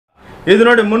ಇದು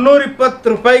ನೋಡಿ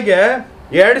 320 ರೂಪಾಯಿಗೆ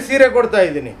 2 ಸೀರೆ ಕೊಡ್ತಾ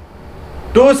ಇದ್ದೀನಿ.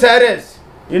 2 ಸ್ಯಾರೀಸ್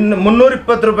ಇನ್ನು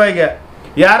 320 ರೂಪಾಯಿಗೆ.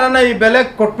 ಯಾರನ್ನ ಈ ಬೆಲೆ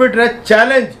ಕೊಟ್ಬಿಟ್ರೆ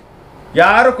ಚಾಲೆಂಜ್,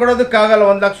 ಯಾರು ಕೊಡೋದಕ್ಕಾಗಲ್ಲ.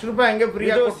 1 ಲಕ್ಷ ರೂಪಾಯಿ ಹಂಗೆ ಫ್ರೀ.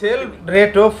 ಸೇಲ್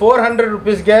ರೇಟು 400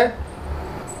 ರೂಪೀಸ್ಗೆ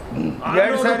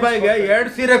 2 ರೂಪಾಯಿಗೆ 2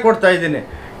 ಸೀರೆ ಕೊಡ್ತಾ ಇದ್ದೀನಿ.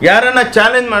 ಯಾರನ್ನ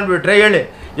ಚಾಲೆಂಜ್ ಮಾಡಿಬಿಟ್ರೆ ಹೇಳಿ.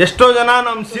 ಎಷ್ಟೋ ಜನ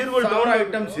ನಮ್ಮ ಸೀರೆಗಳು ಡೌನ್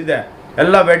ಐಟಮ್ಸ್ ಇದೆ,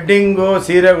 ಎಲ್ಲ ವೆಡ್ಡಿಂಗು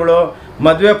ಸೀರೆಗಳು,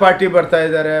 ಮದುವೆ ಪಾರ್ಟಿ ಬರ್ತಾ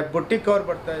ಇದ್ದಾರೆ, ಬುಟ್ಟಿಕ್ ಅವ್ರು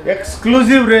ಬರ್ತಾ ಇದ್ದಾರೆ.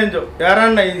 ಎಕ್ಸ್ಕ್ಲೂಸಿವ್ ರೇಂಜು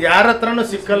ಯಾರ ಹತ್ರನೂ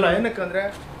ಸಿಕ್ಕಲ್ಲ. ಏನಕ್ಕಂದ್ರೆ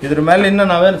ಇದ್ರ ಮೇಲೆ ಇನ್ನು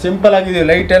ನಾವೇನು ಸಿಂಪಲ್ ಆಗಿದ್ದೀವಿ,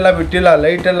 ಲೈಟ್ ಎಲ್ಲ ಬಿಟ್ಟಿಲ್ಲ.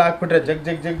 ಲೈಟ್ ಎಲ್ಲ ಹಾಕ್ಬಿಟ್ರೆ ಜಗ್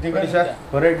ಜಗ್ ಜಗ್ ಜಗ್ ಸರ್.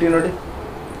 ವೆರೈಟಿ ನೋಡಿ,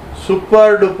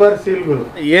 ಸೂಪರ್ ಡೂಪರ್ ಸೀಲ್ಗಳು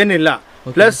ಏನಿಲ್ಲ.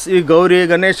 ಪ್ಲಸ್ ಈ ಗೌರಿ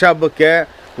ಗಣೇಶ ಹಬ್ಬಕ್ಕೆ,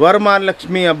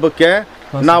 ವರಮಹಾಲಕ್ಷ್ಮಿ ಹಬ್ಬಕ್ಕೆ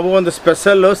ನಾವು ಒಂದು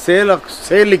ಸ್ಪೆಷಲ್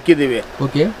ಸೇಲ್ ಇಕ್ಕಿದ್ದೀವಿ.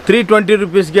 320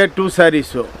 ರೂಪೀಸ್ಗೆ 2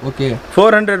 ಸ್ಯಾರೀಸು,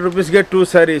 400 ರೂಪೀಸ್ಗೆ 2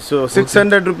 ಸ್ಯಾರೀಸು,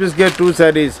 600 ರೂಪೀಸ್ಗೆ 2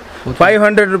 ಸ್ಯಾರೀಸ್,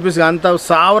 500 ರೂಪೀಸ್ಗೆ ಅಂತ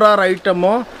ಸಾವಿರಾರು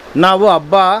ಐಟಮು ನಾವು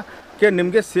ಹಬ್ಬಕ್ಕೆ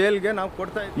ನಿಮಗೆ ಸೇಲ್ಗೆ ನಾವು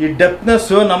ಕೊಡ್ತಾ ಇದ್ದೀವಿ. ಈ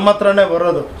ಡೆಪ್ನೆಸ್ಸು ನಮ್ಮ ಹತ್ರನೇ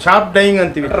ಬರೋದು. ಚಾಪ್ ಡೈಯಿಂಗ್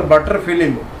ಅಂತೀವಿ, ಬಟರ್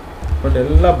ಫೀಲಿಂಗು. ಬಟ್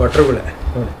ಎಲ್ಲ ಬಟ್ರುಗಳೇ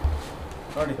ನೋಡಿ.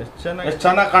 ನೋಡಿ ಎಷ್ಟು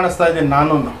ಚೆನ್ನಾಗಿ ಕಾಣಿಸ್ತಾ ಇದ್ದೀನಿ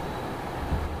ನಾನು.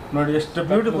 ನೋಡಿ ಎಷ್ಟು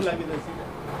ಬ್ಯೂಟಿಫುಲ್ ಆಗಿದೆ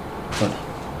ನೋಡಿ.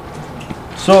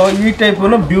 ಸೊ ಈ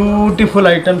ಟೈಪು ಬ್ಯೂಟಿಫುಲ್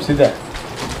ಐಟಮ್ಸ್ ಇದೆ.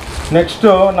 ನೆಕ್ಸ್ಟು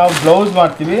ನಾವು ಬ್ಲೌಸ್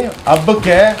ಮಾಡ್ತೀವಿ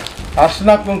ಹಬ್ಬಕ್ಕೆ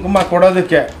ಅರ್ಶಿನ ಕುಂಕುಮ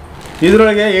ಕೊಡೋದಕ್ಕೆ.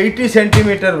 ಇದರೊಳಗೆ 80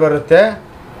 ಸೆಂಟಿಮೀಟರ್ ಬರುತ್ತೆ,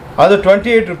 ಅದು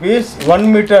 28 ರೂಪೀಸ್. 1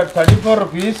 metre 34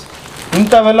 rupees.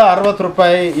 ಇಂಥವೆಲ್ಲ 60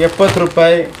 ರೂಪಾಯಿ, 70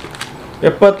 ರೂಪಾಯಿ,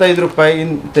 75 ರೂಪಾಯಿ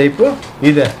ಇನ್ ಟೈಪು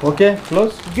ಇದೆ. Okay,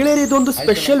 close. ಗೆಳೆಯರಿ, ಇದೊಂದು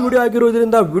ಸ್ಪೆಷಲ್ ವಿಡಿಯೋ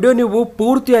ಆಗಿರೋದ್ರಿಂದ ವಿಡಿಯೋ ನೀವು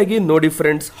ಪೂರ್ತಿಯಾಗಿ ನೋಡಿ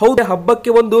ಫ್ರೆಂಡ್ಸ್. ಹೌದು, ಹಬ್ಬಕ್ಕೆ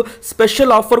ಒಂದು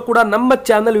ಸ್ಪೆಷಲ್ ಆಫರ್ ಕೂಡ ನಮ್ಮ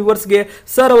ಚಾನಲ್ ವ್ಯೂವರ್ಸ್ಗೆ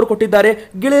ಸರ್ ಅವರು ಕೊಟ್ಟಿದ್ದಾರೆ.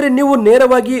 ಗೆಳೆಯರಿ, ನೀವು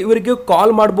ನೇರವಾಗಿ ಇವರಿಗೆ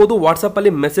ಕಾಲ್ ಮಾಡ್ಬೋದು, ವಾಟ್ಸಪ್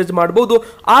ಅಲ್ಲಿ ಮೆಸೇಜ್ ಮಾಡ್ಬೋದು.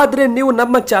 ಆದ್ರೆ ನೀವು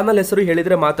ನಮ್ಮ ಚಾನಲ್ ಹೆಸರು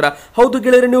ಹೇಳಿದ್ರೆ ಮಾತ್ರ. ಹೌದು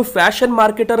ಗೆಳೆಯರಿ, ನೀವು ಫ್ಯಾಷನ್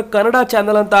ಮಾರ್ಕೆಟರ್ ಕನ್ನಡ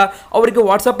ಚಾನಲ್ ಅಂತ ಅವರಿಗೆ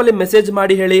ವಾಟ್ಸಪ್ ಅಲ್ಲಿ ಮೆಸೇಜ್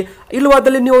ಮಾಡಿ ಹೇಳಿ.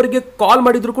 ಇಲ್ವಾದಲ್ಲಿ ನೀವು ಅವರಿಗೆ ಕಾಲ್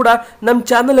ಮಾಡಿದ್ರು ಕೂಡ ನಮ್ಮ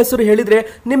ಚಾನಲ್ ಹೆಸರು ಹೇಳಿದ್ರೆ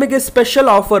ನಿಮಗೆ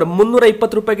ಸ್ಪೆಷಲ್ ಆಫರ್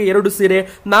 320 ರೂಪಾಯಿಗೆ 2 ಸೀರೆ,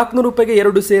 400 ರೂಪಾಯಿಗೆ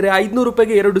 2 ಸೀರೆ, 500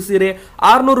 ರೂಪಾಯಿಗೆ 2 ಸೀರೆ,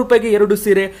 600 ರೂಪಾಯಿಗೆ 2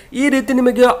 ಸೀರೆ, ಈ ರೀತಿ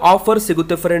ನಿಮಗೆ ಆಫರ್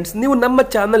ಸಿಗುತ್ತೆ ಫ್ರೆಂಡ್ಸ್. ನೀವು ನಮ್ಮ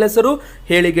ಚಾನಲ್ ಹೆಸರು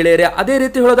ಹೇಳಿ ಗೆಳೆಯರೆ. ಅದೇ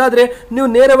ರೀತಿ ಹೇಳೋದಾದ್ರೆ ನೀವು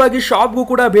ನೇರವಾಗಿ ಶಾಪ್ಗೂ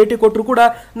ಕೂಡ ಭೇಟಿ ಕೊಟ್ಟರು ಕೂಡ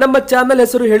ನಮ್ಮ ಚಾನಲ್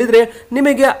ಹೆಸರು ಹೇಳಿದ್ರೆ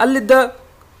ನಿಮಗೆ ಅಲ್ಲಿದ್ದ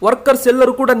ವರ್ಕರ್ಸ್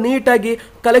ಎಲ್ಲರೂ ಕೂಡ ನೀಟಾಗಿ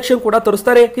ಕಲೆಕ್ಷನ್ ಕೂಡ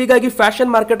ತೋರಿಸ್ತಾರೆ. ಹೀಗಾಗಿ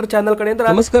ಫ್ಯಾಷನ್ ಮಾರ್ಕೆಟರ್ ಚಾನಲ್ ಕಡೆಯಿಂದ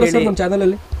ನಮಸ್ಕಾರ ಸರ್. ನಮ್ಮ ಚಾನಲ್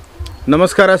ಅಲ್ಲಿ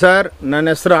ನಮಸ್ಕಾರ ಸರ್. ನನ್ನ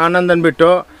ಹೆಸರು ಆನಂದ್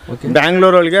ಅಂದ್ಬಿಟ್ಟು.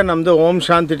 ಬ್ಯಾಂಗ್ಳೂರೊಳಗೆ ನಮ್ಮದು ಓಂ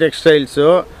ಶಾಂತಿ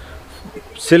ಟೆಕ್ಸ್ಟೈಲ್ಸು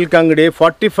ಸಿಲ್ಕ್ ಅಂಗಡಿ.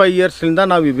 45 ಇಯರ್ಸ್ನಿಂದ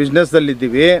ನಾವು ಈ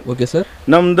ಬಿಸ್ನೆಸ್ದಲ್ಲಿದ್ದೀವಿ. Okay sir.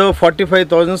 ನಮ್ಮದು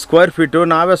 45,000 ಸ್ಕ್ವೇರ್ ಫೀಟು.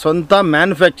 ನಾವೇ ಸ್ವಂತ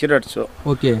ಮ್ಯಾನುಫ್ಯಾಕ್ಚರರ್ಸು.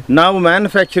 ಓಕೆ. ನಾವು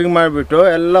ಮ್ಯಾನುಫ್ಯಾಕ್ಚರಿಂಗ್ ಮಾಡಿಬಿಟ್ಟು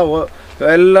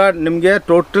ಎಲ್ಲ ನಿಮಗೆ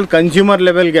ಟೋಟಲ್ ಕನ್ಸ್ಯೂಮರ್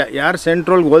ಲೆವೆಲ್ಗೆ, ಯಾರು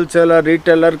central wholesaler,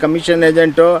 retailer, commission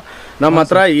agent ನಮ್ಮ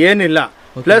ಹತ್ರ ಏನಿಲ್ಲ.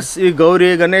 ಪ್ಲಸ್ ಈ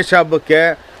ಗೌರಿ ಗಣೇಶ ಹಬ್ಬಕ್ಕೆ,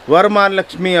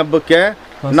 ವರಮಹಾಲಕ್ಷ್ಮಿ ಹಬ್ಬಕ್ಕೆ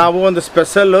ನಾವು ಒಂದು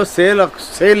ಸ್ಪೆಷಲ್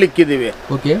ಸೇಲ್ ಇಕ್ಕಿದ್ದೀವಿ.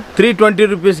 320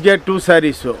 ರೂಪೀಸ್ಗೆ 2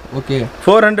 ಸ್ಯಾರೀಸು,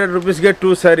 400 ರೂಪೀಸ್ಗೆ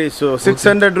 2 ಸ್ಯಾರೀಸು,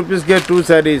 600 ರೂಪೀಸ್ಗೆ 2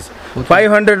 ಸ್ಯಾರೀಸ್,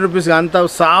 500 ರೂಪೀಸ್ಗೆ ಅಂತ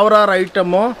ಸಾವಿರಾರು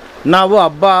ಐಟಮು ನಾವು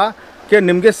ಹಬ್ಬಕ್ಕೆ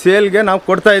ನಿಮಗೆ ಸೇಲ್ಗೆ ನಾವು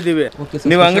ಕೊಡ್ತಾ ಇದ್ದೀವಿ.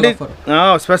 ನೀವು ಅಂಗಡಿ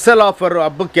ಸ್ಪೆಷಲ್ ಆಫರ್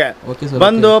ಹಬ್ಬಕ್ಕೆ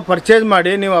ಬಂದು ಪರ್ಚೇಸ್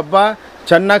ಮಾಡಿ, ನೀವು ಹಬ್ಬ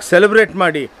ಚೆನ್ನಾಗಿ ಸೆಲೆಬ್ರೇಟ್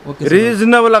ಮಾಡಿ.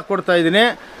 ರೀಸನಬಲ್ ಆಗಿ ಕೊಡ್ತಾ ಇದ್ದೀನಿ.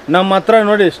 ನಮ್ಮ ಹತ್ರ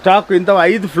ನೋಡಿ ಸ್ಟಾಕ್ ಇಂಥವು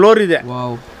 5 ಫ್ಲೋರ್ ಇದೆ.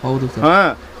 ಹಾಂ,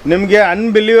 ನಿಮಗೆ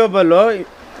ಅನ್ಬಿಲೀವಬಲ್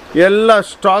ಎಲ್ಲ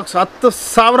ಸ್ಟಾಕ್ಸ್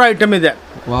 10,000 ಐಟಮ್ ಇದೆ.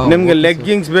 ನಿಮಗೆ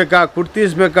ಲೆಗ್ಗಿಂಗ್ಸ್ ಬೇಕಾ,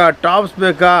 ಕುರ್ತೀಸ್ ಬೇಕಾ, ಟಾಪ್ಸ್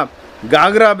ಬೇಕಾ,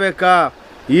 ಗಾಗ್ರಾ ಬೇಕಾ,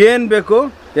 ಏನು ಬೇಕು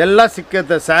ಎಲ್ಲ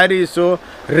ಸಿಕ್ಕತ್ತೆ. ಸ್ಯಾರೀಸು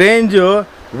ರೇಂಜು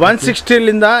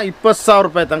 160ಲಿಂದ 20,000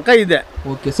 ರೂಪಾಯಿ ತನಕ ಇದೆ.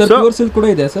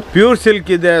 ಪ್ಯೂರ್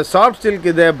ಸಿಲ್ಕ್ ಇದೆ, ಸಾಫ್ಟ್ ಸಿಲ್ಕ್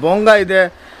ಇದೆ, ಬೊಂಗಾ ಇದೆ,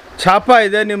 ಛಾಪಾ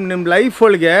ಇದೆ. ನಿಮ್ಮ ಲೈಫ್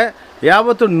ಒಳಗೆ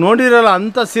ಯಾವತ್ತು ನೋಡಿರಲ್ಲ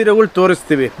ಅಂಥ ಸೀರೆಗಳು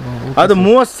ತೋರಿಸ್ತೀವಿ. ಅದು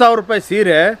 30,000 ರೂಪಾಯಿ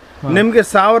ಸೀರೆ ನಿಮಗೆ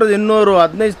 1,200,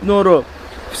 1,500,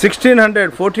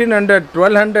 1,600, 1,400,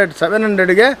 1,200,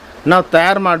 700ಗೆ ನಾವು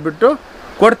ತಯಾರು ಮಾಡಿಬಿಟ್ಟು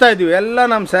ಕೊಡ್ತಾ ಇದ್ದೀವಿ. ಎಲ್ಲ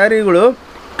ನಮ್ಮ ಸ್ಯಾರಿಗಳು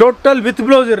ಟೋಟಲ್ ವಿತ್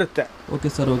ಬ್ಲೌಸ್ ಇರುತ್ತೆ. Okay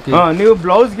sir. ಓಕೆ. ನೀವು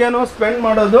ಬ್ಲೌಸ್ಗೇನೋ ಸ್ಪೆಂಡ್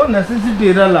ಮಾಡೋದು ನೆಸೆಸಿಟಿ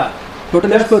ಇರಲ್ಲ.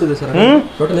 ಟೋಟಲ್ ಎಷ್ಟು ಫ್ಲೋರ್ ಇದೆ ಸರ್?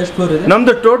 ಟೋಟಲ್ ಎಷ್ಟು ಫ್ಲೋರ್ ಇದೆ?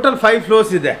 ನಮ್ದು ಟೋಟಲ್ 5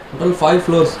 ಫ್ಲೋರ್ಸ್ ಇದೆ. Total 5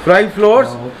 floors. 5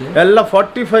 ಫ್ಲೋರ್ಸ್ ಎಲ್ಲ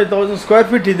 45,000 ಸ್ಕ್ವೇರ್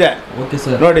ಫೀಟ್ ಇದೆ. Okay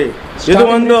sir. ನೋಡಿ, ಇದು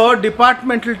ಒಂದು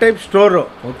ಡಿಪಾರ್ಟ್ಮೆಂಟಲ್ ಟೈಪ್ ಸ್ಟೋರು.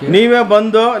 ನೀವೇ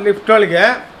ಬಂದು ಲಿಫ್ಟ್ ಒಳಗೆ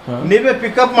ನೀವೇ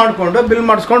ಪಿಕಪ್ ಮಾಡ್ಕೊಂಡು ಬಿಲ್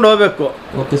ಮಾಡಿಸ್ಕೊಂಡು ಹೋಗ್ಬೇಕು.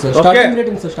 Okay sir. Starting rate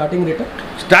sir?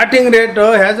 Starting rate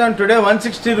has on today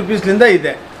 160 ರೂಪೀಸ್ಲಿಂದ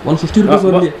ಇದೆ.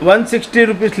 160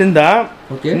 ರೂಪೀಸ್ಲಿಂದ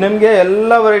ನಿಮಗೆ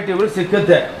ಎಲ್ಲ ವೆರೈಟಿಗಳು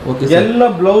ಸಿಕ್ಕುತ್ತೆ. ಎಲ್ಲ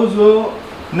ಬ್ಲೌಸು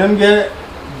ನಿಮಗೆ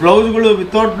ಬ್ಲೌಸ್ಗಳು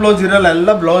ವಿತೌಟ್ ಬ್ಲೌಸ್ ಇರಲ್ಲ,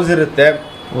 ಎಲ್ಲ ಬ್ಲೌಸ್ ಇರುತ್ತೆ.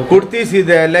 ಕುರ್ತೀಸ್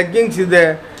ಇದೆ, ಲೆಗ್ಗಿಂಗ್ಸ್ ಇದೆ,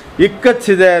 ಇಕ್ಕಟ್ಸ್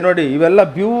ಇದೆ. ನೋಡಿ, ಇವೆಲ್ಲ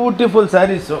ಬ್ಯೂಟಿಫುಲ್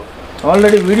ಸ್ಯಾರೀಸು.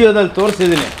 ಆಲ್ರೆಡಿ ವಿಡಿಯೋದಲ್ಲಿ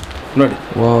ತೋರಿಸಿದ್ದೀನಿ ನೋಡಿ.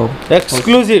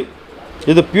 ಎಕ್ಸ್ಕ್ಲೂಸಿವ್.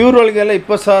 ಇದು ಪ್ಯೂರ್ ಒಳಗೆಲ್ಲ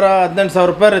 20,000, 18,000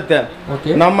 ರೂಪಾಯಿ ಇರುತ್ತೆ.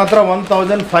 ನಮ್ಮ ಹತ್ರ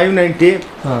 1,590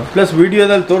 ಪ್ಲಸ್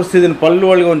ವಿಡಿಯೋದಲ್ಲಿ ತೋರಿಸ್ತಿದ್ದೀನಿ. ಪಲ್ಲು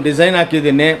ಒಳಗೆ ಒಂದು ಡಿಸೈನ್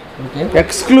ಹಾಕಿದ್ದೀನಿ.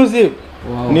 ಎಕ್ಸ್ಕ್ಲೂಸಿವ್.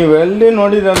 ನೀವು ಎಲ್ಲಿ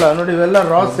ನೋಡಿರಲ್ಲ ನೋಡಿ. ಇವೆಲ್ಲ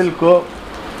ರಾ ಸಿಲ್ಕು,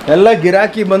 ಎಲ್ಲ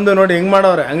ಗಿರಾಕಿ ಬಂದು ನೋಡಿ ಹೆಂಗ್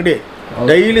ಮಾಡವ್ರೆ ಅಂಗಡಿ.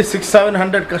 ಡೈಲಿ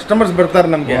 600-700 ಕಸ್ಟಮರ್ಸ್ ಬರ್ತಾರೆ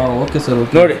ನಮಗೆ. Okay sir.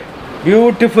 ನೋಡಿ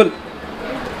ಬ್ಯೂಟಿಫುಲ್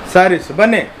ಸ್ಯಾರೀಸ್.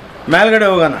 ಬನ್ನಿ ಮೇಲ್ಗಡೆ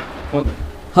ಹೋಗೋಣ.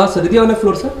 ಹಾಂ ಸರ್, ಇದು ಯಾವ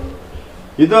ಫ್ಲೋರ್ ಸರ್?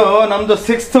 ಇದು ನಮ್ದು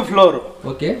 6th ಫ್ಲೋರ್.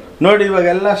 ಓಕೆ. ನೋಡಿ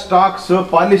ಇವಾಗೆಲ್ಲ ಸ್ಟಾಕ್ಸ್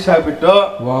ಪಾಲಿಶ್ ಆಗ್ಬಿಟ್ಟು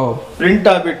ಪ್ರಿಂಟ್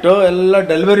ಆಗ್ಬಿಟ್ಟು ಎಲ್ಲ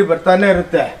ಡೆಲಿವರಿ ಬರ್ತಾನೆ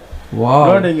ಇರುತ್ತೆ.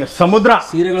 ನೋಡಿ ಹಿಂಗೆ ಸಮುದ್ರ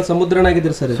ಸೀರೆಗಳ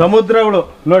ಸಮುದ್ರನಾಗಿದ್ದೀರಿ ಸರ್. ಸಮುದ್ರಗಳು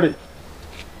ನೋಡಿ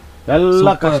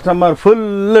ಎಲ್ಲ ಕಸ್ಟಮರ್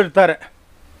ಫುಲ್ ಇರ್ತಾರೆ.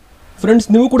 ಫ್ರೆಂಡ್ಸ್,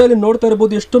 ನೀವು ಕೂಡ ಇಲ್ಲಿ ನೋಡ್ತಾ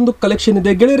ಇರಬಹುದು ಎಷ್ಟೊಂದು ಕಲೆಕ್ಷನ್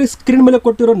ಇದೆ. ಗೆಳೆಯರಿ ಸ್ಕ್ರೀನ್ ಮೇಲೆ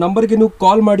ಕೊಟ್ಟಿರೋ ನಂಬರ್ಗೆ ನೀವು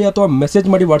ಕಾಲ್ ಮಾಡಿ ಅಥವಾ ಮೆಸೇಜ್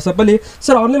ಮಾಡಿ ವಾಟ್ಸ್ಆಪ್ ಅಲ್ಲಿ.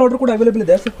 ಸರ್ ಆನ್ಲೈನ್ ಆರ್ಡರ್ ಕೂಡ ಅವೈಲೇಬಲ್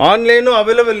ಇದೆ ಸರ್? ಆನ್ಲೈನು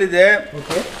ಅವೈಲೇಬಲ್ ಇದೆ,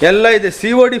 ಎಲ್ಲ ಇದೆ.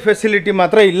 COD ಫೆಸಿಲಿಟಿ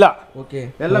ಮಾತ್ರ ಇಲ್ಲ.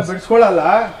 ಎಲ್ಲ ಬಿಡಿಸ್ಕೊಳ್ಳಲ್ಲ,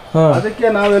 ಅದಕ್ಕೆ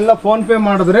ನಾವೆಲ್ಲ ಫೋನ್ ಪೇ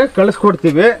ಮಾಡಿದ್ರೆ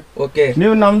ಕಳಿಸ್ಕೊಡ್ತೀವಿ.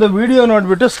 ನೀವು ನಮ್ದು ವಿಡಿಯೋ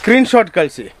ನೋಡ್ಬಿಟ್ಟು ಸ್ಕ್ರೀನ್ ಶಾಟ್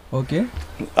ಕಳಿಸಿ.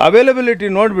 ಅವೈಲಬಿಲಿಟಿ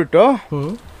ನೋಡ್ಬಿಟ್ಟು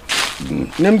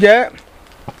ನಿಮ್ಗೆ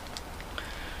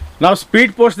ನಾವು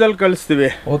ಸ್ಪೀಡ್ ಪೋಸ್ಟ್ದಲ್ಲಿ ಕಳಿಸ್ತೀವಿ.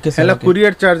 ಎಲ್ಲ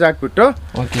ಕುರಿಯರ್ ಚಾರ್ಜ್ ಹಾಕ್ಬಿಟ್ಟು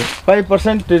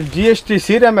 5% GST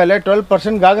ಸೀರೆ ಮೇಲೆ,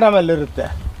 12% ಗಾಗ್ರಾ ಮೇಲೆ ಇರುತ್ತೆ.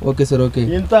 Okay sir. ಓಕೆ.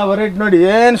 ಇಂಥ ವೆರೈಟಿ ನೋಡಿ,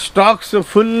 ಏನು ಸ್ಟಾಕ್ಸ್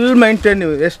ಫುಲ್ ಮೈಂಟೈನ್.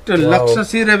 ನೀವು ಎಷ್ಟು ಲಕ್ಷ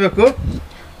ಸೀರೆ ಬೇಕು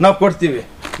ನಾವು ಕೊಡ್ತೀವಿ.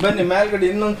 ಬನ್ನಿ ಮೇಲ್ಗಡೆ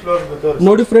ಇನ್ನೊಂದು ಫ್ಲೋರ್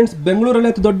ನೋಡಿ ಫ್ರೆಂಡ್ಸ್, ಬೆಂಗಳೂರಲ್ಲಿ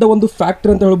ಅತಿ ದೊಡ್ಡ ಒಂದು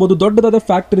ಫ್ಯಾಕ್ಟರಿ ಅಂತ ಹೇಳ್ಬೋದು. ದೊಡ್ಡದಾದ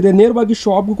ಫ್ಯಾಕ್ಟರಿ ಇದೆ. ನೇರವಾಗಿ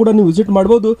ಶಾಪ್ಗೂ ಕೂಡ ನೀವು ವಿಸಿಟ್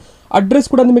ಮಾಡ್ಬೋದು. ಅಡ್ರೆಸ್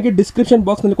ಕೂಡ ನಿಮಗೆ ಡಿಸ್ಕ್ರಿಪ್ಷನ್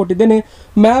ಬಾಕ್ಸ್ ನಲ್ಲಿ ಕೊಟ್ಟಿದ್ದೇನೆ.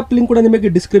 ಮ್ಯಾಪ್ ಲಿಂಕ್ ಕೂಡ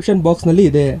ನಿಮಗೆ ಡಿಸ್ಕ್ರಿಪ್ಷನ್ ಬಾಕ್ಸ್ ನಲ್ಲಿ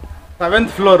ಇದೆ.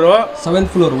 7th floor.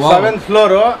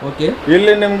 ಓಕೆ.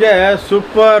 ಇಲ್ಲಿ ನಿಮ್ಗೆ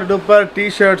super duper T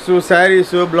shirts,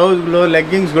 saris, ಬ್ಲೌಸ್ಗಳು,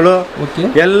 ಲೆಗ್ಗಿಂಗ್ಸ್ಗಳು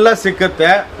ಎಲ್ಲ ಸಿಕ್ಕುತ್ತೆ.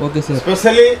 Okay sir.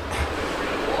 ಸ್ಪೆಷಲಿ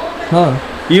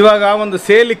ಇವಾಗ ಒಂದು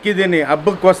ಸೇಲ್ ಇಕ್ಕಿದ್ದೀನಿ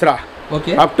ಹಬ್ಬಕ್ಕೋಸ್ಕರ.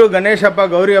 ಅಪ್ ಟು ಗಣೇಶ ಹಬ್ಬ,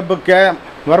 ಗೌರಿ ಹಬ್ಬಕ್ಕೆ,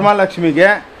 ವರಮಹಾಲಕ್ಷ್ಮಿಗೆ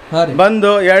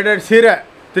ಬಂದು 2 ಸೀರೆ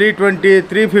 320,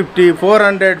 350,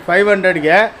 400,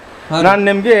 500ಗೆ ನಾನು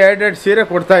ನಿಮ್ಗೆ 2 ಸೀರೆ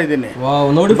ಕೊಡ್ತಾ ಇದ್ದೀನಿ.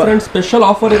 ನೋಡಿ ಫ್ರೆಂಡ್ಸ್, ಸ್ಪೆಷಲ್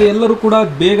ಆಫರ್ ಇದೆ. ಎಲ್ಲರೂ ಕೂಡ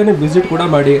ಬೇಗನೆ ವಿಸಿಟ್ ಕೂಡ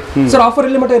ಮಾಡಿ. ಸರ್ ಆಫರ್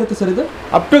ಎಲ್ಲಿ ಮಟ್ಟ ಇರುತ್ತೆ ಸರ್ ಇದು?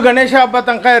 ಅಪ್ ಟು ಗಣೇಶ ಹಬ್ಬ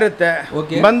ತನಕ ಇರುತ್ತೆ.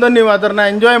 ಬಂದು ನೀವು ಅದನ್ನ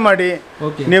ಎಂಜಾಯ್ ಮಾಡಿ,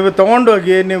 ನೀವು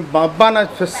ತಗೊಂಡೋಗಿ ನೀವು ಹಬ್ಬನ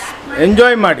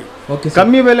ಎಂಜಾಯ್ ಮಾಡಿ.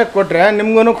 ಕಮ್ಮಿ ಬೆಲೆ ಕೊಟ್ರೆ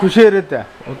ನಿಮ್ಗೂ ಖುಷಿ ಇರುತ್ತೆ.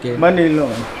 ಬನ್ನಿ ಇಲ್ಲಿ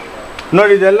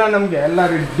ನೋಡಿ, ಇದೆಲ್ಲ ನಮ್ಗೆ ಎಲ್ಲ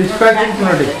ಡಿಸ್ಪ್ಯಾಕಿಂಗ್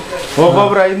ನೋಡಿ.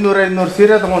 ಒಬ್ಬೊಬ್ರು 500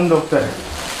 ಸೀರೆ ತಗೊಂಡು ಹೋಗ್ತಾರೆ.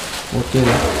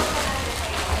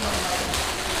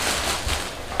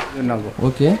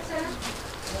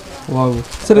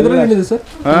 ಸರ್ ಇದರಲ್ಲಿ ಏನಿದೆ ಸರ್?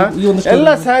 ಎಲ್ಲ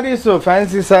saris,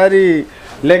 fancy sari,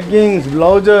 leggings,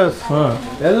 blouses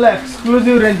ಎಲ್ಲ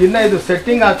ಎಕ್ಸ್ಕ್ಲೂಸಿವ್ ರೇಂಜ್. ಇನ್ನ ಇದು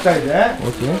ಸೆಟ್ಟಿಂಗ್ ಆಗ್ತಾ ಇದೆ.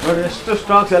 ನೋಡಿ ಎಷ್ಟು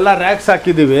ಸ್ಟಾಕ್ಸ್ ಎಲ್ಲ ರ್ಯಾಕ್ಸ್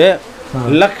ಹಾಕಿದೀವಿ.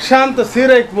 ಲಕ್ಷಾಂತರ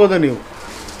ಸೀರೆ ಇಕ್ಬೋದು ನೀವು.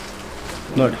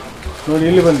 ನೋಡಿ ನೋಡಿ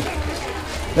ಇಲ್ಲಿ ಬನ್ನಿ,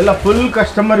 ಎಲ್ಲ ಫುಲ್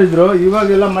ಕಸ್ಟಮರ್ ಇದ್ರು.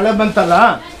 ಇವಾಗೆಲ್ಲ ಮಳೆ ಬಂತಲ್ಲ,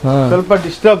 ಸ್ವಲ್ಪ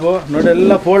ಡಿಸ್ಟರ್ಬ್. ನೋಡಿ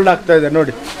ಎಲ್ಲ ಫೋಲ್ಡ್ ಆಗ್ತಾ ಇದೆ.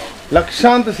 ನೋಡಿ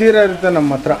ಲಕ್ಷಾಂತರ ಸೀರೆ ಇರುತ್ತೆ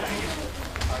ನಮ್ಮ ಹತ್ರ.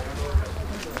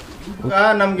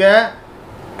 ನಮಗೆ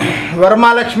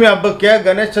ವರಮಹಾಲಕ್ಷ್ಮಿ ಹಬ್ಬಕ್ಕೆ,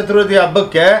 ಗಣೇಶ ಚತುರ್ಥಿ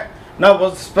ಹಬ್ಬಕ್ಕೆ ನಾವು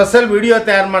ಸ್ಪೆಷಲ್ ವಿಡಿಯೋ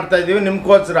ತಯಾರು ಮಾಡ್ತಾ ಇದ್ದೀವಿ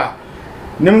ನಿಮ್ಗೋಸ್ಕರ.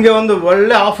 ನಿಮಗೆ ಒಂದು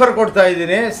ಒಳ್ಳೆ ಆಫರ್ ಕೊಡ್ತಾ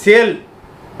ಇದ್ದೀನಿ. ಸೇಲ್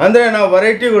ಅಂದರೆ ನಾವು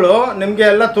ವೆರೈಟಿಗಳು ನಿಮಗೆ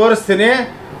ಎಲ್ಲ ತೋರಿಸ್ತೀನಿ.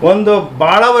 ಒಂದು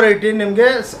ಭಾಳ ವೆರೈಟಿ ನಿಮಗೆ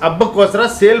ಹಬ್ಬಕ್ಕೋಸ್ಕರ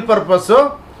ಸೇಲ್ ಪರ್ಪಸ್ಸು.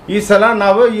 ಈ ಸಲ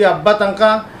ನಾವು ಈ ಹಬ್ಬ ತನಕ,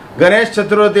 ಗಣೇಶ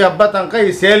ಚತುರ್ಥಿ ಹಬ್ಬ ತನಕ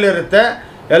ಈ ಸೇಲ್ ಇರುತ್ತೆ.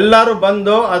 ಎಲ್ಲರೂ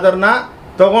ಬಂದು ಅದನ್ನು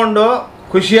ತಗೊಂಡು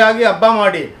ಖುಷಿಯಾಗಿ ಹಬ್ಬ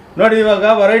ಮಾಡಿ. ನೋಡಿ ಇವಾಗ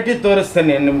ವೆರೈಟಿ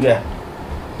ತೋರಿಸ್ತೀನಿ ನಿಮಗೆ.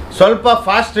 ಸ್ವಲ್ಪ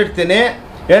ಫಾಸ್ಟ್ ಇಡ್ತೀನಿ,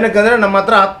 ಏನಕ್ಕಂದರೆ ನಮ್ಮ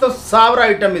ಹತ್ರ 10,000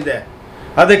 ಐಟಮ್ ಇದೆ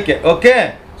ಅದಕ್ಕೆ. ಓಕೆ.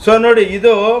 ಸೊ ನೋಡಿ,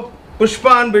 ಇದು ಪುಷ್ಪ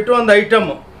ಅಂದ್ಬಿಟ್ಟು ಒಂದು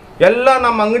ಐಟಮು. ಎಲ್ಲ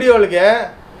ನಮ್ಮ ಅಂಗಡಿಯೊಳಗೆ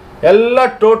ಎಲ್ಲ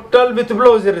ಟೋಟಲ್ ವಿತ್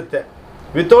ಬ್ಲೌಸ್ ಇರುತ್ತೆ.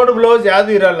 ವಿತೌಟ್ ಬ್ಲೌಸ್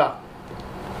ಯಾವುದು ಇರಲ್ಲ.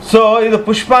 ಸೊ ಇದು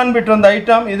ಪುಷ್ಪ ಅಂದ್ಬಿಟ್ಟು ಒಂದು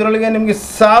ಐಟಮ್. ಇದರೊಳಗೆ ನಿಮಗೆ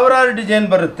 1000 ಡಿಸೈನ್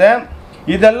ಬರುತ್ತೆ.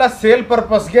 ಇದೆಲ್ಲ ಸೇಲ್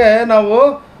ಪರ್ಪಸ್ಗೆ ನಾವು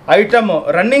ಐಟಮು,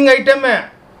 ರನ್ನಿಂಗ್ ಐಟಮೇ.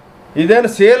 ಇದೇನು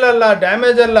ಸೇಲ್ ಅಲ್ಲ,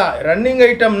 ಡ್ಯಾಮೇಜ್ ಅಲ್ಲ, ರನ್ನಿಂಗ್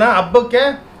ಐಟಮ್ನ ಹಬ್ಬಕ್ಕೆ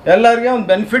ಎಲ್ಲರಿಗೆ ಒಂದು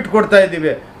ಬೆನಿಫಿಟ್ ಕೊಡ್ತಾ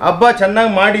ಇದ್ದೀವಿ, ಹಬ್ಬ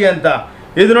ಚೆನ್ನಾಗಿ ಮಾಡಿ ಅಂತ.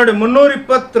 ಇದು ನೋಡಿ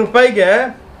 320 ರೂಪಾಯಿಗೆ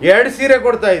 2 ಸೀರೆ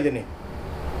ಕೊಡ್ತಾ ಇದ್ದೀನಿ.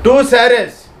 2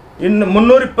 ಸ್ಯಾರೀಸ್ ಇನ್ನು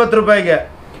 320 ರೂಪಾಯಿಗೆ.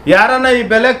 ಯಾರನ್ನ ಈ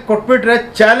ಬೆಲೆ ಕೊಟ್ಬಿಟ್ರೆ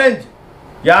ಚಾಲೆಂಜ್,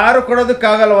 ಯಾರು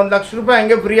ಕೊಡೋದಕ್ಕಾಗಲ್ಲ. 1 ಲಕ್ಷ ರೂಪಾಯಿ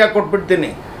ಹಂಗೆ ಫ್ರೀಯಾಗಿ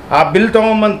ಕೊಟ್ಬಿಡ್ತೀನಿ. ಆ ಬಿಲ್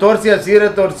ತೊಗೊಂಬಂದು ತೋರಿಸಿ, ಆ ಸೀರೆ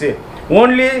ತೋರಿಸಿ.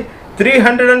 ಓನ್ಲಿ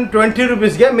 320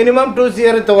 ರುಪೀಸ್ಗೆ ಮಿನಿಮಮ್ 2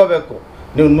 ಸೀರೆ ತೊಗೋಬೇಕು.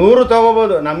 ನೀವು 100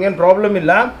 ತೊಗೋಬೋದು, ನಮಗೇನು ಪ್ರಾಬ್ಲಮ್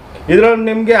ಇಲ್ಲ. ಇದರಲ್ಲಿ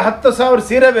ನಿಮಗೆ 10,000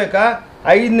 ಸೀರೆ ಬೇಕಾ,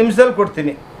 5 ನಿಮಿಷದಲ್ಲಿ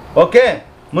ಕೊಡ್ತೀನಿ. ಓಕೆ.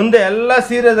 ಮುಂದೆ ಎಲ್ಲ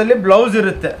ಸೀರೆದಲ್ಲಿ ಬ್ಲೌಸ್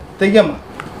ಇರುತ್ತೆ. ತೆಗಿಯಮ್ಮ.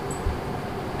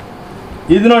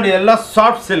 ಇದು ನೋಡಿ ಎಲ್ಲ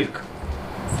ಸಾಫ್ಟ್ ಸಿಲ್ಕ್,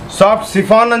 ಸಾಫ್ಟ್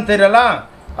ಸಿಫಾನ್ ಅಂತಿರಲ್ಲ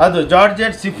ಅದು,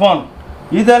 ಜಾರ್ಜೆಟ್ ಸಿಫಾನ್.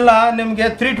 ಇದೆಲ್ಲ ನಿಮಗೆ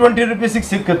 320 ರುಪೀಸಿಗೆ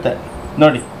ಸಿಕ್ಕುತ್ತೆ.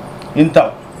 ನೋಡಿ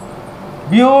ಇಂಥವು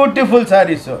ಬ್ಯೂಟಿಫುಲ್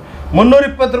ಸ್ಯಾರೀಸು.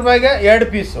 320 ರೂಪಾಯಿಗೆ 2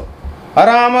 ಪೀಸು.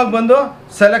 ಆರಾಮಾಗಿ ಬಂದು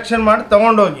ಸೆಲೆಕ್ಷನ್ ಮಾಡಿ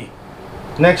ತೊಗೊಂಡೋಗಿ.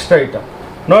 ನೆಕ್ಸ್ಟ್ ಐಟಮ್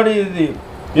ನೋಡಿ,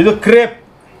 ಇದು ಕ್ರೇಪ್.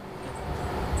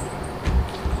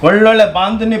 ಒಳ್ಳೊಳ್ಳೆ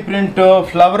ಬಾಂಧನಿ ಪ್ರಿಂಟು,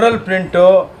 ಫ್ಲವರಲ್ ಪ್ರಿಂಟು,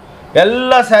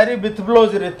 ಎಲ್ಲ ಸ್ಯಾರಿ ವಿತ್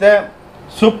ಬ್ಲೌಸ್ ಇರುತ್ತೆ.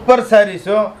 ಸೂಪರ್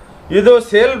ಸ್ಯಾರೀಸು. ಇದು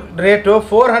ಸೇಲ್ ರೇಟು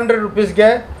 400 ರುಪೀಸ್ಗೆ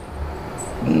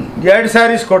 2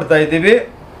 ಸ್ಯಾರೀಸ್ ಕೊಡ್ತಾ ಇದ್ದೀವಿ.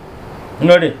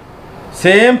 ನೋಡಿ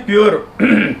ಸೇಮ್ ಪ್ಯೂರ್.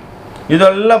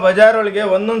 ಇದೆಲ್ಲ ಬಜಾರೊಳಗೆ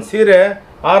ಒಂದೊಂದು ಸೀರೆ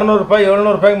 600 ರೂಪಾಯಿ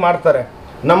 700 ರೂಪಾಯಿಗೆ ಮಾರ್ತಾರೆ.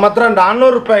 ನಮ್ಮ ಹತ್ರ 400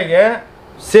 ರೂಪಾಯಿಗೆ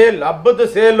ಸೇಲ್, ಹಬ್ಬದ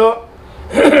ಸೇಲು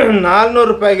 400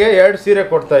 ರೂಪಾಯಿಗೆ 2 ಸೀರೆ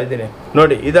ಕೊಡ್ತಾ ಇದ್ದೀನಿ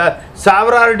ನೋಡಿ. ಇದು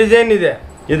ಸಾವಿರಾರು ಡಿಸೈನ್ ಇದೆ,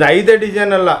 ಇದು 5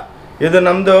 ಡಿಸೈನ್ ಅಲ್ಲ, ಇದು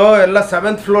ನಮ್ಮದು ಎಲ್ಲ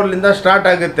 7th ಫ್ಲೋರ್ಲಿಂದ ಸ್ಟಾರ್ಟ್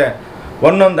ಆಗುತ್ತೆ.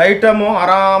 ಒಂದೊಂದು ಐಟಮು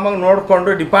ಆರಾಮಾಗಿ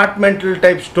ನೋಡಿಕೊಂಡು ಡಿಪಾರ್ಟ್ಮೆಂಟಲ್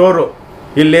ಟೈಪ್ ಸ್ಟೋರು,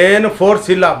 ಇಲ್ಲೇನು ಫೋರ್ಸ್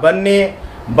ಇಲ್ಲ. ಬನ್ನಿ,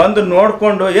 ಬಂದು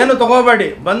ನೋಡಿಕೊಂಡು, ಏನು ತೊಗೋಬೇಡಿ,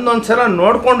 ಬಂದು ಒಂದು ಸಲ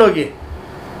ನೋಡ್ಕೊಂಡು ಹೋಗಿ.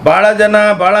 ಭಾಳ ಜನ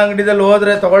ಭಾಳ ಅಂಗಡಿದಲ್ಲಿ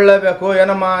ಹೋದರೆ ತೊಗೊಳ್ಳೇಬೇಕು,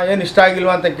 ಏನಮ್ಮ ಏನು ಇಷ್ಟ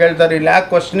ಆಗಿಲ್ವ ಅಂತ ಕೇಳ್ತಾರೆ. ಇಲ್ಲಿ ಯಾಕೆ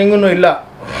ಕ್ವಶ್ನಿಂಗೂ ಇಲ್ಲ,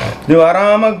 ನೀವು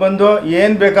ಆರಾಮಾಗಿ ಬಂದು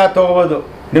ಏನು ಬೇಕಾ ತೊಗೋಬೋದು.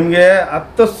 ನಿಮಗೆ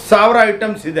 10,000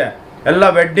 ಐಟಮ್ಸ್ ಇದೆ, ಎಲ್ಲ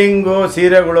ವೆಡ್ಡಿಂಗು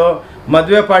ಸೀರೆಗಳು,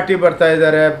 ಮದುವೆ ಪಾರ್ಟಿ ಬರ್ತಾ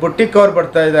ಇದ್ದಾರೆ, ಬುಟ್ಟಿಕ್ ಅವ್ರು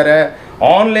ಬರ್ತಾ ಇದ್ದಾರೆ,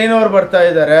 ಆನ್ಲೈನ್ ಅವ್ರು ಬರ್ತಾ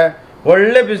ಇದ್ದಾರೆ.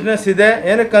 ಒಳ್ಳೆ ಬಿಸ್ನೆಸ್ ಇದೆ.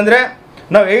 ಏನಕ್ಕಂದರೆ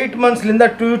ನಾವು 8 ಮಂತ್ಸ್ಲಿಂದ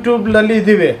ಯೂಟ್ಯೂಬ್ನಲ್ಲಿ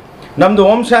ಇದ್ದೀವಿ. ನಮ್ಮದು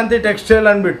ಓಂ ಶಾಂತಿ ಟೆಕ್ಸ್ಟೈಲ್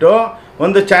ಅಂದ್ಬಿಟ್ಟು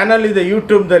ಒಂದು ಚಾನಲ್ ಇದೆ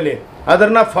ಯೂಟ್ಯೂಬ್ದಲ್ಲಿ,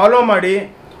 ಅದನ್ನು ಫಾಲೋ ಮಾಡಿ.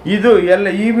 ಇದು ಎಲ್ಲ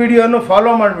ಈ ವಿಡಿಯೋನು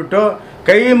ಫಾಲೋ ಮಾಡಿಬಿಟ್ಟು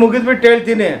ಕೈ ಮುಗಿದ್ಬಿಟ್ಟು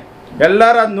ಹೇಳ್ತೀನಿ,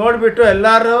 ಎಲ್ಲರೂ ಅದು ನೋಡಿಬಿಟ್ಟು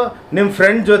ಎಲ್ಲರೂ ನಿಮ್ಮ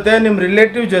ಫ್ರೆಂಡ್ ಜೊತೆ ನಿಮ್ಮ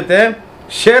ರಿಲೇಟಿವ್ ಜೊತೆ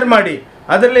ಶೇರ್ ಮಾಡಿ.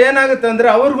 ಅದರಲ್ಲಿ ಏನಾಗುತ್ತೆ ಅಂದರೆ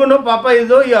ಅವ್ರಿಗೂ ಪಾಪ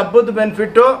ಇದು ಈ ಹಬ್ಬದ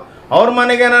ಬೆನಿಫಿಟ್ಟು. ಅವ್ರ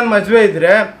ಮನೆಗೆ ನಾನು ಮದುವೆ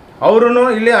ಇದ್ದರೆ ಅವ್ರೂ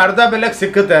ಇಲ್ಲಿ ಅರ್ಧ ಬೆಲೆಗೆ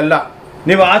ಸಿಕ್ಕುತ್ತೆ ಎಲ್ಲ.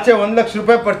 ನೀವು ಆಚೆ 1 ಲಕ್ಷ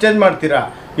ರೂಪಾಯಿ ಪರ್ಚೇಸ್ ಮಾಡ್ತೀರಾ,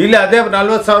 ಇಲ್ಲಿ ಅದೇ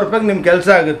 40,000 ರೂಪಾಯಿಗೆ ನಿಮ್ಮ ಕೆಲಸ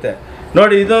ಆಗುತ್ತೆ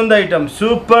ನೋಡಿ. ಇದೊಂದು ಐಟಮ್,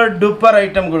 ಸೂಪರ್ ಡೂಪರ್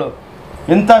ಐಟಮ್ಗಳು.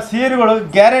 ಇಂಥ ಸೀರೆಗಳು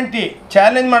ಗ್ಯಾರಂಟಿ,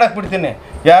 ಚಾಲೆಂಜ್ ಮಾಡಕ್ಕೆ ಬಿಡ್ತೀನಿ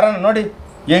ಯಾರನ್ನ. ನೋಡಿ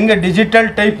ಹೆಂಗೆ ಡಿಜಿಟಲ್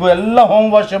ಟೈಪು, ಎಲ್ಲ ಹೋಮ್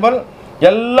ವಾಷಬಲ್,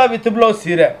 ಎಲ್ಲ ವಿತ್ ಬ್ಲೌಸ್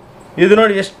ಸೀರೆ. ಇದು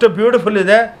ನೋಡಿ ಎಷ್ಟು ಬ್ಯೂಟಿಫುಲ್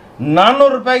ಇದೆ. 400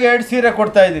 ರೂಪಾಯಿಗೆ 2 ಸೀರೆ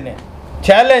ಕೊಡ್ತಾ ಇದ್ದೀನಿ.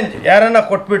 ಚಾಲೆಂಜ್ ಯಾರನ್ನ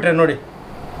ಕೊಟ್ಬಿಟ್ರೆ ನೋಡಿ.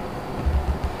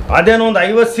 ಅದೇನೋ ಒಂದು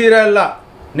 50 ಸೀರೆ ಅಲ್ಲ,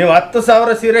 ನೀವು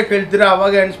 10,000 ಸೀರೆ ಕೇಳ್ತೀರಾ,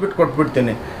 ಆವಾಗ ಎಣಿಸ್ಬಿಟ್ಟು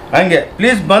ಕೊಟ್ಬಿಡ್ತೀನಿ. ಹಂಗೆ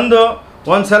ಪ್ಲೀಸ್ ಬಂದು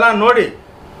ಒಂದು ಸಲ ನೋಡಿ.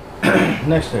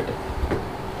 ನೆಕ್ಸ್ಟ್ ಐಟಮ್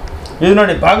ಇದು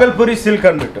ನೋಡಿ, ಬಾಗಲ್ಪುರಿ ಸಿಲ್ಕ್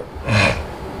ಅಂದ್ಬಿಟ್ಟು.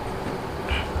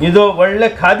 ಇದು ಒಳ್ಳೆ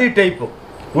ಖಾದಿ ಟೈಪು,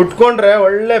 ಉಟ್ಕೊಂಡ್ರೆ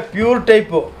ಒಳ್ಳೆ ಪ್ಯೂರ್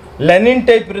ಟೈಪು, ಲೆನಿನ್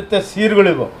ಟೈಪ್ ಇರುತ್ತೆ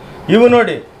ಸೀರೆಗಳಿವು. ಇವು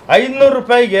ನೋಡಿ 500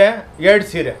 ರೂಪಾಯಿಗೆ 2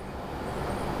 ಸೀರೆ.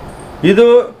 ಇದು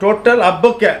ಟೋಟಲ್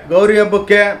ಹಬ್ಬಕ್ಕೆ, ಗೌರಿ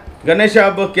ಹಬ್ಬಕ್ಕೆ, ಗಣೇಶ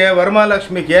ಹಬ್ಬಕ್ಕೆ,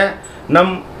 ವರಮಹಾಲಕ್ಷ್ಮಿಗೆ, ನಮ್ಮ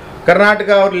ಕರ್ನಾಟಕ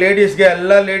ಅವ್ರ ಲೇಡೀಸ್ಗೆ,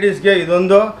 ಎಲ್ಲ ಲೇಡೀಸ್ಗೆ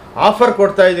ಇದೊಂದು ಆಫರ್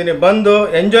ಕೊಡ್ತಾ ಇದ್ದೀನಿ. ಬಂದು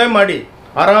ಎಂಜಾಯ್ ಮಾಡಿ,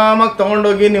 ಆರಾಮಾಗಿ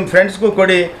ತೊಗೊಂಡೋಗಿ ನಿಮ್ಮ ಫ್ರೆಂಡ್ಸ್ಗೂ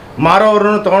ಕೊಡಿ.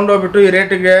 ಮಾರೋವ್ರೂ ತೊಗೊಂಡೋಗ್ಬಿಟ್ಟು ಈ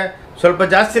ರೇಟಿಗೆ ಸ್ವಲ್ಪ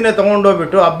ಜಾಸ್ತಿನೇ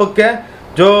ತೊಗೊಂಡೋಗ್ಬಿಟ್ಟು ಹಬ್ಬಕ್ಕೆ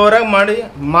ಜೋರಾಗಿ ಮಾಡಿ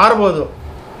ಮಾರ್ಬೋದು.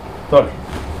 ನೋಡಿ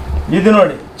ಇದು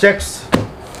ನೋಡಿ ಚೆಕ್ಸ್,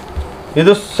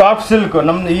 ಇದು ಸಾಫ್ಟ್ ಸಿಲ್ಕು.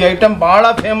 ನಮ್ಮದು ಈ ಐಟಮ್ ಭಾಳ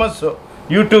ಫೇಮಸ್ಸು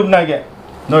ಯೂಟ್ಯೂಬ್ನಾಗೆ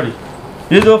ನೋಡಿ.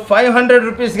 ಇದು 500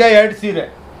 ರೂಪೀಸ್ಗೆ 2 ಸೀರೆ,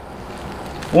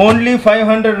 ಓನ್ಲಿ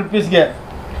 500 ರೂಪೀಸ್ಗೆ.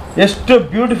 ಎಷ್ಟು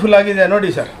ಬ್ಯೂಟಿಫುಲ್ ಆಗಿದೆ ನೋಡಿ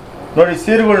ಸರ್. ನೋಡಿ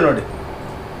ಸೀರೆಗಳು ನೋಡಿ,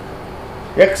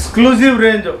 ಎಕ್ಸ್ಕ್ಲೂಸಿವ್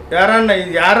ರೇಂಜು.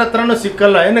 ಯಾರ ಹತ್ರನೂ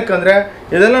ಸಿಕ್ಕಲ್ಲ. ಏನಕ್ಕಂದರೆ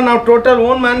ಇದೆಲ್ಲ ನಾವು ಟೋಟಲ್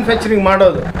ಓನ್ ಮ್ಯಾನುಫ್ಯಾಕ್ಚರಿಂಗ್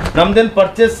ಮಾಡೋದು. ನಮ್ಮದೇನು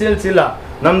ಪರ್ಚೇಸ್ ಸೇಲ್ಸ್ ಇಲ್ಲ,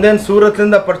 ನಮ್ಮದೇನು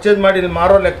ಸೂರತ್ಲಿಂದ ಪರ್ಚೇಸ್ ಮಾಡಿ ಇಲ್ಲಿ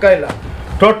ಮಾರೋ ಲೆಕ್ಕ ಇಲ್ಲ.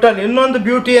 ಟೋಟಲ್ ಇನ್ನೊಂದು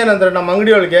ಬ್ಯೂಟಿ ಏನಂದರೆ ನಮ್ಮ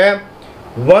ಅಂಗಡಿಯೊಳಗೆ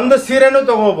ಒಂದು ಸೀರೆನೂ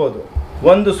ತೊಗೋಬೋದು.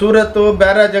 ಒಂದು ಸೂರತ್ತು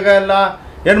ಬೇರೆ ಜಾಗ ಎಲ್ಲ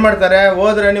ಏನು ಮಾಡ್ತಾರೆ,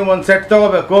 ಹೋದರೆ ನೀವು ಒಂದು ಸೆಟ್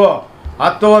ತೊಗೋಬೇಕು,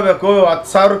 ಅದು ತೊಗೋಬೇಕು,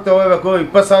 10,000ಕ್ಕೆ ತೊಗೋಬೇಕು,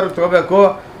 20,000ಕ್ಕೆ ತೊಗೋಬೇಕು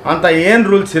ಅಂತ ಏನು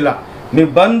ರೂಲ್ಸ್ ಇಲ್ಲ. ನೀವು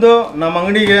ಬಂದು ನಮ್ಮ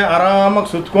ಅಂಗಡಿಗೆ ಆರಾಮಾಗಿ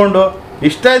ಸುತ್ಕೊಂಡು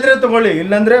ಇಷ್ಟ ಇದ್ದರೆ ತೊಗೊಳ್ಳಿ,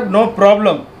 ಇಲ್ಲಾಂದರೆ ನೋ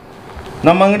ಪ್ರಾಬ್ಲಮ್.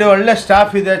 ನಮ್ಮ ಅಂಗಡಿ ಒಳ್ಳೆ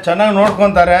ಸ್ಟಾಫ್ ಇದೆ, ಚೆನ್ನಾಗಿ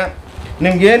ನೋಡ್ಕೊತಾರೆ.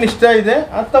 ನಿಮ್ಗೇನು ಇಷ್ಟ ಇದೆ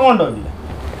ಅದು ತೊಗೊಂಡೋಗಿ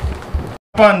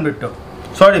ಅಂದ್ಬಿಟ್ಟು.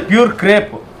 ಸಾರಿ, ಪ್ಯೂರ್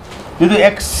ಕ್ರೇಪ್. ಇದು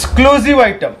ಎಕ್ಸ್ಕ್ಲೂಸಿವ್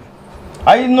ಐಟಮ್,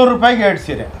 500 ರೂಪಾಯಿಗೆ 2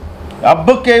 ಸೀರೆ.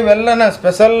 ಹಬ್ಬಕ್ಕೆ ಇವೆಲ್ಲ ನಾನು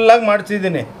ಸ್ಪೆಷಲ್ಲಾಗಿ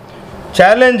ಮಾಡಿಸಿದ್ದೀನಿ.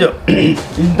 ಚಾಲೆಂಜು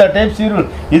ಇಂಥ ಟೈಪ್ ಸೀರೆಗಳು.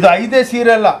 ಇದು 5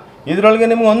 ಸೀರೆ ಅಲ್ಲ, ಇದರೊಳಗೆ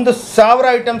ನಿಮ್ಗೆ 1,000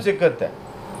 ಐಟಮ್ ಸಿಕ್ಕುತ್ತೆ.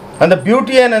 ಅಂದರೆ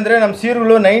ಬ್ಯೂಟಿ ಏನಂದರೆ ನಮ್ಮ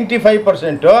ಸೀರೆಗಳು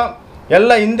 95%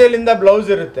 ಎಲ್ಲ ಹಿಂದೆಲಿಂದ ಬ್ಲೌಸ್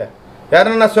ಇರುತ್ತೆ.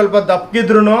 ಯಾರನ್ನ ಸ್ವಲ್ಪ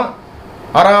ದಪ್ಪಗಿದ್ರೂ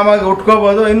ಆರಾಮಾಗಿ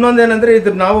ಉಟ್ಕೋಬೋದು. ಇನ್ನೊಂದೇನೆಂದರೆ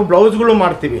ಇದು ನಾವು ಬ್ಲೌಸ್ಗಳು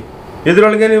ಮಾಡ್ತೀವಿ.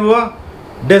 ಇದರೊಳಗೆ ನೀವು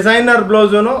ಡಿಸೈನರ್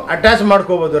ಬ್ಲೌಸೂ ಅಟ್ಯಾಚ್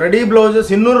ಮಾಡ್ಕೋಬೋದು. ರೆಡಿ ಬ್ಲೌಸಸ್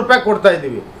 200 ರೂಪಾಯಿ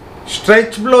ಕೊಡ್ತಾಯಿದ್ದೀವಿ,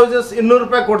 ಸ್ಟ್ರೆಚ್ ಬ್ಲೌಸಸ್ 200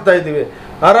 ರೂಪಾಯಿ ಕೊಡ್ತಾಯಿದ್ದೀವಿ.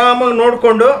 ಆರಾಮಾಗಿ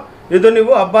ನೋಡಿಕೊಂಡು ಇದು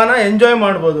ನೀವು ಹಬ್ಬನ ಎಂಜಾಯ್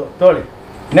ಮಾಡ್ಬೋದು. ತೊಗೊಳ್ಳಿ.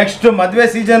 ನೆಕ್ಸ್ಟು ಮದುವೆ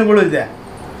ಸೀಸನ್ಗಳು ಇದೆ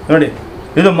ನೋಡಿ.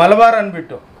 ಇದು ಮಲಬಾರ್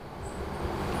ಅಂದ್ಬಿಟ್ಟು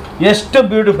ಎಷ್ಟು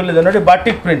ಬ್ಯೂಟಿಫುಲ್ ಇದೆ ನೋಡಿ.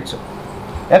 ಬಾಟಿಕ್ ಪ್ರಿಂಟ್ಸು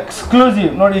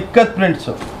ಎಕ್ಸ್ಕ್ಲೂಸಿವ್ ನೋಡಿ, ಇಕ್ಕತ್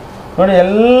ಪ್ರಿಂಟ್ಸು ನೋಡಿ,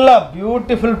 ಎಲ್ಲ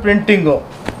ಬ್ಯೂಟಿಫುಲ್ ಪ್ರಿಂಟಿಂಗು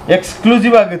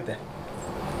ಎಕ್ಸ್ಕ್ಲೂಸಿವ್ ಆಗುತ್ತೆ.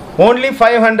 ಓನ್ಲಿ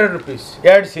 500 ರೂಪೀಸ್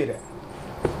 2 ಸೀರೆ.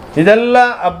 ಇದೆಲ್ಲ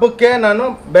ಹಬ್ಬಕ್ಕೆ ನಾನು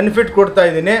ಬೆನಿಫಿಟ್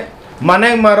ಕೊಡ್ತಾಯಿದ್ದೀನಿ.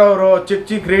 ಮನೆಗೆ ಮಾರೋರು, ಚಿಕ್ಕ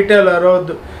ಚಿಕ್ಕ ರಿಟೇಲರು,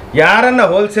 ಯಾರನ್ನ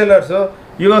ಹೋಲ್ಸೇಲರ್ಸು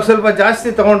ಇವಾಗ ಸ್ವಲ್ಪ ಜಾಸ್ತಿ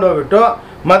ತೊಗೊಂಡೋಗ್ಬಿಟ್ಟು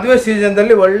ಮದುವೆ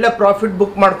ಸೀಸನ್ದಲ್ಲಿ ಒಳ್ಳೆ ಪ್ರಾಫಿಟ್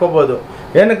ಬುಕ್ ಮಾಡ್ಕೋಬೋದು.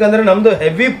 ಏನಕ್ಕಂದರೆ ನಮ್ಮದು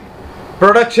ಹೆವಿ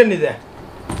ಪ್ರೊಡಕ್ಷನ್ ಇದೆ.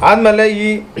 ಆದಮೇಲೆ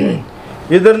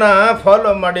ಇದನ್ನು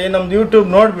ಫಾಲೋ ಮಾಡಿ, ನಮ್ಮದು ಯೂಟ್ಯೂಬ್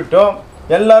ನೋಡಿಬಿಟ್ಟು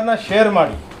ಎಲ್ಲರನ್ನ ಶೇರ್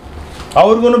ಮಾಡಿ,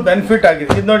 ಅವ್ರಿಗೂ ಬೆನಿಫಿಟ್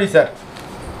ಆಗಿದೆ. ಇದು ನೋಡಿ ಸರ್,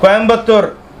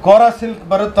 ಕೊಯಂಬತ್ತೂರು ಕೋರಾ ಸಿಲ್ಕ್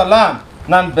ಬರುತ್ತಲ್ಲ,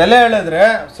 ನಾನು ಬೆಲೆ ಹೇಳಿದ್ರೆ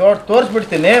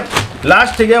ತೋರಿಸ್ಬಿಡ್ತೀನಿ.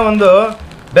 ಲಾಸ್ಟಿಗೆ ಒಂದು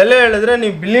ಬೆಲೆ ಹೇಳಿದ್ರೆ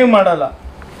ನೀವು ಬಿಲೀವ್ ಮಾಡಲ್ಲ.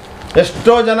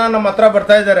 ಎಷ್ಟೋ ಜನ ನಮ್ಮ ಹತ್ರ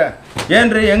ಬರ್ತಾ ಇದ್ದಾರೆ,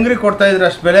 ಏನ್ರಿ ಹೆಂಗ್ರಿ ಕೊಡ್ತಾ ಇದ್ರಿ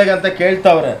ಅಷ್ಟು ಬೆಲೆಗೆ ಅಂತ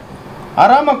ಕೇಳ್ತಾವ್ರೆ.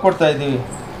 ಆರಾಮಾಗಿ ಕೊಡ್ತಾ ಇದ್ದೀವಿ.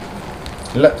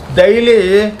 ಇಲ್ಲ, daily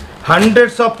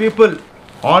hundreds of people,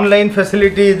 online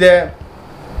facility ಇದೆ,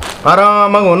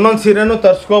 ಆರಾಮಾಗಿ ಒಂದೊಂದು ಸೀರೆನೂ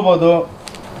ತರಿಸ್ಕೋಬೋದು.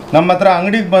 ನಮ್ಮ ಹತ್ರ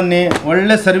ಅಂಗಡಿಗೆ ಬನ್ನಿ,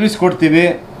 ಒಳ್ಳೆ ಸರ್ವಿಸ್ ಕೊಡ್ತೀವಿ.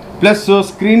 ಪ್ಲಸ್ಸು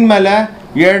ಸ್ಕ್ರೀನ್ ಮೇಲೆ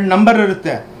 2 ನಂಬರ್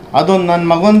ಇರುತ್ತೆ, ಅದೊಂದು ನನ್ನ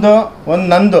ಮಗಂದು, ಒಂದು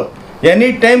ನಂದು. ಎನಿ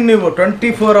ಟೈಮ್ ನೀವು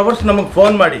 24 hours ನಮಗೆ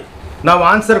ಫೋನ್ ಮಾಡಿ, ನಾವು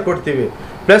ಆನ್ಸರ್ ಕೊಡ್ತೀವಿ.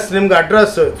 ಪ್ಲಸ್ ನಿಮ್ಗೆ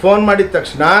ಅಡ್ರೆಸ್ ಫೋನ್ ಮಾಡಿದ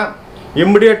ತಕ್ಷಣ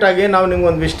ಇಮ್ಮಿಡಿಯೇಟಾಗಿ ನಾವು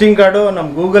ನಿಮ್ಗೊಂದು ವಿಸಿಟಿಂಗ್ ಕಾರ್ಡು, ನಮ್ಮ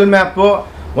ಗೂಗಲ್ ಮ್ಯಾಪು,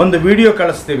 ಒಂದು ವಿಡಿಯೋ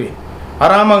ಕಳಿಸ್ತೀವಿ.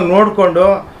 ಆರಾಮಾಗಿ ನೋಡಿಕೊಂಡು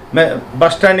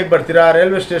ಬಸ್ ಸ್ಟ್ಯಾಂಡಿಗೆ ಬರ್ತೀರಾ,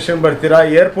 ರೈಲ್ವೆ ಸ್ಟೇಷನ್ಗೆ ಬರ್ತೀರಾ,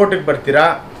 ಏರ್ಪೋರ್ಟಿಗೆ ಬರ್ತೀರಾ,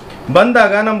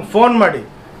 ಬಂದಾಗ ನಮ್ಗೆ ಫೋನ್ ಮಾಡಿ,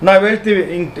 ನಾವು ಹೇಳ್ತೀವಿ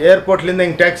ಹಿಂಗೆ ಏರ್ಪೋರ್ಟ್ಲಿಂದ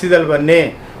ಹಿಂಗೆ ಟ್ಯಾಕ್ಸಿದಲ್ಲಿ ಬನ್ನಿ,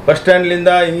 ಬಸ್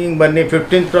ಸ್ಟ್ಯಾಂಡ್ಲಿಂದ ಹಿಂಗೆ ಬನ್ನಿ,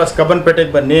 15th ಕ್ರಾಸ್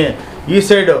ಕಬ್ಬನ್ಪೇಟೆಗೆ ಬನ್ನಿ, ಈ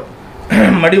ಸೈಡು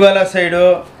ಮಡಿವಾಳ ಸೈಡು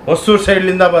ಹೊಸೂರು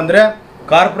ಸೈಡ್ಲಿಂದ ಬಂದರೆ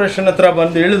ಕಾರ್ಪೊರೇಷನ್ ಹತ್ರ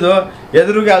ಬಂದು ಇಳಿದು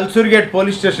ಎದುರಿಗೆ ಅಲ್ಸೂರ್ಗೇಟ್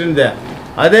ಪೊಲೀಸ್ ಸ್ಟೇಷನ್ ಇದೆ,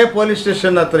 ಅದೇ ಪೊಲೀಸ್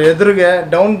ಸ್ಟೇಷನ್ ಹತ್ರ ಎದುರಿಗೆ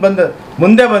ಡೌನ್ ಬಂದು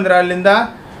ಮುಂದೆ ಬಂದರೆ ಅಲ್ಲಿಂದ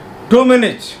 2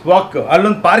 minutes ವಾಕ್,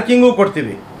 ಅಲ್ಲೊಂದು ಪಾರ್ಕಿಂಗು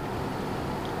ಕೊಡ್ತೀವಿ.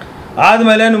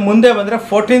 ಆದಮೇಲೆ ನೀವು ಮುಂದೆ ಬಂದರೆ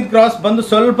 14th ಕ್ರಾಸ್ ಬಂದು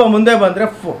ಸ್ವಲ್ಪ ಮುಂದೆ ಬಂದರೆ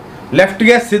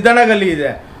ಲೆಫ್ಟ್ಗೆ ಸಿದ್ದಣ್ಣ ಗಲ್ಲಿ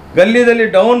ಇದೆ, ಗಲ್ಲಿದಲ್ಲಿ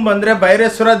ಡೌನ್ ಬಂದರೆ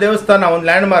ಭೈರೇಶ್ವರ ದೇವಸ್ಥಾನ ಒಂದು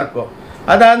ಲ್ಯಾಂಡ್ಮಾರ್ಕು.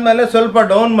 ಅದಾದಮೇಲೆ ಸ್ವಲ್ಪ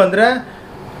ಡೌನ್ ಬಂದರೆ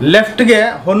ಲೆಫ್ಟ್ಗೆ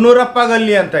ಹೊನ್ನೂರಪ್ಪ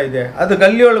ಗಲ್ಲಿ ಅಂತ ಇದೆ, ಅದು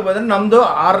ಗಲ್ಲಿ ಒಳಗೆ ಬಂದರೆ ನಮ್ಮದು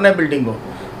 6ನೇ ಬಿಲ್ಡಿಂಗು.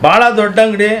 ಭಾಳ ದೊಡ್ಡ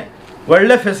ಅಂಗಡಿ,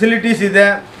 ಒಳ್ಳೆ ಫೆಸಿಲಿಟೀಸ್ ಇದೆ,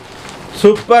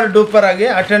 ಸೂಪರ್ ಡೂಪರ್ ಆಗಿ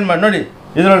ಅಟೆಂಡ್ ಮಾಡಿ. ನೋಡಿ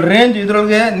ಇದರೊಳಗೆ ರೇಂಜ್,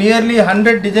 ಇದರೊಳಗೆ ನಿಯರ್ಲಿ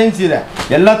 100 ಡಿಸೈನ್ಸ್ ಇದೆ,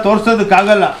 ಎಲ್ಲ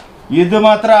ತೋರಿಸೋದಕ್ಕಾಗಲ್ಲ. ಇದು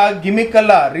ಮಾತ್ರ ಗಿಮಿಕ್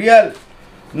ಅಲ್ಲ, ರಿಯಲ್.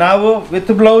 ನಾವು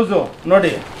ವಿತ್ ಬ್ಲೌಸು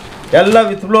ನೋಡಿ, ಎಲ್ಲ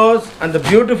with blouse and the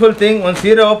beautiful thing. ಒಂದು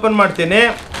ಸೀರೆ ಓಪನ್ ಮಾಡ್ತೀನಿ,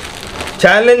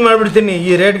 ಚಾಲೆಂಜ್ ಮಾಡಿಬಿಡ್ತೀನಿ,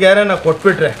 ಈ ರೇಟ್ಗೆ ಯಾರನ್ನ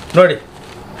ಕೊಟ್ಬಿಟ್ರೆ. ನೋಡಿ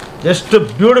ಎಷ್ಟು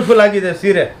ಬ್ಯೂಟಿಫುಲ್ ಆಗಿದೆ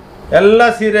ಸೀರೆ. ಎಲ್ಲ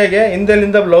ಸೀರೆಗೆ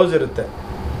ಹಿಂದೆಲಿಂದ ಬ್ಲೌಸ್ ಇರುತ್ತೆ.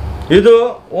 ಇದು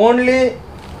ಓನ್ಲಿ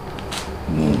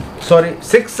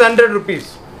 600 rupees,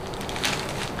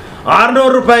 600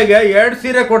 ರೂಪಾಯಿಗೆ 2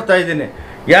 ಸೀರೆ ಕೊಡ್ತಾ ಇದ್ದೀನಿ.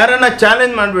 ಯಾರನ್ನ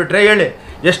ಚಾಲೆಂಜ್ ಮಾಡಿಬಿಟ್ರೆ ಹೇಳಿ.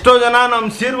 ಎಷ್ಟೋ ಜನ ನಮ್ಮ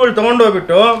ಸೀರೆಗಳು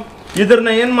ತೊಗೊಂಡೋಗ್ಬಿಟ್ಟು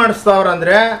ಇದ್ರನ್ನ ಏನು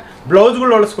ಮಾಡಿಸ್ತಾವ್ರಂದರೆ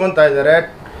ಬ್ಲೌಸ್ಗಳು ಹೊಲಿಸ್ಕೊತಾ ಇದ್ದಾರೆ,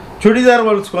 ಚೂಡಿದಾರ್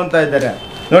ಹೊಲಿಸ್ಕೊತಾ ಇದ್ದಾರೆ.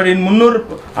 ನೋಡಿ ಇನ್ನು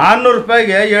 600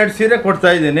 ರೂಪಾಯಿಗೆ 2 ಸೀರೆ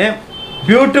ಕೊಡ್ತಾ ಇದ್ದೀನಿ.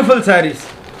 ಬ್ಯೂಟಿಫುಲ್ ಸ್ಯಾರೀಸ್,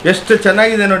 ಎಷ್ಟು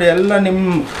ಚೆನ್ನಾಗಿದೆ ನೋಡಿ. ಎಲ್ಲ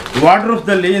ನಿಮ್ಮ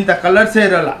ವಾರ್ಡ್ರೂಫ್ದಲ್ಲಿ ಇಂಥ ಕಲರ್ಸೇ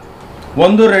ಇರೋಲ್ಲ,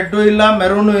 ಒಂದು ರೆಡ್ಡು ಇಲ್ಲ,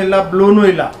 ಮೆರೂನು ಇಲ್ಲ, ಬ್ಲೂನೂ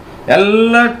ಇಲ್ಲ,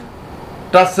 ಎಲ್ಲ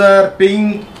tussar,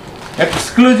 pink,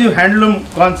 exclusive handloom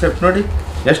concept. ನೋಡಿ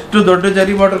ಎಷ್ಟು ದೊಡ್ಡ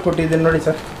ಜರಿ ಬಾರ್ಡರ್ ಕೊಟ್ಟಿದ್ದೀನಿ ನೋಡಿ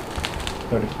ಸರ್.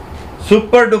 ನೋಡಿ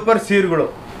ಸೂಪರ್ ಡೂಪರ್ ಸೀರೆಗಳು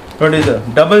ನೋಡಿ, ಇದು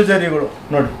ಡಬಲ್ ಜರಿಗಳು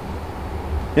ನೋಡಿ.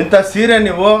 ಇಂಥ ಸೀರೆ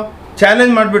ನೀವು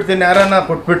ಚಾಲೆಂಜ್ ಮಾಡಿಬಿಡ್ತೀನಿ ಯಾರನ್ನ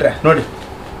ಕೊಟ್ಬಿಟ್ರೆ. ನೋಡಿ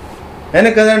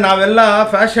ಏನಕ್ಕಂದರೆ ನಾವೆಲ್ಲ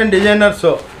ಫ್ಯಾಷನ್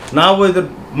ಡಿಸೈನರ್ಸು, ನಾವು ಇದ್ರ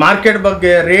ಮಾರ್ಕೆಟ್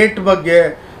ಬಗ್ಗೆ, ರೇಟ್ ಬಗ್ಗೆ,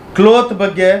 ಕ್ಲೋತ್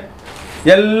ಬಗ್ಗೆ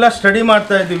ಎಲ್ಲ ಸ್ಟಡಿ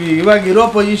ಮಾಡ್ತಾಯಿದ್ದೀವಿ. ಇವಾಗ ಇರೋ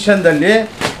ಪೊಸಿಷನ್ದಲ್ಲಿ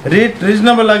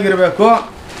ರೀಸನಬಲ್ ಆಗಿರಬೇಕು,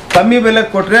 ಕಮ್ಮಿ ಬೆಲೆಗೆ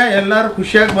ಕೊಟ್ಟರೆ ಎಲ್ಲರೂ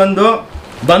ಖುಷಿಯಾಗಿ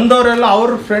ಬಂದವರೆಲ್ಲ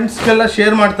ಅವ್ರ ಫ್ರೆಂಡ್ಸ್ಗೆಲ್ಲ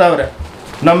ಶೇರ್ ಮಾಡ್ತಾವ್ರೆ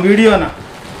ನಮ್ಮ ವಿಡಿಯೋನ.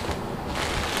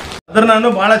 ಅದ್ರ ನಾನು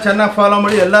ಭಾಳ ಚೆನ್ನಾಗಿ ಫಾಲೋ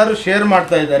ಮಾಡಿ ಎಲ್ಲರೂ ಶೇರ್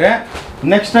ಮಾಡ್ತಾ ಇದ್ದಾರೆ.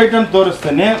 ನೆಕ್ಸ್ಟ್ ಐಟಮ್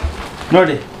ತೋರಿಸ್ತೀನಿ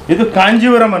ನೋಡಿ. ಇದು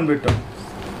ಕಾಂಜೀವರಂ ಅಂದ್ಬಿಟ್ಟು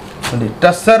ನೋಡಿ,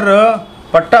 ಟಸ್ಸರ್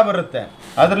ಪಟ್ಟ ಬರುತ್ತೆ,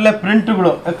 ಅದರಲ್ಲೇ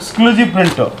ಪ್ರಿಂಟ್ಗಳು, ಎಕ್ಸ್ಕ್ಲೂಸಿವ್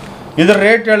ಪ್ರಿಂಟು. ಇದ್ರ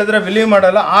ರೇಟ್ ಹೇಳಿದ್ರೆ ಬಿಲೀವ್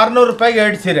ಮಾಡಲ್ಲ. 600 ರೂಪಾಯಿಗೆ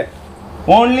 2 ಸೀರೆ,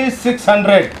 ಓನ್ಲಿ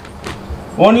 600.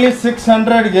 ಓನ್ಲಿ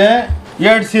 600ಗೆ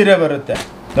 2 ಸೀರೆ ಬರುತ್ತೆ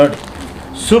ನೋಡಿ.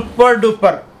 ಸೂಪರ್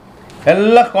ಡೂಪರ್,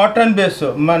 ಎಲ್ಲ ಕಾಟನ್ ಬೇಸು.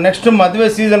 ನೆಕ್ಸ್ಟ್ ಮದುವೆ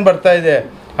ಸೀಸನ್ ಬರ್ತಾ ಇದೆ,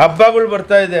 ಹಬ್ಬಗಳು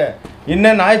ಬರ್ತಾ ಇದೆ,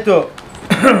 ಇನ್ನೇನಾಯಿತು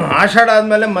ಆಷಾಢ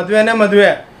ಆದಮೇಲೆ ಮದುವೆನೇ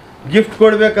ಮದುವೆ. ಗಿಫ್ಟ್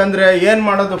ಕೊಡಬೇಕಂದ್ರೆ ಏನು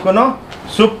ಮಾಡೋದಕ್ಕೂ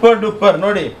ಸೂಪರ್ ಡೂಪರ್.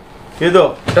 ನೋಡಿ ಇದು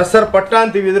ಟಸರ್ ಪಟ್ಟ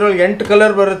ಅಂತೀವಿ, ಇದರೊಳಗೆ 8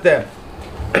 ಕಲರ್ ಬರುತ್ತೆ.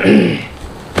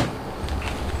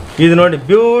 ಇದು ನೋಡಿ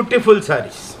ಬ್ಯೂಟಿಫುಲ್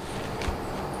ಸ್ಯಾರೀಸ್.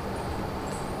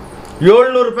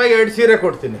 700 ರೂಪಾಯಿಗೆ 2 ಸೀರೆ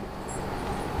ಕೊಡ್ತೀನಿ,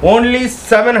 ಓನ್ಲಿ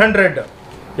 700.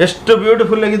 ಎಷ್ಟು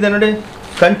ಬ್ಯೂಟಿಫುಲ್ ಆಗಿದೆ ನೋಡಿ,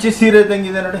 ಕಂಚಿ ಸೀರೆ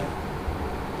ಇದ್ದಂಗಿದೆ ನೋಡಿ,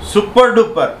 ಸೂಪರ್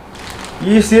ಡೂಪರ್.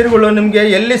 ಈ ಸೀರೆಗಳು ನಿಮಗೆ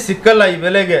ಎಲ್ಲಿ ಸಿಕ್ಕಲ್ಲ ಈ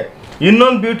ಬೆಲೆಗೆ.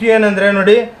 ಇನ್ನೊಂದು ಬ್ಯೂಟಿ ಏನಂದರೆ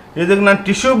ನೋಡಿ, ಇದಕ್ಕೆ ನಾನು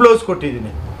ಟಿಶ್ಯೂ ಬ್ಲೌಸ್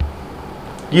ಕೊಟ್ಟಿದ್ದೀನಿ.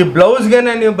 ಈ ಬ್ಲೌಸ್ಗೆ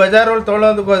ನೀವು ಬಜಾರಲ್ಲಿ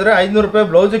ತೊಗೊಳೋದಕ್ಕೆ ಹೋದರೆ 500 ರೂಪಾಯಿ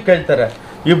ಬ್ಲೌಸಿಗೆ ಕೇಳ್ತಾರೆ.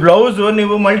 ಈ ಬ್ಲೌಸು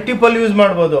ನೀವು ಮಲ್ಟಿಪಲ್ ಯೂಸ್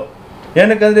ಮಾಡ್ಬೋದು.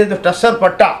 ಏನಕ್ಕಂದರೆ ಇದು ಟಸ್ಸರ್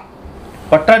ಪಟ್ಟ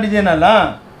ಡಿಸೈನ್ ಅಲ್ಲ,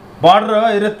 ಬಾರ್ಡ್ರ್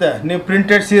ಇರುತ್ತೆ. ನೀವು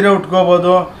ಪ್ರಿಂಟೆಡ್ ಸೀರೆ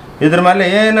ಉಟ್ಕೋಬೋದು, ಇದ್ರ ಮೇಲೆ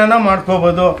ಏನಾನ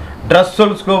ಮಾಡ್ಕೋಬೋದು, ಡ್ರೆಸ್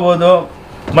ಹೊಲಿಸ್ಕೋಬೋದು,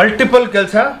 ಮಲ್ಟಿಪಲ್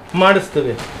ಕೆಲಸ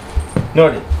ಮಾಡಿಸ್ತೀವಿ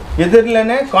ನೋಡಿ.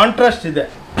 ಇದರಲ್ಲೇ ಕಾಂಟ್ರಾಸ್ಟ್ ಇದೆ.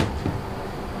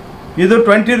 ಇದು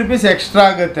 20 ರೂಪೀಸ್ ಎಕ್ಸ್ಟ್ರಾ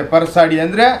ಆಗುತ್ತೆ ಪರ್ ಸಾಡಿ,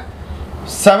 ಅಂದರೆ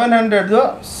 700ದು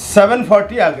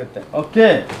 740 ಆಗುತ್ತೆ. ಓಕೆ,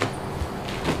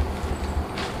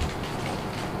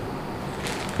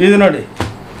 ಇದು ನೋಡಿ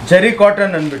ಜರಿ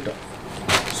ಕಾಟನ್ ಅಂದ್ಬಿಟ್ಟು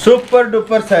ಸೂಪರ್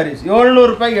ಡೂಪರ್ ಸ್ಯಾರೀಸ್. 700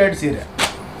 ರೂಪಾಯಿಗೆ 2 ಸೀರೆ.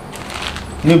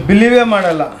 ನೀವು ಬಿಲೀವೇ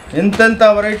ಮಾಡಲ್ಲ ಎಂತೆಂಥ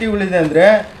ವೆರೈಟಿಗಳಿದೆ ಅಂದರೆ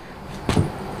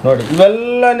ನೋಡಿ.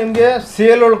 ಇವೆಲ್ಲ ನಿಮಗೆ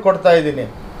ಸೇಲ್ ಒಳಗೆ ಕೊಡ್ತಾ ಇದ್ದೀನಿ,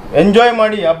 ಎಂಜಾಯ್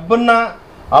ಮಾಡಿ.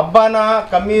 ಹಬ್ಬನ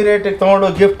ಕಮ್ಮಿ ರೇಟಿಗೆ ತೊಗೊಂಡು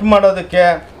ಗಿಫ್ಟ್ ಮಾಡೋದಕ್ಕೆ,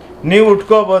 ನೀವು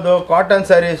ಉಟ್ಕೋಬೋದು. ಕಾಟನ್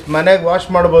ಸ್ಯಾರೀಸ್ ಮನೆಗೆ ವಾಶ್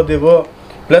ಮಾಡ್ಬೋದು ಇವು.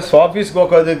 ಪ್ಲಸ್ ಆಫೀಸ್ಗೆ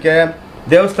ಹೋಗೋದಕ್ಕೆ,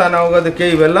 ದೇವಸ್ಥಾನ ಹೋಗೋದಕ್ಕೆ,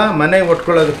 ಇವೆಲ್ಲ ಮನೆಗೆ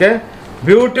ಉಟ್ಕೊಳ್ಳೋದಕ್ಕೆ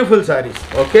beautiful saris.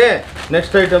 Okay,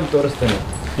 next item ತೋರಿಸ್ತೀನಿ.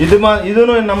 ಇದೂ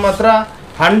ನಮ್ಮ ಹತ್ರ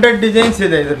 100 ಡಿಸೈನ್ಸ್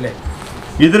ಇದೆ ಇದರಲ್ಲಿ.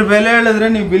 ಇದ್ರ ಬೆಲೆ ಹೇಳಿದ್ರೆ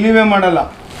ನೀವು ಬಿಲೀವೇ ಮಾಡಲ್ಲ.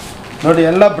 ನೋಡಿ,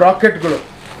 ಎಲ್ಲ ಬ್ರಾಕೆಟ್ಗಳು,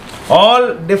 ಆಲ್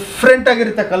ಡಿಫ್ರೆಂಟ್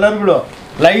ಆಗಿರುತ್ತೆ ಕಲರ್ಗಳು.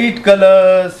 ಲೈಟ್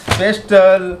ಕಲರ್ಸ್,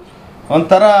 ಪೇಸ್ಟಲ್,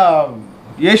 ಒಂಥರ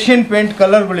ಏಷ್ಯನ್ ಪೇಂಟ್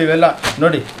ಕಲರ್ಗಳು ಇವೆಲ್ಲ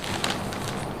ನೋಡಿ.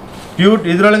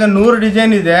 ಇದರೊಳಗೆ 100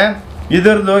 ಡಿಸೈನ್ ಇದೆ.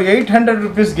 ಇದರದ್ದು 800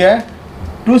 ರುಪೀಸ್ಗೆ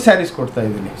 2 ಸ್ಯಾರೀಸ್ ಕೊಡ್ತಾ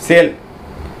ಇದ್ದೀನಿ ಸೇಲ್.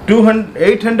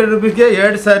 800 ರುಪೀಸ್ಗೆ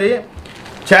 2 ಸ್ಯಾರಿ.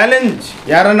 ಚಾಲೆಂಜ್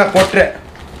ಯಾರನ್ನ ಕೊಟ್ಟರೆ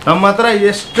ನಮ್ಮ ಹತ್ರ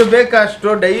ಎಷ್ಟು ಬೇಕೋ ಅಷ್ಟು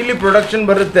ಡೈಲಿ ಪ್ರೊಡಕ್ಷನ್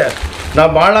ಬರುತ್ತೆ.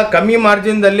 ನಾವು ಭಾಳ ಕಮ್ಮಿ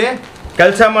ಮಾರ್ಜಿನ್ದಲ್ಲಿ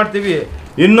ಕೆಲಸ ಮಾಡ್ತೀವಿ.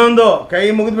 ಇನ್ನೊಂದು ಕೈ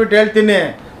ಮುಗಿದ್ಬಿಟ್ಟು ಹೇಳ್ತೀನಿ,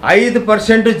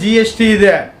 5% GST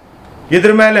ಇದೆ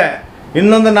ಇದ್ರ ಮೇಲೆ.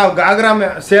 ಇನ್ನೊಂದು ನಾವು ಗಾಗ್ರಾ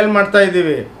ಸೇಲ್ ಮಾಡ್ತಾ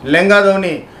ಇದ್ದೀವಿ,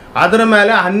 ಲೆಂಗಾದವನಿ, ಅದರ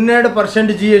ಮೇಲೆ 12%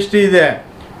 GST ಇದೆ.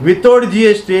 ವಿತೌಟ್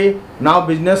GST ನಾವು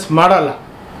ಬಿಸ್ನೆಸ್ ಮಾಡಲ್ಲ.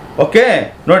 ಓಕೆ,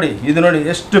 ನೋಡಿ ಇದು ನೋಡಿ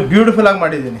ಎಷ್ಟು ಬ್ಯೂಟಿಫುಲ್ ಆಗಿ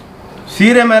ಮಾಡಿದ್ದೀನಿ.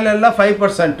 ಸೀರೆ ಮೇಲೆಲ್ಲ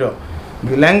 5%,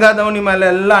 ಲೆಂಗಾದವನಿ ಮೇಲೆ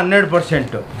ಎಲ್ಲ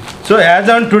 12%. ಸೊ ಆ್ಯಸ್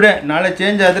ಆನ್ ಟುಡೇ, ನಾಳೆ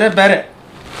ಚೇಂಜ್ ಆದರೆ ಬೇರೆ.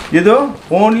 ಇದು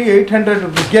ಓನ್ಲಿ 800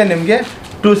 ರುಪೀಸ್ಗೆ ನಿಮಗೆ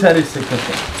 2 ಸ್ಯಾರೀಸ್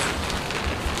ಸಿಗುತ್ತೆ.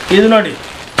 ಇದು ನೋಡಿ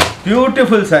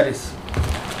beautiful saris.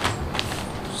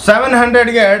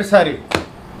 700ಗೆ 2 sari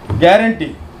guarantee.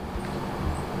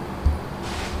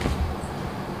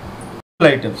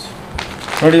 Items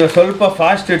ನೋಡಿ, ಸ್ವಲ್ಪ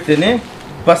ಫಾಸ್ಟ್ ಇಡ್ತೀನಿ.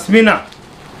 ಪಸ್ಮಿನಾ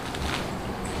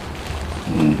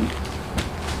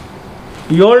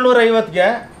 750ಗೆ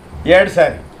 2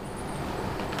 ಸ್ಯಾರಿ.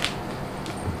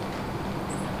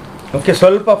 ಓಕೆ,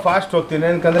 ಸ್ವಲ್ಪ ಫಾಸ್ಟ್ ಹೋಗ್ತೀನಿ,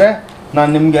 ಯಾಕಂದರೆ ನಾನು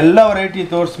ನಿಮಗೆಲ್ಲ ವೆರೈಟಿ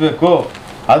ತೋರಿಸ್ಬೇಕು,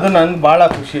 ಅದು ನನಗೆ ಭಾಳ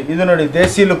ಖುಷಿ. ಇದು ನೋಡಿ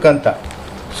ದೇಸಿ ಲುಕ್ ಅಂತ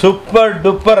ಸೂಪರ್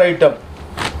ಡೂಪರ್ ಐಟಮ್.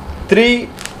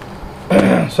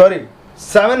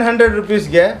 700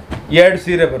 ರುಪೀಸ್ಗೆ 2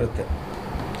 ಸೀರೆ ಬರುತ್ತೆ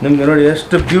ನಿಮಗೆ. ನೋಡಿ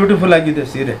ಎಷ್ಟು ಬ್ಯೂಟಿಫುಲ್ ಆಗಿದೆ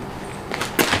ಸೀರೆ.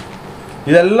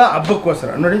 ಇದೆಲ್ಲ ಹಬ್ಬಕ್ಕೋಸ್ಕರ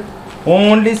ನೋಡಿ,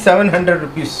 ಓನ್ಲಿ 700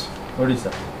 ರುಪೀಸ್. ನೋಡಿ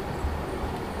ಸರ್,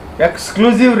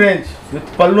 ಎಕ್ಸ್ಕ್ಲೂಸಿವ್ ರೇಂಜ್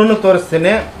ವಿತ್ ಪಲ್ಲುನು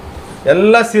ತೋರಿಸ್ತೀನಿ.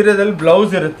 ಎಲ್ಲ ಸೀರೆದಲ್ಲಿ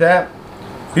ಬ್ಲೌಸ್ ಇರುತ್ತೆ.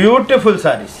 ಬ್ಯೂಟಿಫುಲ್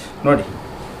ಸ್ಯಾರೀಸ್ ನೋಡಿ,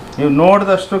 ನೀವು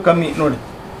ನೋಡಿದಷ್ಟು ಕಮ್ಮಿ. ನೋಡಿ,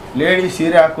 ಲೇಡಿ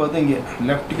ಸೀರೆ ಹಾಕೋದು ಹಿಂಗೆ,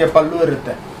 ಲೆಫ್ಟ್ಗೆ ಪಲ್ಲು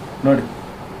ಇರುತ್ತೆ ನೋಡಿ.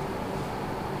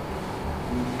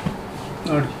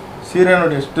 ನೋಡಿ ಸೀರೆ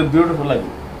ನೋಡಿ ಎಷ್ಟು ಬ್ಯೂಟಿಫುಲ್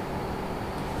ಆಗಿದೆ.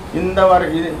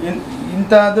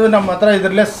 ಇಂಥದ್ದು ನಮ್ಮ ಹತ್ರ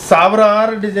ಇದರಲ್ಲೇ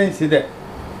ಸಾವಿರಾರು ಡಿಸೈನ್ಸ್ ಇದೆ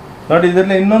ನೋಡಿ.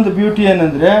 ಇದರಲ್ಲೇ ಇನ್ನೊಂದು ಬ್ಯೂಟಿ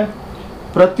ಏನಂದರೆ,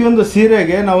 ಪ್ರತಿಯೊಂದು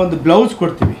ಸೀರೆಗೆ ನಾವೊಂದು ಬ್ಲೌಸ್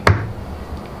ಕೊಡ್ತೀವಿ.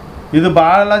 ಇದು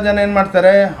ಭಾಳ ಜನ ಏನು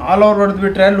ಮಾಡ್ತಾರೆ, ಆಲ್ ಓವರ್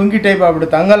ಹೊಡೆದ್ಬಿಟ್ರೆ ಲುಂಗಿ ಟೈಪ್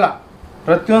ಆಗ್ಬಿಡುತ್ತೆ. ಹಂಗಲ್ಲ,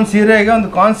 ಪ್ರತಿಯೊಂದು ಸೀರೆಗೆ ಒಂದು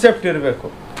ಕಾನ್ಸೆಪ್ಟ್ ಇರಬೇಕು.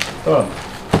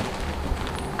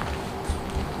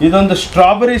 ಇದೊಂದು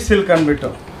ಸ್ಟ್ರಾಬೆರಿ ಸಿಲ್ಕ್ ಅಂದ್ಬಿಟ್ಟು,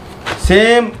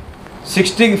 ಸೇಮ್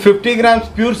 50 ಗ್ರಾಮ್ಸ್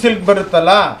ಪ್ಯೂರ್ ಸಿಲ್ಕ್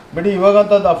ಬರುತ್ತಲ್ಲ ಬಿಡಿ,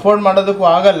 ಇವಾಗಂತದ್ದು ಅಫೋರ್ಡ್ ಮಾಡೋದಕ್ಕೂ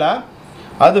ಆಗಲ್ಲ.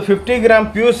 ಅದು 50 ಗ್ರಾಮ್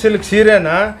ಪ್ಯೂರ್ ಸಿಲ್ಕ್ ಸೀರೆನ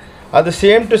ಅದು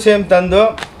ಸೇಮ್ ಟು ಸೇಮ್ ತಂದು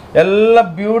ಎಲ್ಲ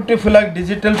ಬ್ಯೂಟಿಫುಲ್ಲಾಗಿ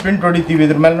ಡಿಜಿಟಲ್ ಪ್ರಿಂಟ್ ಹೊಡಿತೀವಿ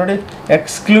ಇದ್ರ ಮೇಲೆ. ನೋಡಿ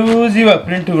ಎಕ್ಸ್ಕ್ಲೂಸಿವ್ ಆಗಿ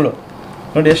ಪ್ರಿಂಟ್ಗಳು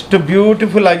ನೋಡಿ ಎಷ್ಟು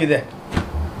ಬ್ಯೂಟಿಫುಲ್ ಆಗಿದೆ.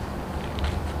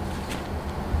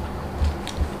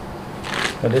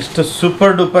 ಅದೆಷ್ಟು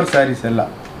ಸೂಪರ್ ಡೂಪರ್ ಸ್ಯಾರೀಸ್ ಎಲ್ಲ.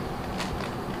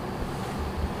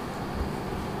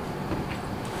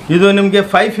 ಇದು ನಿಮಗೆ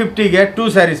 550ಗೆ 2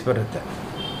 ಸ್ಯಾರೀಸ್ ಬರುತ್ತೆ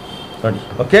ನೋಡಿ.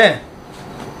 ಓಕೆ,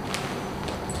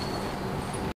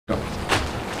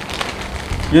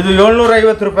 ಇದು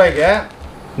 750 ರೂಪಾಯಿಗೆ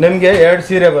ನಿಮಗೆ 2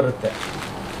 ಸೀರೆ ಬರುತ್ತೆ.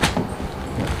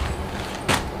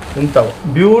 ಇಂಥವು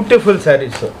ಬ್ಯೂಟಿಫುಲ್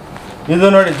ಸ್ಯಾರೀಸು. ಇದು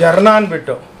ನೋಡಿ ಜರ್ನಾ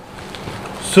ಅಂದ್ಬಿಟ್ಟು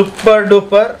ಸೂಪರ್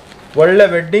ಡೂಪರ್ ಒಳ್ಳೆ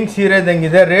ವೆಡ್ಡಿಂಗ್ ಸೀರೆ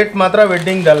ಇದ್ದಂಗಿದೆ. ರೇಟ್ ಮಾತ್ರ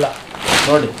ವೆಡ್ಡಿಂಗ್ದಲ್ಲ.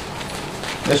 ನೋಡಿ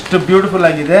ಎಷ್ಟು ಬ್ಯೂಟಿಫುಲ್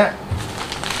ಆಗಿದೆ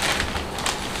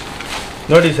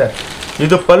ನೋಡಿ ಸರ್.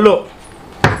 ಇದು ಪಲ್ಲು,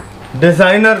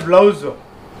 ಡಿಸೈನರ್ ಬ್ಲೌಸು.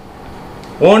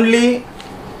 ಓನ್ಲಿ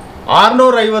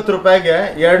 650 ರೂಪಾಯಿಗೆ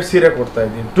 2 ಸೀರೆ ಕೊಡ್ತಾ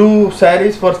ಇದ್ದೀನಿ. 2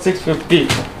 ಸ್ಯಾರೀಸ್ ಫಾರ್ 650.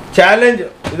 ಚಾಲೆಂಜ್.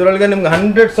 ಇದರೊಳಗೆ ನಿಮ್ಗೆ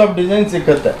ಹಂಡ್ರೆಡ್ಸ್ ಆಫ್ ಡಿಸೈನ್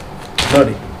ಸಿಕ್ಕುತ್ತೆ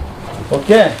ನೋಡಿ.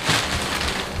 ಓಕೆ,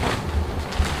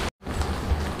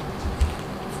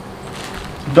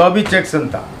 ಡಾಬಿ ಚೆಕ್ಸ್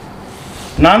ಅಂತ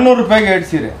 400 ರೂಪಾಯಿಗೆ 2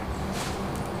 ಸೀರೆ.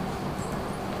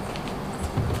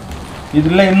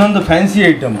 ಇದರಲ್ಲೇ ಇನ್ನೊಂದು ಫ್ಯಾನ್ಸಿ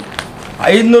ಐಟಮ್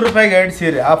 500 ರೂಪಾಯಿಗೆ 2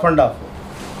 ಸೀರೆ, ಆಫ್ ಆ್ಯಂಡ್ ಆಫ್.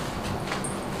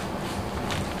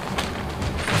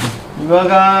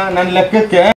 ಇವಾಗ ನನ್ನ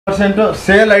ಲೆಕ್ಕಕ್ಕೆ %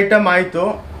 ಸೇಲ್ ಐಟಮ್ ಆಯಿತು.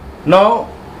 ನಾವು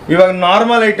ಇವಾಗ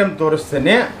ನಾರ್ಮಲ್ ಐಟಮ್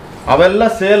ತೋರಿಸ್ತೀನಿ, ಅವೆಲ್ಲ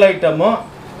ಸೇಲ್ ಐಟಮು.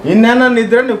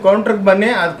 ಇನ್ನೇನಿದ್ರೆ ನೀವು ಕೌಂಟ್ರಿಗೆ ಬನ್ನಿ,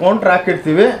 ಅದು ಕೌಂಟ್ರ್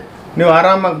ಹಾಕಿರ್ತೀವಿ, ನೀವು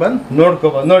ಆರಾಮಾಗಿ ಬಂದು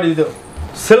ನೋಡ್ಕೋಬೋದು. ನೋಡಿ ಇದು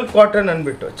ಸಿಲ್ಕ್ ಕಾಟನ್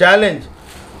ಅಂದ್ಬಿಟ್ಟು ಚಾಲೆಂಜ್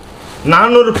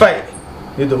 400 ರೂಪಾಯಿ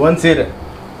ಇದು ಒಂದು ಸೀರೆ.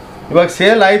 ಇವಾಗ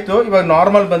ಸೇಲ್ ಆಯಿತು, ಇವಾಗ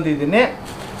ನಾರ್ಮಲ್ ಬಂದಿದ್ದೀನಿ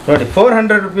ನೋಡಿ.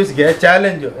 400 ರುಪೀಸ್ಗೆ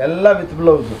ಚಾಲೆಂಜು, ಎಲ್ಲ ವಿತ್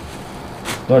ಬ್ಲೌಸು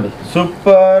ನೋಡಿ.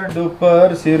 ಸೂಪರ್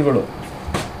ಡೂಪರ್ ಸೀರೆಗಳು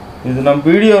ಇದು ನಮ್ಮ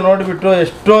ವಿಡಿಯೋ ನೋಡಿಬಿಟ್ಟು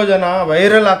ಎಷ್ಟೋ ಜನ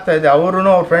ವೈರಲ್ ಆಗ್ತಾ ಇದೆ, ಅವರು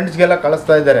ಅವ್ರ ಫ್ರೆಂಡ್ಸ್ಗೆಲ್ಲ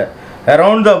ಕಳಿಸ್ತಾ ಇದ್ದಾರೆ.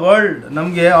 ಅರೌಂಡ್ ದ ವರ್ಲ್ಡ್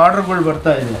ನಮಗೆ ಆರ್ಡರ್ಗಳು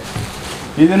ಬರ್ತಾ ಇದೆ.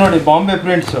 ಇದು ನೋಡಿ Bombay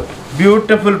prints,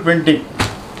 beautiful printing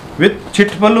with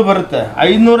chit ಪಲ್ಲು ಬರುತ್ತೆ.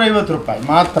 550 ರೂಪಾಯಿ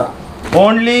ಮಾತ್ರ,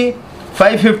 ಓನ್ಲಿ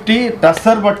 550.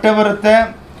 ಟಸ್ಸರ್ ಬಟ್ಟೆ ಬರುತ್ತೆ.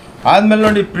 ಆದಮೇಲೆ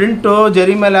ನೋಡಿ ಪ್ರಿಂಟು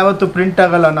ಜರಿ ಮೇಲೆ ಯಾವತ್ತು ಪ್ರಿಂಟ್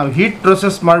ಆಗೋಲ್ಲ, ನಾವು ಹೀಟ್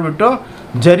ಪ್ರೊಸೆಸ್ ಮಾಡಿಬಿಟ್ಟು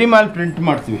ಜರಿ ಮೇಲೆ ಪ್ರಿಂಟ್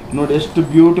ಮಾಡ್ತೀವಿ. ನೋಡಿ ಎಷ್ಟು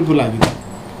ಬ್ಯೂಟಿಫುಲ್ ಆಗಿದೆ.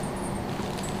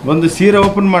 ಒಂದು ಸೀರೆ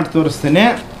ಓಪನ್ ಮಾಡಿ ತೋರಿಸ್ತೇನೆ.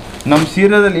 ನಮ್ಮ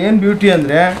ಸೀರೆದಲ್ಲಿ ಏನು ಬ್ಯೂಟಿ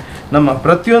ಅಂದರೆ, ನಮ್ಮ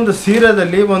ಪ್ರತಿಯೊಂದು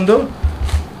ಸೀರೆದಲ್ಲಿ ಒಂದು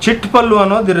ಚಿಟ್ ಪಲ್ಲು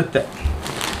ಅನ್ನೋದಿರುತ್ತೆ.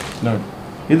 ನೋಡಿ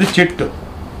ಇದು ಚಿಟ್ಟು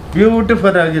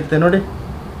ಬ್ಯೂಟಿಫುಲ್ ಆಗಿರುತ್ತೆ. ನೋಡಿ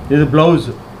ಇದು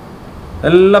ಬ್ಲೌಸು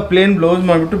ಎಲ್ಲ ಪ್ಲೇನ್ ಬ್ಲೌಸ್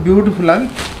ಮಾಡಿಬಿಟ್ಟು ಬ್ಯೂಟಿಫುಲ್ಲಾಗಿ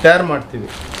ತಯಾರು ಮಾಡ್ತೀವಿ.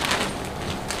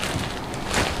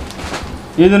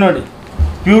 ಇದು ನೋಡಿ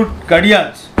ಪ್ಯೂರ್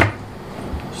ಕಡಿಯಾಲ್ಸ್,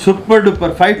 ಸೂಪರ್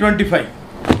ಡೂಪರ್ 525.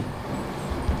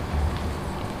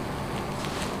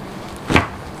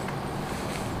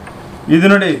 ಇದು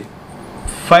ನೋಡಿ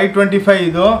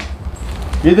 525.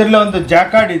 ಇದರಲ್ಲಿ ಒಂದು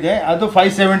ಜಾಕಾರ್ಡ್ ಇದೆ, ಅದು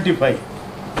 575.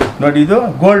 ನೋಡಿ ಇದು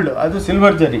ಗೋಲ್ಡ್, ಅದು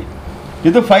ಸಿಲ್ವರ್ ಜರಿ,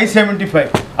 ಇದು 575.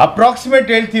 ಅಪ್ರಾಕ್ಸಿಮೇಟ್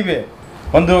ಹೇಳ್ತೀವಿ,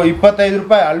 ಒಂದು 25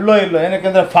 ರೂಪಾಯಿ ಅಲ್ಲೋ ಇಲ್ಲೋ,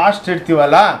 ಏನಕ್ಕೆಂದರೆ ಫಾಸ್ಟ್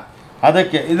ಇಡ್ತೀವಲ್ಲ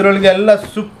ಅದಕ್ಕೆ. ಇದರೊಳಗೆ ಎಲ್ಲ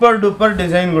ಸೂಪರ್ ಡೂಪರ್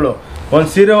ಡಿಸೈನ್ಗಳು. ಒಂದು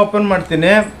ಸೀರೆ ಓಪನ್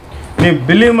ಮಾಡ್ತೀನಿ, ನೀವು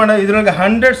ಬಿಲೀವ್ ಮಾಡೋ, ಇದರೊಳಗೆ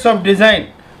ಹಂಡ್ರೆಡ್ಸ್ ಆಫ್ ಡಿಸೈನ್.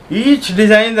 ಈಚ್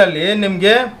ಡಿಸೈನ್ದಲ್ಲಿ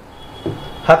ನಿಮಗೆ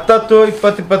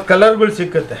 10-20 ಕಲರ್ಗಳು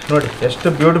ಸಿಕ್ಕುತ್ತೆ. ನೋಡಿ ಎಷ್ಟು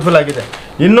ಬ್ಯೂಟಿಫುಲ್ ಆಗಿದೆ.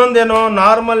 ಇನ್ನೊಂದೇನೋ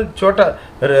ನಾರ್ಮಲ್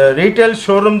ರೀಟೇಲ್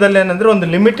ಶೋರೂಮ್ದಲ್ಲಿ ಏನಂದರೆ ಒಂದು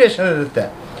ಲಿಮಿಟೇಷನ್ ಇರುತ್ತೆ,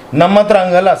 ನಮ್ಮ ಹತ್ರ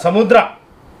ಹಂಗಲ್ಲ. ಸಮುದ್ರ,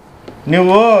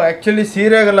 ನೀವು ಆ್ಯಕ್ಚುಲಿ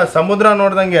ಸೀರೆಗಲ್ಲ ಸಮುದ್ರ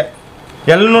ನೋಡ್ದಂಗೆ,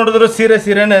 ಎಲ್ಲಿ ನೋಡಿದ್ರು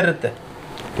ಸೀರೆನೇ ಇರುತ್ತೆ.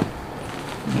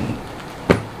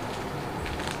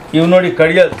 ಇವು ನೋಡಿ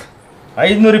ಕಡಿಯಲ್ಸ್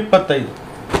 525,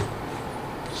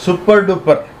 ಸೂಪರ್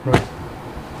ಡೂಪರ್. ನೋಡಿ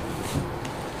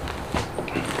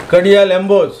ಕಡಿಯಾಲ್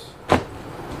ಎಂಬೋಸ್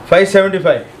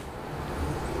 575.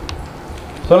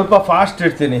 ಸ್ವಲ್ಪ ಫಾಸ್ಟ್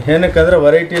ಇಡ್ತೀನಿ, ಏನಕ್ಕಂದರೆ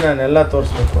ವೆರೈಟಿ ನಾನೆಲ್ಲ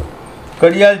ತೋರಿಸ್ಬೇಕು.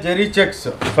 ಕಡಿಯಾಲ್ ಜರಿ ಚೆಕ್ಸ್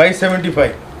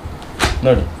 575.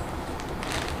 ನೋಡಿ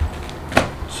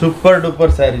ಸೂಪರ್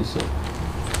ಡೂಪರ್ ಸ್ಯಾರೀಸು.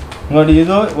 ನೋಡಿ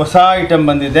ಇದು ಹೊಸ ಐಟಮ್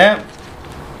ಬಂದಿದೆ,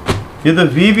 ಇದು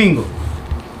ವೀವಿಂಗು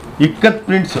ಇಕ್ಕತ್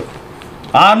ಪ್ರಿಂಟ್ಸು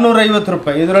 650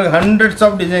 ರೂಪಾಯಿ. ಇದರೊಳಗೆ ಹಂಡ್ರೆಡ್ಸ್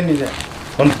ಆಫ್ ಡಿಸೈನ್ ಇದೆ.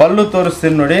 ಒಂದು ಪಲ್ಲು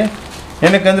ತೋರಿಸ್ತೀನಿ ನೋಡಿ,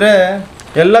 ಏನಕ್ಕಂದರೆ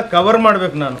ಎಲ್ಲ ಕವರ್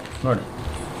ಮಾಡಬೇಕು ನಾನು. ನೋಡಿ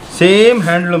ಸೇಮ್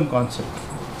ಹ್ಯಾಂಡ್ಲೂಮ್ ಕಾನ್ಸೆಪ್ಟ್,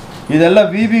 ಇದೆಲ್ಲ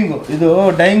ವೀವಿಂಗು. ಇದು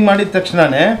ಡೈಯಿಂಗ್ ಮಾಡಿದ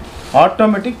ತಕ್ಷಣವೇ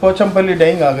ಆಟೋಮೆಟಿಕ್ ಪೋಚಂಪಲ್ಲಿ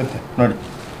ಡೈಯಿಂಗ್ ಆಗುತ್ತೆ. ನೋಡಿ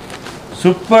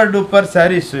ಸೂಪರ್ ಡೂಪರ್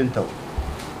ಸ್ಯಾರೀಸು ಇಂಥವು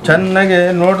ಚೆನ್ನಾಗಿ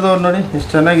ನೋಡಿದವ್ರು ನೋಡಿ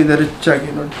ಎಷ್ಟು ಚೆನ್ನಾಗಿದೆ, ರಿಚ್ ಆಗಿ.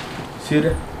 ನೋಡಿ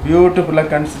ಸೀರೆ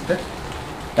ಬ್ಯೂಟಿಫುಲ್ಲಾಗಿ ಕಾಣಿಸುತ್ತೆ.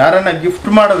 ಯಾರನ್ನ ಗಿಫ್ಟ್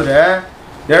ಮಾಡಿದ್ರೆ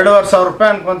 2,500 ರೂಪಾಯಿ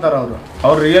ಅನ್ಕೊತಾರೆ ಅವರು,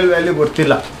 ಅವ್ರ ರಿಯಲ್ ವ್ಯಾಲ್ಯೂ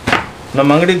ಗೊತ್ತಿಲ್ಲ. ನಮ್ಮ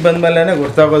ಅಂಗಡಿಗೆ ಬಂದ ಮೇಲೆ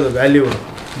ಗೊತ್ತಾಗೋದು ವ್ಯಾಲ್ಯೂ.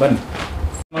 ಬನ್ನಿ,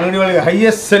 ನಮ್ಮ ಅಂಗಡಿ ಒಳಗೆ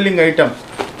ಹೈಯೆಸ್ಟ್ ಸೆಲ್ಲಿಂಗ್ ಐಟಮ್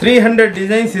 300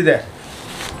 ಡಿಸೈನ್ಸ್ ಇದೆ.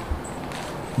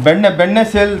 ಬೆಣ್ಣೆ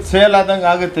ಸೇಲ್ ಆದಂಗೆ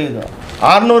ಆಗುತ್ತೆ. ಇದು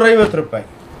 650 ರೂಪಾಯಿ.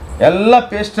 ಎಲ್ಲ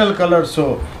ಪೇಸ್ಟಲ್ ಕಲರ್ಸು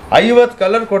 50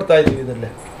 ಕಲರ್ ಕೊಡ್ತಾಯಿದ್ದೀವಿ ಇದರಲ್ಲಿ.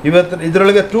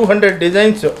 ಇದರೊಳಗೆ 200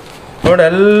 ಡಿಸೈನ್ಸು ನೋಡಿ,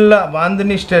 ಎಲ್ಲ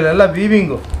ಬಾಂಧನಿ ಸ್ಟೈಲ್, ಎಲ್ಲ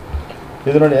ವೀವಿಂಗು.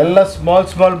 ಇದು ನೋಡಿ ಎಲ್ಲ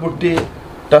ಸ್ಮಾಲ್ ಬುಟ್ಟಿ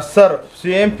ಟಸ್ಸರ್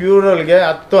ಸೇಮ್ ಪ್ಯೂರಲ್ಗೆ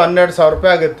 10-12 ಸಾವಿರ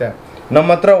ರೂಪಾಯಿ ಆಗುತ್ತೆ. ನಮ್ಮ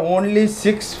ಹತ್ರ ಓನ್ಲಿ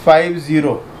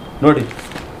 650. ನೋಡಿ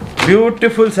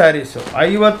ಬ್ಯೂಟಿಫುಲ್ ಸ್ಯಾರೀಸು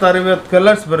 50-60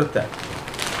 ಕಲರ್ಸ್ ಬರುತ್ತೆ.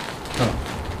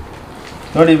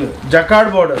 ನೋಡಿ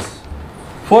ಜಕಾರ್ಡ್ ಬಾರ್ಡರ್ಸ್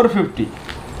 450.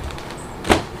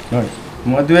 ನೋಡಿ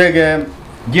ಮದುವೆಗೆ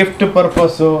ಗಿಫ್ಟ್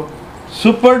ಪರ್ಪಸ್ಸು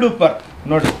ಸೂಪರ್ ಡೂಪರ್.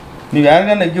 ನೋಡಿ ನೀವು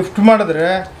ಯಾರಿಗಾನ ಗಿಫ್ಟ್ ಮಾಡಿದ್ರೆ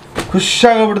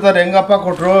ಖುಷಿಯಾಗೋಗ್ಬಿಡ್ತಾರೆ, ಹೆಂಗಪ್ಪ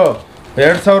ಕೊಟ್ಟರು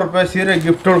 2,000 ರೂಪಾಯಿ ಸೀರೆ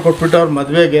ಗಿಫ್ಟ್ಗಳು ಕೊಟ್ಬಿಟ್ಟು ಅವ್ರ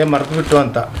ಮದುವೆಗೆ ಮರೆತುಬಿಟ್ಟು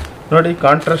ಅಂತ. ನೋಡಿ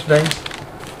ಕಾಂಟ್ರಾಸ್ಟ್ ಡೈನ್,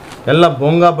 ಎಲ್ಲ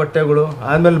ಬೊಂಗ ಬಟ್ಟೆಗಳು.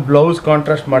 ಆದಮೇಲೆ ಬ್ಲೌಸ್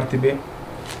ಕಾಂಟ್ರಾಸ್ಟ್ ಮಾಡ್ತೀವಿ.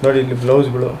 ನೋಡಿ ಇಲ್ಲಿ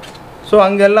ಬ್ಲೌಸ್ಗಳು. ಸೊ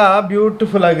ಹಂಗೆಲ್ಲ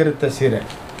ಬ್ಯೂಟಿಫುಲ್ ಆಗಿರುತ್ತೆ ಸೀರೆ.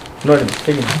 ನೋಡಿ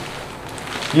ಹೇಗೆ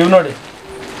ಇವು ನೋಡಿ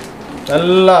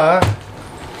ಎಲ್ಲ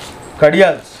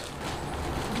ಕಡಿಯಾಲ್ಸ್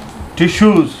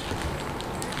ಟಿಶ್ಯೂಸ್.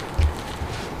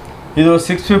 ಇದು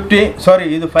 650, ಸಾರಿ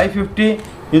ಇದು 550,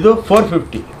 ಇದು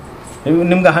 450.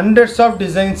 ನಿಮ್ಗೆ ಹಂಡ್ರೆಡ್ಸ್ ಆಫ್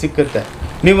ಡಿಸೈನ್ ಸಿಕ್ಕುತ್ತೆ.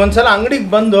 ನೀವು ಒಂದ್ಸಲ ಅಂಗಡಿಗೆ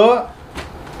ಬಂದು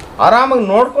ಆರಾಮಾಗಿ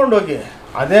ನೋಡ್ಕೊಂಡು ಹೋಗಿ,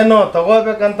 ಅದೇನೋ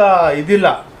ತಗೋಬೇಕಂತ ಇದಿಲ್ಲ.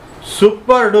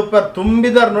 ಸೂಪರ್ ಡೂಪರ್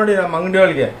ತುಂಬಿದಾರೆ ನೋಡಿ ನಮ್ಮ ಅಂಗಡಿ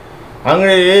ಒಳಗೆ.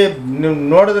 ಅಂಗಡಿ ನೀವು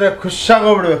ನೋಡಿದ್ರೆ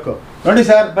ಖುಷಿಯಾಗೋಗ್ಬಿಡ್ಬೇಕು. ನೋಡಿ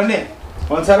ಸರ್ ಬನ್ನಿ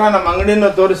ಒಂದ್ಸಲ ನಮ್ಮ ಅಂಗಡಿನ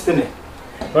ತೋರಿಸ್ತೀನಿ.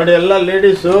 ನೋಡಿ ಎಲ್ಲ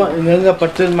ಲೇಡೀಸು ಹಿಂಗೆ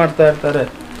ಪರ್ಚೇಸ್ ಮಾಡ್ತಾ ಇರ್ತಾರೆ.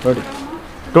 ನೋಡಿ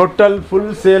ಟೋಟಲ್ ಫುಲ್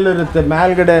ಸೇಲ್ ಇರುತ್ತೆ.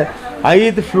 ಮೇಲ್ಗಡೆ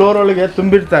 5 ಫ್ಲೋರ್ ಒಳಗೆ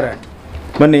ತುಂಬಿರ್ತಾರೆ.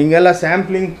 ಬನ್ನಿ ಹಿಂಗೆಲ್ಲ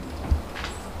ಸ್ಯಾಂಪ್ಲಿಂಗ್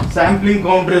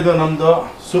ಕೌಂಟ್ರ್ ಇದು ನಮ್ಮದು.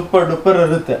 ಸೂಪರ್ ಡೂಪರ್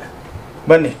ಇರುತ್ತೆ.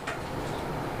 ಬನ್ನಿ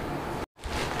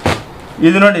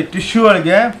ಇದು ನೋಡಿ ಟಿಶ್ಯೂ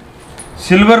ಒಳಗೆ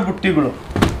ಸಿಲ್ವರ್ ಬುಟ್ಟಿಗಳು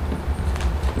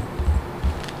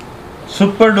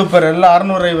ಸೂಪರ್ ಡೂಪರ್, ಎಲ್ಲ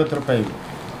 650 ರೂಪಾಯಿ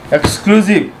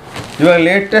ಎಕ್ಸ್ಕ್ಲೂಸಿವ್. ಇವಾಗ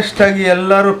ಲೇಟೆಸ್ಟಾಗಿ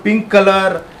ಎಲ್ಲರೂ ಪಿಂಕ್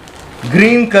ಕಲರ್,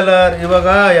 ಗ್ರೀನ್ ಕಲರ್. ಇವಾಗ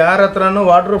ಯಾರ ಹತ್ರನೂ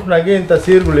ವಾರ್ಡ್ರೋಬ್ನಾಗೆ ಇಂಥ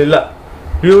ಸೀರೆಗಳಿಲ್ಲ.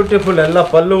 ಬ್ಯೂಟಿಫುಲ್ ಎಲ್ಲ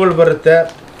ಪಲ್ಲುಗಳು ಬರುತ್ತೆ,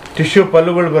 ಟಿಶ್ಯೂ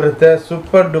ಪಲ್ಲುಗಳು ಬರುತ್ತೆ,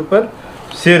 ಸೂಪರ್ ಡೂಪರ್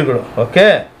ಸೀರೆಗಳು. ಓಕೆ,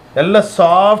 ಎಲ್ಲ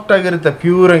ಸಾಫ್ಟ್ ಆಗಿರುತ್ತೆ,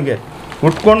 ಪ್ಯೂರ್ ಹಂಗೆ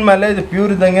ಉಟ್ಕೊಂಡ್ಮೇಲೆ ಇದು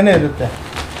ಪ್ಯೂರ್ ಇದ್ದಂಗೆ ಇರುತ್ತೆ.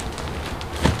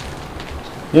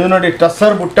 ಇದು ನೋಡಿ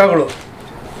ಟಸ್ಸರ್ ಬುಟ್ಟಗಳು,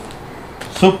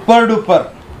 ಸೂಪರ್ ಡೂಪರ್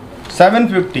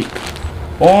 750,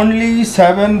 ಓನ್ಲಿ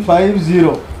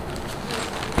 750.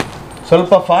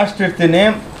 ಸ್ವಲ್ಪ ಫಾಸ್ಟ್ ಇರ್ತೀನಿ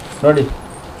ನೋಡಿ.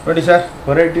 ನೋಡಿ ಸರ್,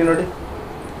 ವೆರೈಟಿ ನೋಡಿ,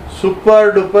 ಸೂಪರ್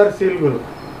ಡೂಪರ್ ಸೀರೆಗಳು.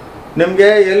 ನಿಮಗೆ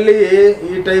ಎಲ್ಲಿ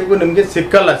ಈ ಟೈಪು ನಿಮಗೆ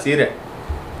ಸಿಕ್ಕಲ್ಲ ಸೀರೆ.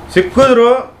 ಸಿಕ್ಕಿದ್ರು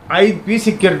 5 ಪೀಸ್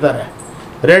ಸಿಕ್ಕಿರ್ತಾರೆ.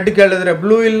 ರೆಡ್ ಕೇಳಿದ್ರೆ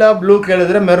ಬ್ಲೂ ಇಲ್ಲ, ಬ್ಲೂ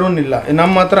ಕೇಳಿದ್ರೆ ಮೆರೂನ್ ಇಲ್ಲ.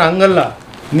 ನಮ್ಮ ಹತ್ರ ಹಂಗಲ್ಲ,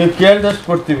 ನೀವು ಕೇಳಿದಷ್ಟು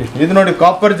ಕೊಡ್ತೀವಿ. ಇದು ನೋಡಿ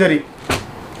ಕಾಪರ್ ಜರಿ,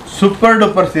 ಸೂಪರ್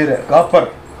ಡೂಪರ್ ಸೀರೆ ಕಾಪರ್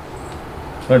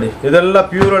ನೋಡಿ. ಇದೆಲ್ಲ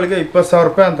ಪ್ಯೂರ್ ಒಳಗೆ 20,000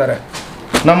 ರೂಪಾಯಿ ಅಂತಾರೆ.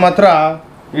 ನಮ್ಮ ಹತ್ರ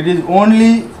ಇಟ್ ಈಸ್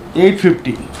ಓನ್ಲಿ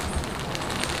 850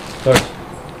 ನೋಡಿ.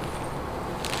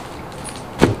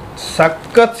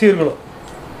 ಸಖತ್ ಸೀರೆಗಳು.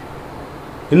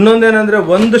 ಇನ್ನೊಂದೇನೆಂದರೆ,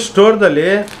 ಒಂದು ಸ್ಟೋರ್ದಲ್ಲಿ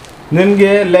ನಿಮಗೆ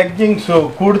leggings,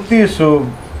 kurtis,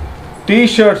 tea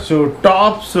shirts,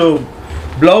 tops,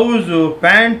 blouse,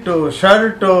 pant,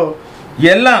 shirt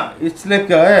ಎಲ್ಲ ಇಟ್ಸ್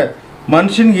ಲೈಕ್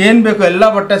ಮನುಷ್ಯನಿಗೆ ಏನು ಬೇಕೋ ಎಲ್ಲ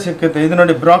ಬಟ್ಟೆ ಸಿಕ್ಕುತ್ತೆ. ಇದು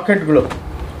ನೋಡಿ ಬ್ರಾಕೆಟ್ಗಳು,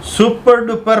 super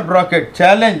duper bracket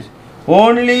challenge,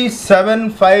 only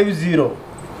 750.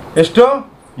 ಎಷ್ಟು?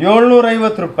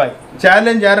 750 ರೂಪಾಯಿ.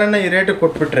 ಚಾಲೆಂಜ್ ಯಾರನ್ನ ಈ ರೇಟಿಗೆ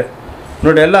ಕೊಟ್ಬಿಟ್ರೆ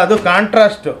ನೋಡಿ. ಎಲ್ಲ ಅದು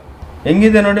ಕಾಂಟ್ರಾಸ್ಟು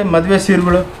ಹೆಂಗಿದೆ ನೋಡಿ ಮದುವೆ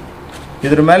ಸೀರೆಗಳು.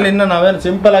 ಇದ್ರ ಮೇಲೆ ಇನ್ನೂ ನಾವೇನು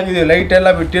ಸಿಂಪಲ್ ಆಗಿದ್ದೀವಿ, ಲೈಟ್ ಎಲ್ಲ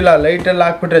ಬಿಟ್ಟಿಲ್ಲ. ಲೈಟ್ ಎಲ್ಲ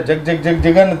ಹಾಕ್ಬಿಟ್ರೆ ಜಗ್ ಜಗ್ ಜಗ್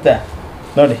ಜಗ್ ಅನ್ನುತ್ತೆ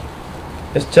ನೋಡಿ.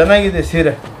 ಎಷ್ಟು ಚೆನ್ನಾಗಿದೆ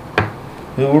ಸೀರೆ.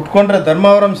 ಇದು ಉಟ್ಕೊಂಡ್ರೆ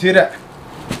ಧರ್ಮಾವರಂ ಸೀರೆ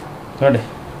ನೋಡಿ,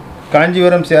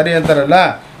 ಕಾಂಜೀವರಂ ಸ್ಯಾರಿ ಅಂತಾರಲ್ಲ,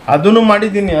 ಅದನ್ನು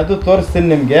ಮಾಡಿದ್ದೀನಿ, ಅದು ತೋರಿಸ್ತೀನಿ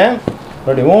ನಿಮಗೆ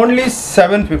ನೋಡಿ. ಓನ್ಲಿ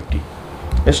 750.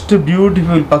 ಎಷ್ಟು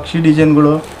ಬ್ಯೂಟಿಫುಲ್ ಪಕ್ಷಿ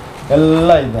ಡಿಸೈನ್ಗಳು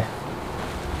ಎಲ್ಲ ಇದೆ.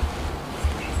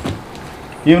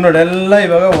 ಇವು ನೋಡಿ ಎಲ್ಲ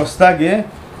ಇವಾಗ ಹೊಸದಾಗಿ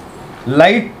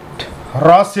ಲೈಟ್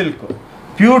ರಾ ಸಿಲ್ಕು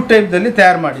ಪ್ಯೂರ್ ಟೈಪ್ದಲ್ಲಿ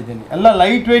ತಯಾರು ಮಾಡಿದ್ದೀನಿ. ಎಲ್ಲ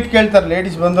ಲೈಟ್ ವೆಯ್ಟ್ ಕೇಳ್ತಾರೆ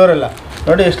ಲೇಡೀಸ್ ಬಂದವರೆಲ್ಲ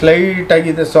ನೋಡಿ. ಎಷ್ಟು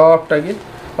ಲೈಟಾಗಿದೆ, ಸಾಫ್ಟಾಗಿ.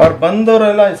 ಅವ್ರು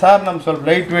ಬಂದವರೆಲ್ಲ ಸಾರ್ ನಮ್ಗೆ ಸ್ವಲ್ಪ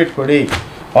ಲೈಟ್ ವೆಯ್ಟ್ ಕೊಡಿ,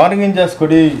 ಆರ್ಗೆಂಜಾಸ್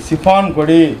ಕೊಡಿ, ಸಿಫಾನ್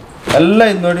ಕೊಡಿ, ಎಲ್ಲ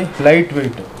ಇದು ನೋಡಿ ಲೈಟ್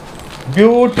ವೆಯ್ಟು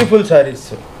ಬ್ಯೂಟಿಫುಲ್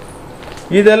ಸ್ಯಾರೀಸು.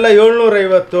 ಇದೆಲ್ಲ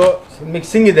 750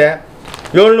 ಮಿಕ್ಸಿಂಗ್ ಇದೆ.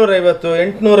 750,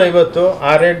 850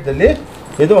 ಆ ರೇಟ್ದಲ್ಲಿ.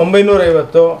 ಇದು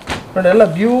 950 ನೋಡಿ. ಎಲ್ಲ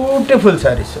ಬ್ಯೂಟಿಫುಲ್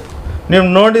ಸ್ಯಾರೀಸು ನೀವು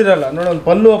ನೋಡಿರಲ್ಲ ನೋಡಿ. ಒಂದು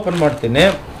ಪಲ್ಲು ಓಪನ್ ಮಾಡ್ತೀನಿ,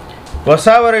 ಹೊಸ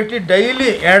ವೆರೈಟಿ ಡೈಲಿ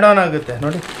ಆ್ಯಡ್ ಆನ್ ಆಗುತ್ತೆ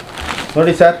ನೋಡಿ.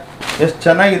 ನೋಡಿ ಸರ್, ಎಷ್ಟು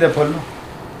ಚೆನ್ನಾಗಿದೆ ಪಲ್ಲು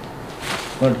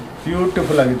ನೋಡಿ,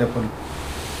 ಬ್ಯೂಟಿಫುಲ್ ಆಗಿದೆ ಪಲ್ಲು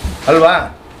ಅಲ್ವಾ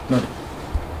ನೋಡಿ.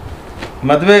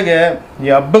 ಮದುವೆಗೆ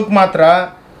ಈ ಹಬ್ಬಕ್ಕೆ ಮಾತ್ರ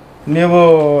ನೀವು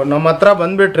ನಮ್ಮ ಹತ್ರ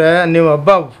ಬಂದುಬಿಟ್ರೆ ನೀವು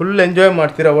ಹಬ್ಬ ಫುಲ್ ಎಂಜಾಯ್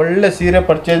ಮಾಡ್ತೀರಾ. ಒಳ್ಳೆ ಸೀರೆ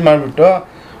ಪರ್ಚೇಸ್ ಮಾಡಿಬಿಟ್ಟು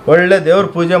ಒಳ್ಳೆ ದೇವ್ರ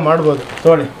ಪೂಜೆ ಮಾಡ್ಬೋದು.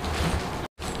 ತೊಗೊಳ್ಳಿ,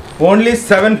 ಓನ್ಲಿ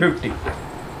 750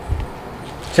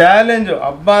 ಚಾಲೆಂಜು.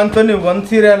 ಹಬ್ಬ ಅಂತೂ ನೀವು ಒಂದು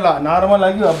ಸೀರೆ ಅಲ್ಲ, ನಾರ್ಮಲ್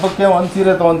ಆಗಿ ಹಬ್ಬಕ್ಕೆ ಒಂದು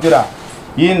ಸೀರೆ ತೊಗೊತೀರಾ.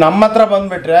 ಈ ನಮ್ಮ ಹತ್ರ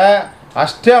ಬಂದುಬಿಟ್ರೆ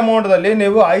ಅಷ್ಟೇ ಅಮೌಂಟ್ದಲ್ಲಿ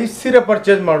ನೀವು 5 ಸೀರೆ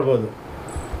ಪರ್ಚೇಸ್ ಮಾಡ್ಬೋದು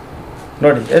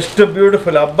ನೋಡಿ. ಎಷ್ಟು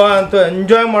ಬ್ಯೂಟಿಫುಲ್. ಹಬ್ಬ ಅಂತೂ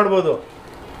ಎಂಜಾಯ್ ಮಾಡ್ಬೋದು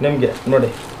ನಿಮಗೆ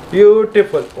ನೋಡಿ.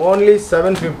 Beautiful, only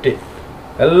 750.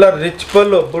 ಎಲ್ಲ ರಿಚ್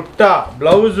ಪಲ್ಲು, ಬುಟ್ಟ,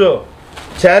 ಬ್ಲೌಸು,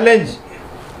 ಚಾಲೆಂಜ್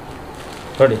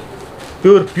ನೋಡಿ.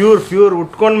 ಪ್ಯೂರ್ ಪ್ಯೂರ್ ಪ್ಯೂರ್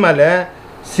ಉಟ್ಕೊಂಡ್ಮೇಲೆ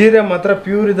ಸೀರೆ ಮಾತ್ರ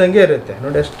ಪ್ಯೂರ್ ಇದ್ದಂಗೆ ಇರುತ್ತೆ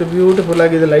ನೋಡಿ. ಎಷ್ಟು ಬ್ಯೂಟಿಫುಲ್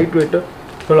ಆಗಿದೆ, ಲೈಟ್ ವೆಯ್ಟು.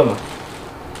 ತೊಳಮ್ಮ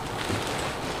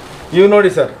ಇವು ನೋಡಿ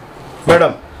ಸರ್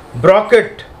ಮೇಡಮ್,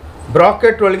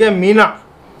 ಬ್ರಾಕೆಟ್ ಒಳಗೆ ಮೀನಾ,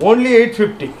 ಓನ್ಲಿ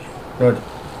 850 ನೋಡಿ.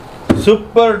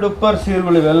 ಸೂಪರ್ ಡೂಪರ್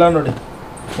ಸೀರೆಗಳು ಇವೆಲ್ಲ ನೋಡಿ,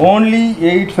 ಓನ್ಲಿ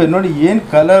 85 ನೋಡಿ. ಏನು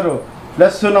ಕಲರು,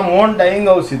 ಪ್ಲಸ್ ನಮ್ಮ ಓನ್ ಡೈಯಿಂಗ್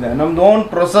ಹೌಸ್ ಇದೆ, ನಮ್ಮದು ಓನ್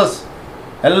ಪ್ರೊಸೆಸ್.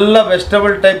 ಎಲ್ಲ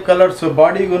ವೆಜಿಟಬಲ್ ಟೈಪ್ ಕಲರ್ಸು,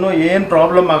 ಬಾಡಿಗೂ ಏನು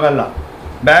ಪ್ರಾಬ್ಲಮ್ ಆಗಲ್ಲ.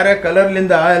 ಬೇರೆ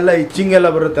ಕಲರ್ಲಿಂದ ಎಲ್ಲ ಇಚ್ಚಿಂಗ್ ಎಲ್ಲ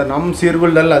ಬರುತ್ತೆ. ನಮ್ಮ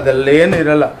ಸೀರೆಗಳ್ದೆಲ್ಲ ಅದೆಲ್ಲ ಏನು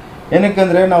ಇರಲ್ಲ.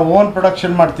 ಏನಕ್ಕೆಂದರೆ ನಾವು ಓನ್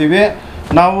ಪ್ರೊಡಕ್ಷನ್ ಮಾಡ್ತೀವಿ.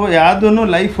 ನಾವು ಯಾವುದೂ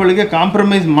ಲೈಫ್ ಒಳಗೆ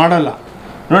ಕಾಂಪ್ರಮೈಸ್ ಮಾಡಲ್ಲ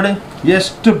ನೋಡಿ.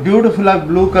 ಎಷ್ಟು ಬ್ಯೂಟಿಫುಲ್ಲಾಗಿ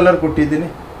ಬ್ಲೂ ಕಲರ್ ಕೊಟ್ಟಿದ್ದೀನಿ.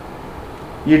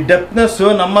 ಈ ಡೆಪ್ನೆಸ್ಸು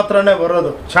ನಮ್ಮ ಹತ್ರನೇ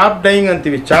ಬರೋದು. ಚಾಪ್ ಡೈಯಿಂಗ್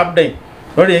ಅಂತೀವಿ, ಚಾಪ್ ಡೈಯಿಂಗ್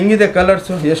ನೋಡಿ. ಹೆಂಗಿದೆ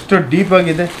ಕಲರ್ಸು, ಎಷ್ಟು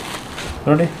ಡೀಪಾಗಿದೆ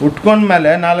ನೋಡಿ.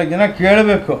 ಉಟ್ಕೊಂಡ್ಮೇಲೆ 4 ಜನ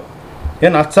ಕೇಳಬೇಕು,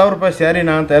 ಏನು 10,000 ರೂಪಾಯಿ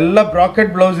ಸ್ಯಾರಿನಾ ಅಂತ. ಎಲ್ಲ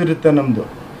ಬ್ರಾಕೆಟ್ ಬ್ಲೌಸ್ ಇರುತ್ತೆ ನಮ್ಮದು.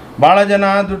 ಭಾಳ ಜನ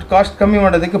ದುಡ್ಡು ಕಾಸ್ಟ್ ಕಮ್ಮಿ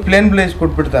ಮಾಡೋದಕ್ಕೆ ಪ್ಲೇನ್ ಬ್ಲೌಸ್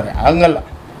ಕೊಟ್ಬಿಡ್ತಾರೆ, ಹಂಗಲ್ಲ.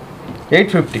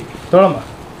 850 ತೊಗೊಳಮ್ಮ.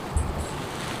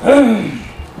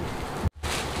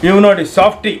 ಇವು ನೋಡಿ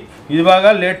ಸಾಫ್ಟಿ, ಇವಾಗ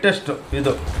ಲೇಟೆಸ್ಟು.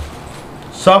 ಇದು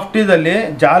ಸಾಫ್ಟಿದಲ್ಲಿ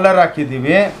ಜಾಲರ್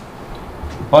ಹಾಕಿದ್ದೀವಿ,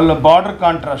 ಒಳ್ಳೆ ಬಾರ್ಡ್ರ್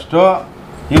ಕಾಂಟ್ರಾಸ್ಟು.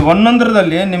 ಈ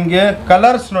ಒಂದೊಂದರದಲ್ಲಿ ನಿಮಗೆ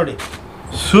ಕಲರ್ಸ್ ನೋಡಿ,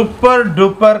 ಸೂಪರ್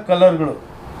ಡೂಪರ್ ಕಲರ್ಗಳು.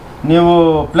 ನೀವು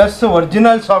ಪ್ಲಸ್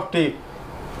ಒರಿಜಿನಲ್ ಸಾಫ್ಟಿ.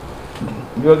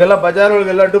 ಇವಾಗೆಲ್ಲ ಬಜಾರ್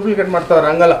ಒಳಗೆಲ್ಲ ಡೂಪ್ಲಿಕೇಟ್ ಮಾಡ್ತಾವ್ರೆ,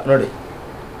 ಹಂಗಲ್ಲ ನೋಡಿ.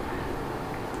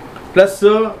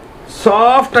 ಪ್ಲಸ್ಸು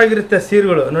ಸಾಫ್ಟ್ ಆಗಿರುತ್ತೆ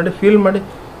ಸೀರೆಗಳು ನೋಡಿ. ಫೀಲ್ ಮಾಡಿ,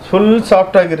 ಫುಲ್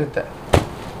ಸಾಫ್ಟ್ ಆಗಿರುತ್ತೆ.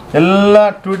 ಎಲ್ಲ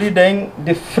 2D ಡೈಯಿಂಗ್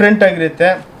ಡಿಫ್ರೆಂಟ್ ಆಗಿರುತ್ತೆ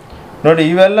ನೋಡಿ.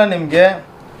 ಇವೆಲ್ಲ ನಿಮಗೆ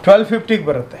 1250ಗೆ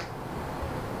ಬರುತ್ತೆ.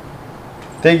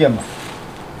 ತೆಗಿಯಮ್ಮ.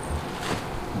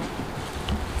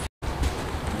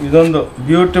 ಇದೊಂದು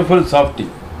ಬ್ಯೂಟಿಫುಲ್ ಸಾಫ್ಟಿ,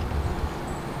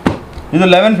 ಇದು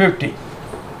 1150.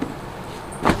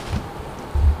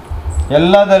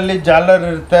 ಎಲ್ಲದಲ್ಲಿ ಜಾಲರ್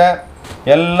ಇರುತ್ತೆ,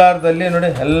 ಎಲ್ಲರದಲ್ಲಿ ನೋಡಿ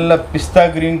ಎಲ್ಲ ಪಿಸ್ತಾ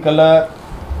green colour,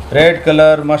 red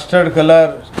colour, mustard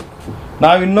colour.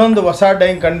 ನಾವು ಇನ್ನೊಂದು ಹೊಸ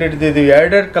ಡೈಂಗ್ ಕಂಡು ಹಿಡ್ದಿದ್ದೀವಿ,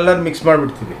 ಎರಡೆರಡು ಕಲರ್ ಮಿಕ್ಸ್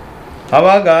ಮಾಡಿಬಿಡ್ತೀವಿ.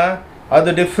 ಆವಾಗ ಅದು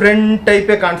ಡಿಫ್ರೆಂಟ್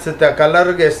ಟೈಪೇ ಕಾಣಿಸುತ್ತೆ, ಆ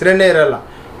ಕಲರ್ಗೆ ಹೆಸರೇನೇ ಇರೋಲ್ಲ.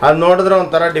 ಅದು ನೋಡಿದ್ರೆ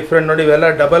ಒಂಥರ ಡಿಫ್ರೆಂಟ್. ನೋಡಿ ಇವೆಲ್ಲ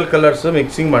ಡಬಲ್ ಕಲರ್ಸು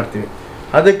ಮಿಕ್ಸಿಂಗ್ ಮಾಡ್ತೀವಿ,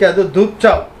 ಅದಕ್ಕೆ ಅದು ಧೂಪ್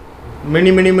ಚಾವ್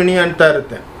ಮಿಣಿ ಮಿಣಿ ಮಿಣಿ ಅಂತ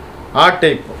ಇರುತ್ತೆ, ಆ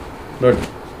ಟೈಪು. ನೋಡಿ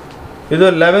ಇದು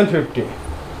 1150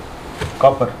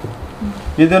 ಕಾಪರ್.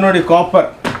 ಇದು ನೋಡಿ ಕಾಪರ್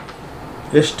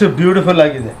ಎಷ್ಟು ಬ್ಯೂಟಿಫುಲ್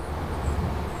ಆಗಿದೆ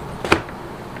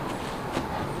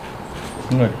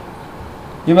ನೋಡಿ.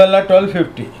 ಇವೆಲ್ಲ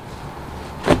 1250.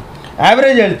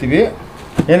 ಆ್ಯಾವ್ರೇಜ್ ಹೇಳ್ತೀವಿ,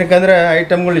 ಏನಕ್ಕಂದರೆ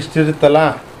ಐಟಮ್ಗಳು ಇಷ್ಟಿರುತ್ತಲ್ಲ,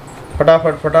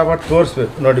 ಫಟಾಫಟ್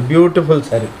ತೋರಿಸ್ಬೇಕು. ನೋಡಿ ಬ್ಯೂಟಿಫುಲ್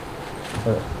ಸ್ಯಾರಿ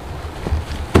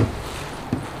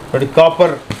ನೋಡಿ,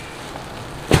 ಕಾಪರ್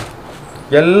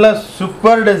ಎಲ್ಲ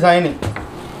ಸೂಪರ್ ಡಿಸೈನಿಂಗ್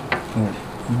ನೋಡಿ,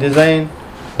 ಡಿಸೈನ್,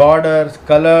 ಬಾರ್ಡರ್ಸ್,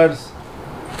 ಕಲರ್ಸ್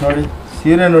ನೋಡಿ.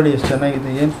 ಸೀರೆ ನೋಡಿ ಎಷ್ಟು ಚೆನ್ನಾಗಿದೆ,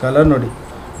 ಏನು ಕಲರ್ ನೋಡಿ.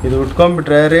 ಇದು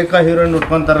ಉಟ್ಕೊಂಡ್ಬಿಟ್ರೆ ರೇಖಾ ಹೀರೋಯಿನ್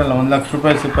ಉಟ್ಕೊತಾರಲ್ಲ, 1 ಲಕ್ಷ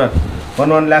ರೂಪಾಯಿ ಸೂಪರ್,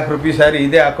 1 ಲ್ಯಾಕ್ ರುಪೀಸ್ ಸ್ಯಾರಿ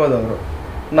ಇದೇ ಹಾಕೋದು ಅವರು.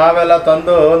 ನಾವೆಲ್ಲ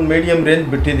ತಂದು ಒಂದು ಮೀಡಿಯಮ್ ರೇಂಜ್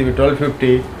ಬಿಟ್ಟಿದ್ದೀವಿ,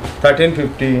 1250,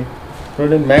 1350.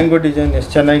 ನೋಡಿ ಮ್ಯಾಂಗೋ ಡಿಸೈನ್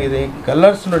ಎಷ್ಟು ಚೆನ್ನಾಗಿದೆ. ಈ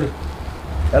ಕಲರ್ಸ್ ನೋಡಿ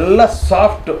ಎಲ್ಲ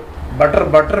ಸಾಫ್ಟ್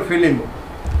ಬಟರ್ ಫೀಲಿಂಗು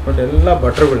ನೋಡಿ, ಎಲ್ಲ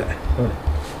ಬಟರ್ಗಳೇ ನೋಡಿ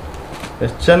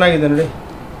ಎಷ್ಟು ಚೆನ್ನಾಗಿದೆ ನೋಡಿ.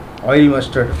 Oil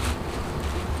mustard.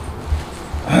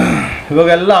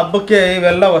 ಇವಾಗೆಲ್ಲ ಹಬ್ಬಕ್ಕೆ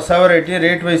ಇವೆಲ್ಲ ಹೊಸ ವೆರೈಟಿ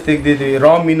ರೇಟ್ ವೈಸ್ ತೆಗೆದಿದ್ದೀವಿ.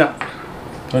 ರಾ ಮೀನಾ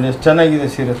ನೋಡಿ ಎಷ್ಟು ಚೆನ್ನಾಗಿದೆ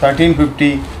ಸೀರೆ, 1350,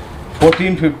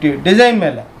 1450. ಡಿಸೈನ್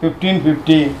ಮೇಲೆ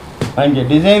 1550, ಹಂಗೆ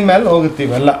ಡಿಸೈನ್ ಮೇಲೆ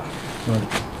ಹೋಗುತ್ತೀವೆಲ್ಲ ನೋಡಿ.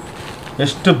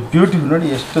 ಎಷ್ಟು ಬ್ಯೂಟಿಫುಲ್ ನೋಡಿ,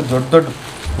 ಎಷ್ಟು ದೊಡ್ಡ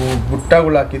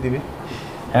ಬುಟ್ಟಗಳು ಹಾಕಿದ್ದೀವಿ.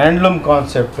 Handloom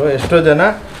concept. ಎಷ್ಟೋ ಜನ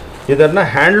ಇದನ್ನು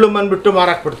ಹ್ಯಾಂಡ್ಲೂಮ್ ಅಂದ್ಬಿಟ್ಟು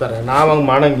ಮಾರಾಕ್ಬಿಡ್ತಾರೆ, ನಾವು ಹಂಗೆ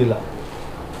ಮಾಡೋಂಗಿಲ್ಲ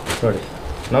ನೋಡಿ.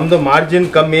 ನಮ್ಮದು ಮಾರ್ಜಿನ್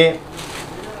ಕಮ್ಮಿ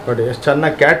ನೋಡಿ, ಎಷ್ಟು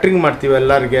ಚೆನ್ನಾಗಿ ಕ್ಯಾಟ್ರಿಂಗ್ ಮಾಡ್ತೀವಿ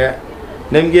ಎಲ್ಲರಿಗೆ.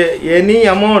 ನಿಮಗೆ ಎನಿ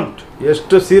ಅಮೌಂಟ್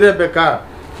ಎಷ್ಟು ಸೀರೆ ಬೇಕಾ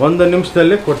 1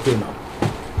 ನಿಮಿಷದಲ್ಲಿ ಕೊಡ್ತೀವಿ ನಾವು.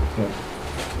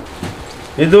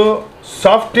 ಇದು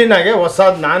ಸಾಫ್ಟಿನಾಗೆ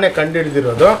ಹೊಸದು ನಾನೇ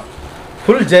ಕಂಡುಹಿಡ್ದಿರೋದು,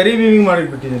 ಫುಲ್ ಜರಿ ವೀವಿಂಗ್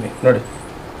ಮಾಡಿಬಿಟ್ಟಿದ್ದೀನಿ ನೋಡಿ.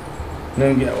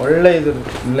 ನಿಮಗೆ ಒಳ್ಳೆ ಇದು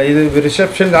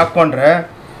ರಿಸೆಪ್ಷನ್ಗೆ ಹಾಕ್ಕೊಂಡ್ರೆ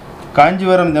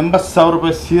ಕಾಂಜೀವರಂ 80,000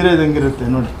 ರೂಪಾಯಿ ಸೀರೆ ಇದಂಗಿರುತ್ತೆ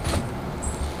ನೋಡಿ.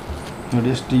 ನೋಡಿ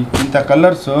ಎಷ್ಟು ಇಂಥ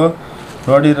ಕಲರ್ಸು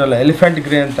ನೋಡಿರಲ್ಲ, ಎಲಿಫೆಂಟ್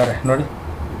ಗ್ರೇ ಅಂತಾರೆ ನೋಡಿ.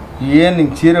 ಏನು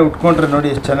ಹಿಂಗೆ ಸೀರೆ ಉಟ್ಕೊಂಡ್ರೆ ನೋಡಿ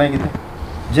ಎಷ್ಟು ಚೆನ್ನಾಗಿದೆ.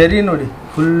 ಜರಿ ನೋಡಿ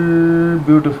ಫುಲ್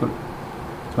ಬ್ಯೂಟಿಫುಲ್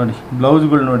ನೋಡಿ.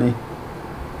 ಬ್ಲೌಸ್ಗಳು ನೋಡಿ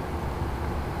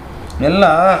ಎಲ್ಲ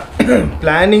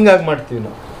ಪ್ಲ್ಯಾನಿಂಗ್ ಆಗಿ ಮಾಡ್ತೀವಿ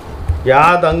ನಾವು,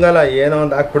 ಯಾವ್ದು ಹಂಗಲ್ಲ, ಏನೋ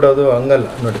ಒಂದು ಹಾಕ್ಬಿಡೋದು ಹಂಗಲ್ಲ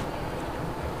ನೋಡಿ.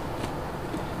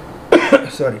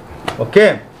 ಸಾರಿ, ಓಕೆ.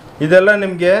 ಇದೆಲ್ಲ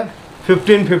ನಿಮಗೆ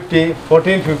 1550,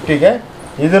 1450ಗೆ.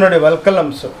 ಇದು ನೋಡಿ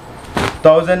ವಲ್ಕಲಮ್ಸು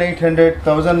 1800,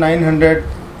 1900,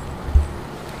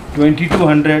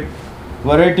 2200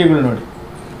 ವೆರೈಟಿಗಳು ನೋಡಿ.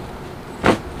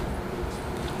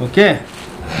 ಓಕೆ,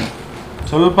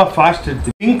 ಸ್ವಲ್ಪ ಫಾಸ್ಟ್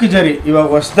ಇರ್ತೀವಿ. ಪಿಂಕ್ ಜರಿ ಇವಾಗ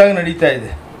ಹೊಸದಾಗಿ ನಡೀತಾ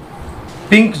ಇದೆ,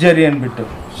 ಪಿಂಕ್ ಜರಿ ಅಂದ್ಬಿಟ್ಟು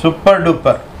ಸೂಪರ್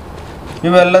ಡೂಪರ್.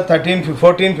 ಇವೆಲ್ಲ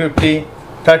 1450,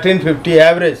 1350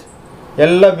 ಆ್ಯಾವ್ರೇಜ್,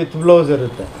 ಎಲ್ಲ ವಿತ್ ಬ್ಲೌಸ್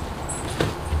ಇರುತ್ತೆ.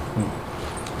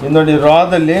 ಇದು ನೋಡಿ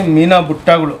ರಾದಲ್ಲಿ ಮೀನಾ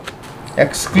ಬುಟ್ಟಗಳು,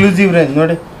 ಎಕ್ಸ್ಕ್ಲೂಸಿವ್ ರೇಂಜ್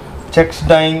ನೋಡಿ. ಚೆಕ್ಸ್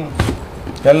ಡೈಯಿಂಗ್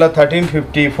ಎಲ್ಲ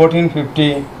 1350, 1450,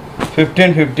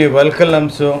 1550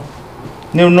 ವಲ್ಕಲಮ್ಸು.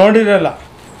 ನೀವು ನೋಡಿರಲ್ಲ,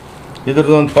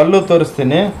 ಇದ್ರದ್ದು ಒಂದು ಪಲ್ಲು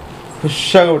ತೋರಿಸ್ತೀನಿ,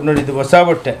 ಖುಷಿಯಾಗ್ಬಿಟ್ಟು ನೋಡಿ. ಇದು ಹೊಸ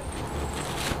ಬಟ್ಟೆ,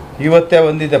 ಇವತ್ತೇ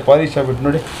ಬಂದಿದೆ, ಪಾಲಿಶ್ ಆಗ್ಬಿಟ್ಟು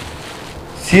ನೋಡಿ.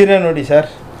 ಸೀರೆ ನೋಡಿ ಸರ್,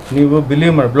 ನೀವು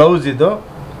ಬಿಲೀವ್ ಮಾಡಿ. ಬ್ಲೌಸ್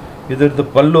ಇದ್ರದ್ದು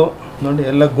ಪಲ್ಲು ನೋಡಿ,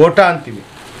 ಎಲ್ಲ ಗೋಟಾ ಅಂತೀವಿ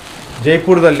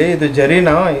ಜೈಪುರದಲ್ಲಿ. ಇದು ಜರಿನ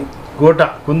ಗೋಟಾ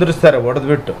ಕುಂದಿರಿಸ್ತಾರೆ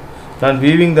ಹೊಡೆದ್ಬಿಟ್ಟು. ನಾನು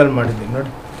ವೀವಿಂಗ್ದಲ್ಲಿ ಮಾಡಿದ್ದೀನಿ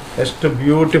ನೋಡಿ, ಎಷ್ಟು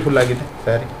ಬ್ಯೂಟಿಫುಲ್ ಆಗಿದೆ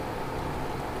ಸ್ಯಾರಿ.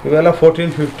 ಇವೆಲ್ಲ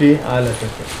 1450 ಆ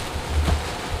ಲೆಕ್ಕಕ್ಕೆ.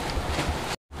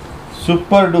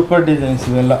 ಸೂಪರ್ ಡೂಪರ್ ಡಿಸೈನ್ಸ್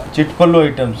ಇವೆಲ್ಲ, ಚಿಟ್ಪಲ್ಲು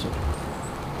ಐಟಮ್ಸು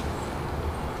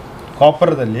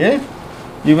ಕಾಪರ್ದಲ್ಲಿ.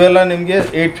 ಇವೆಲ್ಲ ನಿಮಗೆ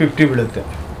 850 ಬೀಳುತ್ತೆ.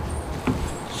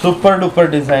 ಸೂಪರ್ ಡೂಪರ್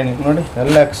ಡಿಸೈನಿಂಗ್ ನೋಡಿ,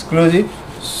 ಎಲ್ಲ ಎಕ್ಸ್ಕ್ಲೂಸಿವ್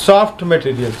ಸಾಫ್ಟ್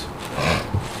ಮೆಟೀರಿಯಲ್ಸ್.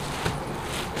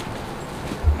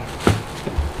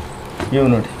 ಇವು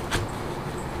ನೋಡಿ,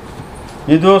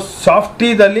 ಇದು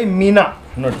ಸಾಫ್ಟಿದಲ್ಲಿ ಮೀನಾ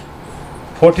ನೋಡಿ,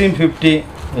 1450.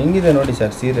 ಹೆಂಗಿದೆ ನೋಡಿ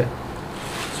ಸರ್ ಸೀರೆ,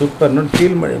 ಸೂಪರ್ ನೋಡಿ.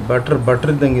 ಫೀಲ್ ಮಾಡಿ,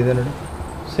 ಬಟ್ರ್ ಇದ್ದಂಗಿದೆ ನೋಡಿ,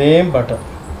 ಸೇಮ್ ಬಟರ್.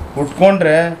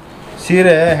 ಉಟ್ಕೊಂಡ್ರೆ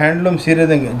ಸೀರೆ ಹ್ಯಾಂಡ್ಲೂಮ್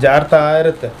ಸೀರೆದಂಗೆ ಜಾರ್ತಾ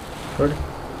ಇರುತ್ತೆ ನೋಡಿ.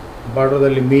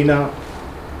 ಬಾರ್ಡ್ರದಲ್ಲಿ ಮೀನಾ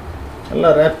ಎಲ್ಲ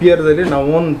ರ್ಯಾಪಿಯರ್ದಲ್ಲಿ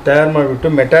ನಾವು ತಯಾರು ಮಾಡಿಬಿಟ್ಟು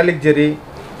ಮೆಟಾಲಿಕ್ ಜರಿ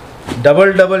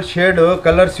ಡಬಲ್ ಶೇಡು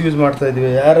ಕಲರ್ಸ್ ಯೂಸ್ ಮಾಡ್ತಾಯಿದ್ವಿ.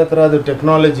 ಯಾರ ಹತ್ರ ಅದು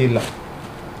ಟೆಕ್ನಾಲಜಿ ಇಲ್ಲ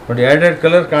ನೋಡಿ. ಎರಡೆರಡು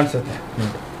ಕಲರ್ ಕಾಣಿಸುತ್ತೆ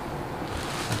ನೋಡಿ.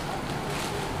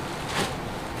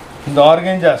 ಇದು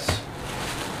ಆರ್ಗೆಂಜಾಸ್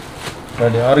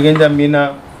ನೋಡಿ, ಆರ್ಗೆಂಜಾ ಮೀನಾ.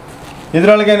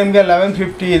 ಇದರೊಳಗೆ ನಿಮಗೆ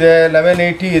 1150 ಇದೆ,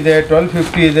 1180 ಇದೆ,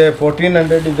 1250 ಇದೆ,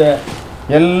 1400 ಇದೆ.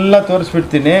 ಎಲ್ಲ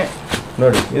ತೋರಿಸ್ಬಿಡ್ತೀನಿ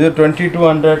ನೋಡಿ. ಇದು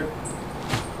 2200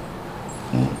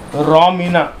 ರಾ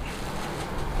ಮೀನಾ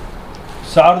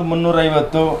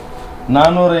 1350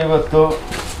 450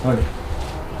 ನೋಡಿ.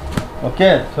 ಓಕೆ,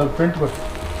 ಸ್ವಲ್ಪ ಪ್ರಿಂಟ್ ಕೊಟ್ಟು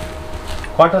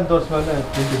ಕಾಟನ್ ತೋರಿಸ್ಮೇಲೆ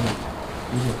ಪ್ರಿಂಟಿಂಗ್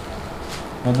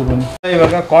ಅದು ಬನ್ನಿ.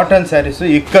 ಇವಾಗ ಕಾಟನ್ ಸ್ಯಾರೀಸು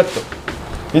ಇಕ್ಕತ್ತು.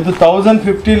 ಇದು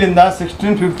 1050ಲಿಂದ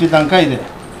 1650 ತನಕ ಇದೆ.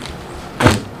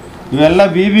 ಇವೆಲ್ಲ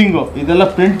ವೀವಿಂಗು, ಇದೆಲ್ಲ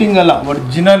ಪ್ರಿಂಟಿಂಗ್ ಅಲ್ಲ,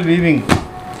 ಒರಿಜಿನಲ್ ವೀವಿಂಗ್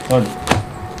ನೋಡಿ.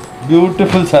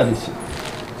 ಬ್ಯೂಟಿಫುಲ್ ಸ್ಯಾರೀಸ್.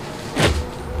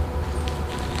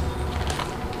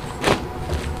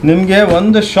 ನಿಮಗೆ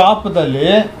ಒಂದು ಶಾಪ್ದಲ್ಲಿ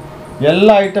ಎಲ್ಲ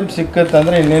ಐಟಮ್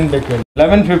ಸಿಕ್ಕತ್ತಂದರೆ ಇನ್ನೇನು ಬೇಕು ಹೇಳಿ.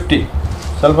 1150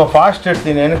 ಸ್ವಲ್ಪ ಫಾಸ್ಟ್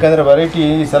ಇಡ್ತೀನಿ, ಏನಕ್ಕಂದರೆ ವೆರೈಟಿ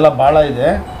ಈ ಸಲ ಭಾಳ ಇದೆ,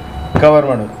 ಕವರ್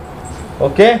ಮಾಡೋದು.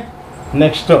 ಓಕೆ,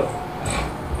 ನೆಕ್ಸ್ಟು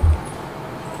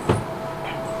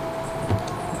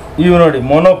ಇವು ನೋಡಿ,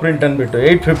 ಮೋನೋ ಪ್ರಿಂಟ್ ಅಂದ್ಬಿಟ್ಟು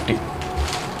 850.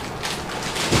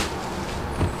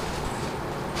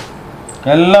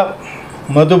 ಎಲ್ಲ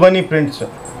ಮಧುಬನಿ ಪ್ರಿಂಟ್ಸು,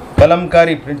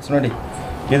 ಕಲಂಕಾರಿ ಪ್ರಿಂಟ್ಸ್ ನೋಡಿ.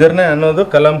 ಇದನ್ನೇ ಅನ್ನೋದು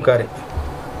ಕಲಂಕಾರಿ.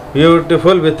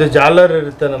 ಬ್ಯೂಟಿಫುಲ್ ವಿತ್ ಜಾಲರ್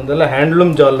ಇರುತ್ತೆ, ನಮ್ಮದೆಲ್ಲ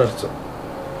ಹ್ಯಾಂಡ್ಲೂಮ್ ಜಾಲರ್ಸು.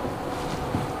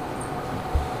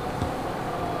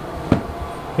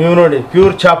 ಇವು ನೋಡಿ,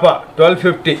 pure ಚಾಪ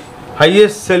 1250,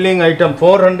 highest selling item.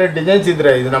 400 designs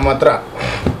ಇದ್ರೆ ಇದು ನಮ್ಮ ಹತ್ರ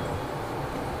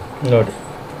ನೋಡಿ.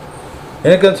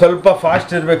 ಏನಕ್ಕಂದ್ರೆ ಸ್ವಲ್ಪ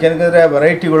ಫಾಸ್ಟ್ ಇರಬೇಕು, ಏನಕ್ಕಂದರೆ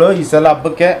ವೆರೈಟಿಗಳು ಈ ಸಲ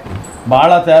ಹಬ್ಬಕ್ಕೆ ಭಾಳ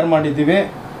ತಯಾರು ಮಾಡಿದ್ದೀವಿ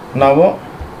ನಾವು,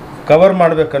 ಕವರ್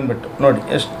ಮಾಡ್ಬೇಕನ್ಬಿಟ್ಟು. ನೋಡಿ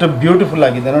ಎಷ್ಟು ಬ್ಯೂಟಿಫುಲ್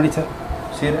ಆಗಿದೆ ನೋಡಿ ಸರ್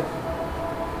ಸೀರೆ.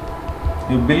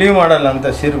 ನೀವು ಬಿಲೀವ್ ಮಾಡಲ್ಲ ಅಂತ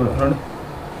ಸೀರೆಗಳು ನೋಡಿ.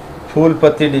 ಫೂಲ್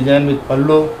ಪತ್ತಿ ಡಿಸೈನ್ ವಿತ್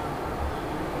ಪಲ್ಲು.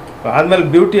 ಆದಮೇಲೆ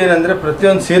ಬ್ಯೂಟಿ ಏನಂದರೆ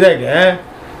ಪ್ರತಿಯೊಂದು ಸೀರೆಗೆ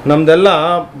ನಮ್ಮದೆಲ್ಲ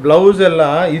ಬ್ಲೌಸ್ ಎಲ್ಲ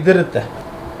ಇದಿರುತ್ತೆ,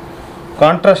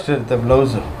 ಕಾಂಟ್ರಾಸ್ಟ್ ಇರುತ್ತೆ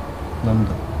ಬ್ಲೌಸು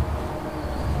ನಮ್ಮದು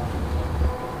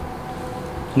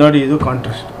ನೋಡಿ. ಇದು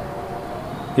ಕಾಂಟ್ರಾಸ್ಟ್,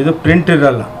 ಇದು ಪ್ರಿಂಟ್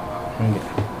ಇರಲ್ಲ ಹಂಗೆ.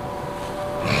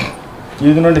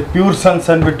 ಇದು ನೋಡಿ, ಪ್ಯೂರ್ ಸನ್ಸ್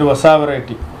ಅಂದ್ಬಿಟ್ಟು ಹೊಸ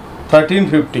ವೆರೈಟಿ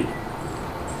 1350,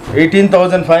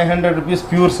 18,500 rupees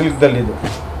ಪ್ಯೂರ್ ಸಿಲ್ಕ್ದಲ್ಲಿದು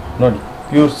ನೋಡಿ.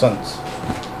 Pure sons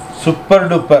super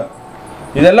duper.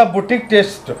 ಇದೆಲ್ಲ ಬುಟಿಕ್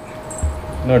ಟೇಸ್ಟ್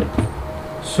ನೋಡಿ,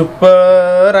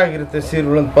 ಸೂಪರ್ ಆಗಿರುತ್ತೆ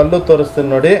ಸೀರೆಗಳು. ಪಲ್ಲು ತೋರಿಸ್ತೀನಿ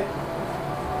ನೋಡಿ,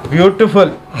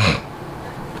 ಬ್ಯೂಟಿಫುಲ್.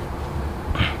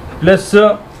 ಪ್ಲಸ್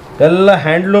ಎಲ್ಲ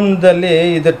ಹ್ಯಾಂಡ್ಲೂಮ್ದಲ್ಲಿ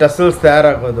ಇದು ಟಸಲ್ಸ್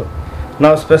ತಯಾರಾಗೋದು.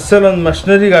 ನಾವು ಸ್ಪೆಷಲ್ ಒಂದು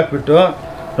ಮಷಿನರಿಗೆ ಹಾಕ್ಬಿಟ್ಟು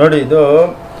ನೋಡಿ, ಇದು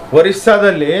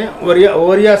ಒರಿಸ್ಸಾದಲ್ಲಿ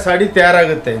ಓರಿಯಾ ಸಾಡಿ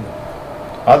ತಯಾರಾಗುತ್ತೆ. ಇದು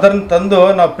ಅದನ್ನು ತಂದು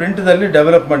ನಾವು ಪ್ರಿಂಟ್ದಲ್ಲಿ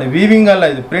ಡೆವಲಪ್ ಮಾಡಿ, ವೀವಿಂಗ್ ಅಲ್ಲ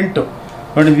ಇದು ಪ್ರಿಂಟು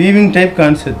ನೋಡಿ, ವೀವಿಂಗ್ ಟೈಪ್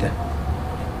ಕಾಣಿಸುತ್ತೆ.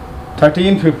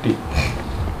 1350.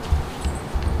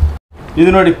 ಇದು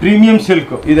ನೋಡಿ, ಪ್ರೀಮಿಯಂ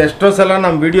ಸಿಲ್ಕು. ಇದು ಎಷ್ಟೋ ಸಲ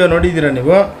ನಮ್ಮ ವಿಡಿಯೋ ನೋಡಿದ್ದೀರ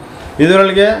ನೀವು.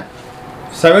 ಇದರೊಳಗೆ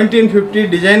 1750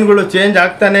 ಡಿಸೈನ್ಗಳು ಚೇಂಜ್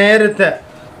ಆಗ್ತಾನೇ ಇರುತ್ತೆ.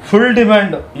 Full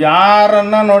demand.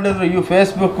 ಯಾರನ್ನು ನೋಡಿದ್ರು ಇವು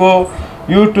ಫೇಸ್ಬುಕ್ಕು,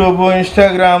 ಯೂಟ್ಯೂಬು,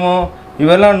 ಇನ್ಸ್ಟಾಗ್ರಾಮು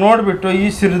ಇವೆಲ್ಲ ನೋಡಿಬಿಟ್ಟು ಈ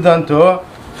ಸೀರೆದಂತೂ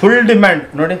ಫುಲ್ ಡಿಮ್ಯಾಂಡ್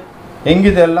ನೋಡಿ.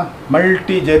 ಹೆಂಗಿದೆ ಎಲ್ಲ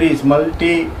ಮಲ್ಟಿ ಜರೀಸ್,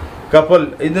 ಮಲ್ಟಿ ಕಪಲ್.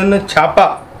 ಇದನ್ನು ಛಾಪ,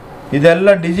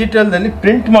 ಇದೆಲ್ಲ ಡಿಜಿಟಲ್ದಲ್ಲಿ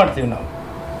ಪ್ರಿಂಟ್ ಮಾಡ್ತೀವಿ ನಾವು.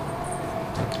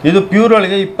 ಇದು ಪ್ಯೂರ್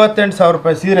ಒಳಗೆ 28,000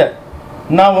 ರೂಪಾಯಿ ಸೀರೆ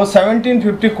ನಾವು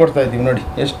 1750 ಕೊಡ್ತಾಯಿದ್ದೀವಿ ನೋಡಿ.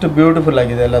 ಎಷ್ಟು ಬ್ಯೂಟಿಫುಲ್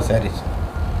ಆಗಿದೆ ಎಲ್ಲ ಸ್ಯಾರೀಸ್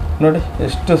ನೋಡಿ,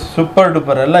 ಎಷ್ಟು ಸೂಪರ್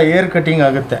ಡೂಪರ್. ಎಲ್ಲ ಏರ್ ಕಟಿಂಗ್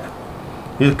ಆಗುತ್ತೆ.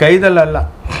 ಇದು ಕೈದಲ್ಲ,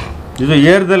 ಇದು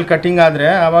ಏರ್ದಲ್ಲಿ ಕಟಿಂಗ್ ಆದರೆ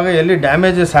ಆವಾಗ ಎಲ್ಲಿ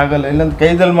ಡ್ಯಾಮೇಜಸ್ ಆಗಲ್ಲ. ಇಲ್ಲೊಂದು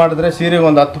ಕೈದಲ್ಲಿ ಮಾಡಿದ್ರೆ ಸೀರೆಗೆ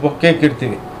ಒಂದು 10 ಬೊಕ್ಕೆ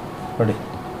ಇಕ್ಕಿರ್ತೀವಿ ನೋಡಿ.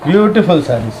 ಬ್ಯೂಟಿಫುಲ್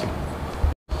ಸ್ಯಾರೀಸ್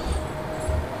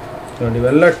ನೋಡಿ.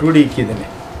 ಇವೆಲ್ಲ 2D ಇಕ್ಕಿದ್ದೀನಿ,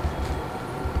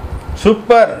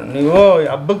 ಸೂಪರ್. ನೀವು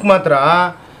ಹಬ್ಬಕ್ಕೆ ಮಾತ್ರ,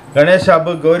 ಗಣೇಶ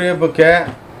ಹಬ್ಬಕ್ಕೆ, ಗೌರಿ ಹಬ್ಬಕ್ಕೆ,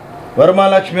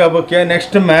 ವರಮಹಾಲಕ್ಷ್ಮಿ ಹಬ್ಬಕ್ಕೆ,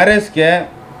 ನೆಕ್ಸ್ಟ್ ಮ್ಯಾರೇಜ್ಗೆ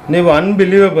ನೀವು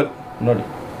ಅನ್ಬಿಲೀವೇಬಲ್ ನೋಡಿ.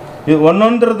 ಇದು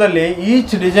ಒಂದೊಂದರದಲ್ಲಿ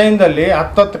ಈಚ್ ಡಿಸೈನ್ದಲ್ಲಿ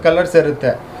 10 ಕಲರ್ಸ್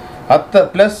ಇರುತ್ತೆ. 10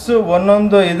 ಪ್ಲಸ್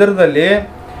ಒಂದೊಂದು ಇದರದಲ್ಲಿ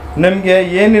ನಮಗೆ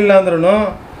ಏನಿಲ್ಲ ಅಂದ್ರೂ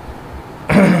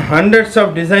ಹಂಡ್ರೆಡ್ಸ್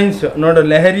ಆಫ್ ಡಿಸೈನ್ಸ್ ನೋಡಿ.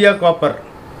 ಲೆಹರಿಯಾ ಕಾಪರ್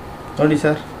ನೋಡಿ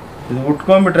ಸರ್, ಇದು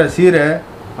ಉಟ್ಕೊಂಡ್ಬಿಟ್ರೆ ಸೀರೆ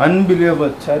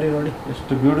ಅನ್ಬಿಲೀವೇಬಲ್. ಸ್ಯಾರಿ ನೋಡಿ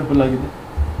ಎಷ್ಟು ಬ್ಯೂಟಿಫುಲ್ ಆಗಿದೆ.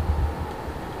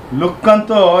 ಲುಕ್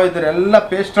ಅಂತೂ ಇದರೆಲ್ಲ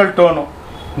ಪೇಸ್ಟಲ್ ಟೋನು.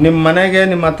 ನಿಮ್ಮ ಮನೆಗೆ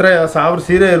ನಿಮ್ಮ ಹತ್ರ 1000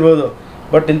 ಸೀರೆ ಇರ್ಬೋದು,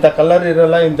 ಬಟ್ ಇಂಥ ಕಲರ್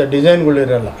ಇರೋಲ್ಲ, ಇಂಥ ಡಿಸೈನ್ಗಳು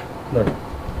ಇರೋಲ್ಲ ನೋಡಿ.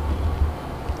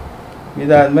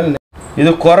 ಇದಾದಮೇಲೆ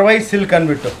ಇದು ಕೊರವೈ ಸಿಲ್ಕ್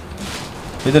ಅಂದ್ಬಿಟ್ಟು,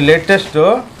 ಇದು ಲೇಟೆಸ್ಟು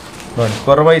ನೋಡಿ.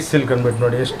 ಕೊರವೈ ಸಿಲ್ಕ್ ಅಂದ್ಬಿಟ್ಟು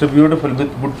ನೋಡಿ ಎಷ್ಟು ಬ್ಯೂಟಿಫುಲ್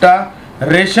ವಿತ್ ಬುಟ್ಟ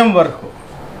ರೇಷಮ್ ವರ್ಕು,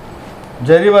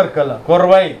 ಜರಿ ವರ್ಕ್ ಅಲ್ಲ,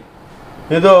 ಕೊರವೈ.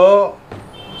 ಇದು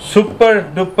ಸೂಪರ್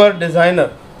ಡೂಪರ್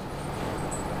ಡಿಸೈನರ್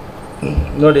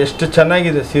ನೋಡಿ. ಎಷ್ಟು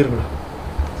ಚೆನ್ನಾಗಿದೆ ಸೀರೆಗಳು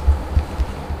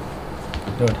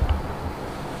ನೋಡಿ.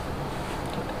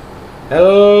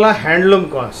 ಎಲ್ಲ ಹ್ಯಾಂಡ್ಲೂಮ್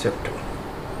ಕಾನ್ಸೆಪ್ಟ್,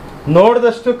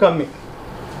 ನೋಡಿದಷ್ಟು ಕಮ್ಮಿ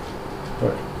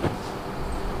ನೋಡಿ.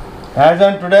 ಆ್ಯಸ್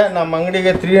ಆನ್ ಟುಡೇ ನಮ್ಮ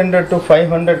ಅಂಗಡಿಗೆ 300 to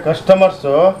 500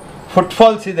 ಕಸ್ಟಮರ್ಸು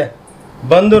ಫುಟ್ಫಾಲ್ಸ್ ಇದೆ.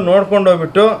 ಬಂದು ನೋಡ್ಕೊಂಡು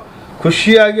ಹೋಗ್ಬಿಟ್ಟು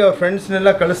ಖುಷಿಯಾಗಿ ಅವ್ರ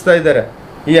ಫ್ರೆಂಡ್ಸ್ನೆಲ್ಲ ಕಳಿಸ್ತಾ ಇದ್ದಾರೆ.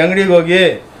 ಈ ಅಂಗಡಿಗೆ ಹೋಗಿ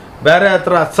ಬೇರೆ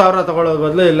ಹತ್ರ 10,000 ತೊಗೊಳ್ಳೋದು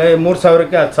ಬದಲು ಇಲ್ಲ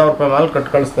 3,000ಕ್ಕೆ 10,000 ರೂಪಾಯಿ ಮಾಲ್ ಕಟ್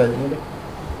ಕಳಿಸ್ತಾ ಇದ್ದೀನಿ ನೋಡಿ.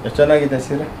 ಎಷ್ಟು ಚೆನ್ನಾಗಿದೆ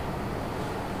ಸೀರೆ.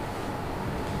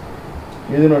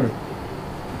 ಇದು ನೋಡಿ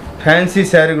ಫ್ಯಾನ್ಸಿ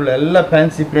ಸ್ಯಾರಿಗಳು ಎಲ್ಲ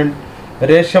ಫ್ಯಾನ್ಸಿ ಪ್ರಿಂಟ್,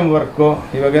 ರೇಷಮ್ ವರ್ಕು.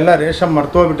 ಇವಾಗೆಲ್ಲ ರೇಷಮ್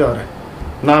ಮರ್ತೋಗ್ಬಿಟ್ಟವ್ರೆ,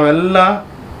 ನಾವೆಲ್ಲ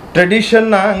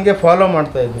ಟ್ರೆಡಿಷನ್ನ ಹಂಗೆ ಫಾಲೋ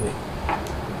ಮಾಡ್ತಾಯಿದ್ವಿ.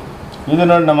 ಇದು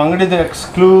ನೋಡಿ ನಮ್ಮ ಅಂಗಡಿದು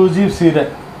ಎಕ್ಸ್ಕ್ಲೂಸಿವ್ ಸೀರೆ.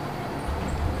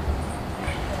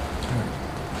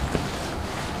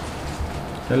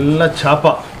 ಎಲ್ಲ ಛಾಪ.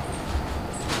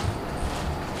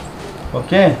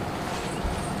 ಓಕೆ,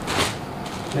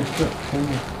 ನೆಕ್ಸ್ಟು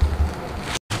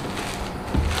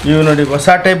ಇವು ನೋಡಿ ಹೊಸ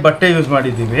ಟೈಪ್ ಬಟ್ಟೆ ಯೂಸ್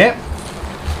ಮಾಡಿದ್ದೀವಿ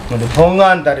ನೋಡಿ. ಭೋಂಗ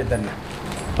ಅಂತಾರೆ ಇದನ್ನು,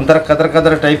 ಒಂಥರ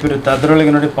ಕದರ ಟೈಪ್ ಇರುತ್ತೆ.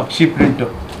 ಅದರೊಳಗೆ ನೋಡಿ ಪಕ್ಷಿ ಪ್ರಿಂಟು.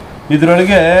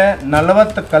 ಇದರೊಳಗೆ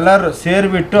 40 ಕಲರ್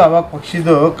ಸೇರಿಬಿಟ್ಟು ಅವಾಗ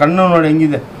ಪಕ್ಷಿದು ಕಣ್ಣು ನೋಡಿ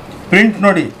ಹೆಂಗಿದೆ ಪ್ರಿಂಟ್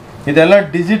ನೋಡಿ. ಇದೆಲ್ಲ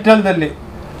ಡಿಜಿಟಲ್ದಲ್ಲಿ,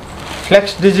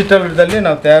 ಫ್ಲೆಕ್ಸ್ ಡಿಜಿಟಲ್ದಲ್ಲಿ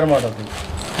ನಾವು ತಯಾರು ಮಾಡೋದು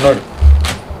ನೋಡಿ.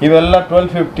 ಇವೆಲ್ಲ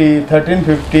 1250,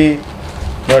 1350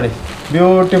 ನೋಡಿ,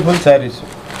 ಬ್ಯೂಟಿಫುಲ್ ಸ್ಯಾರೀಸು.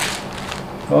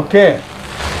 ಓಕೆ,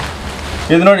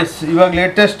 ಇದು ನೋಡಿ ಇವಾಗ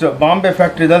ಲೇಟೆಸ್ಟ್ ಬಾಂಬೆ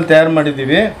ಫ್ಯಾಕ್ಟ್ರಿದಲ್ಲಿ ತಯಾರು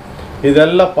ಮಾಡಿದ್ದೀವಿ.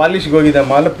 ಇದೆಲ್ಲ ಪಾಲಿಷ್ಗೆ ಹೋಗಿದೆ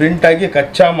ಮಾಲು, ಪ್ರಿಂಟಾಗಿ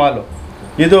ಕಚ್ಚಾ ಮಾಲು.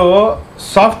 ಇದು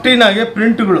ಸಾಫ್ಟಿನಾಗೆ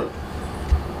ಪ್ರಿಂಟ್ಗಳು,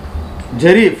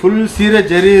 ಜರಿ ಫುಲ್ ಸೀರೆ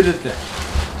ಜರಿ ಇರುತ್ತೆ.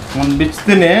 ಒಂದು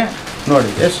ಬಿಚ್ತೀನಿ ನೋಡಿ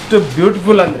ಎಷ್ಟು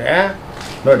ಬ್ಯೂಟಿಫುಲ್ ಅಂದರೆ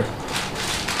ನೋಡಿ.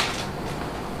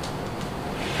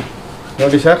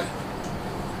 ನೋಡಿ ಸರ್,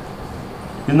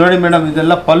 ಇದು ನೋಡಿ ಮೇಡಮ್,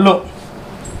 ಇದೆಲ್ಲ ಪಲ್ಲು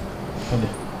ನೋಡಿ.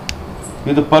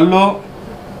 ಇದು ಪಲ್ಲು,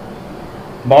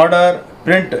 ಬಾರ್ಡರ್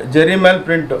ಪ್ರಿಂಟ್, ಜರಿ ಮೇಲೆ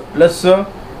ಪ್ರಿಂಟು ಪ್ಲಸ್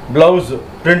ಬ್ಲೌಸು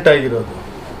ಪ್ರಿಂಟ್ ಆಗಿರೋದು.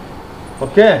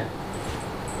 ಓಕೆ,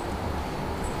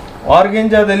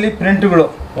 ಆರ್ಗೆಂಜಾದಲ್ಲಿ ಪ್ರಿಂಟ್ಗಳು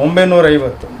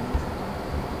 950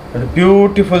 ನೋಡಿ,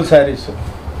 ಬ್ಯೂಟಿಫುಲ್ ಸ್ಯಾರೀಸು.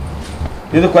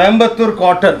 ಇದು ಕೊಯಂಬತ್ತೂರು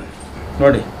ಕಾಟನ್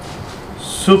ನೋಡಿ,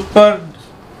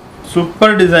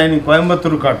 ಸೂಪರ್ ಡಿಸೈನಿಂಗ್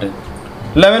ಕೊಯಂಬತ್ತೂರು ಕಾಟನ್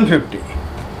 1150.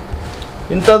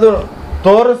 ಇಂಥದ್ದು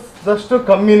ತೋರಿಸಿದಷ್ಟು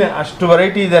ಕಮ್ಮಿನೇ, ಅಷ್ಟು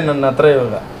ವೆರೈಟಿ ಇದೆ ನನ್ನ ಹತ್ರ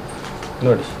ಇವಾಗ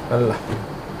ನೋಡಿ. ಅಲ್ಲ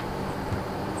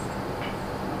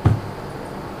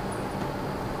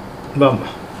ಬಾಂಬ,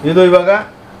 ಇದು ಇವಾಗ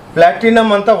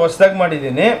ಪ್ಲ್ಯಾಟಿನಮ್ ಅಂತ ಹೊಸದಾಗಿ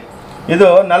ಮಾಡಿದ್ದೀನಿ. ಇದು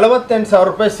 48,000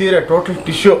 ರೂಪಾಯಿ ಸೀರೆ, ಟೋಟಲ್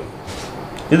ಟಿಶ್ಯೂ.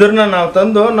 ಇದನ್ನ ನಾವು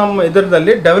ತಂದು ನಮ್ಮ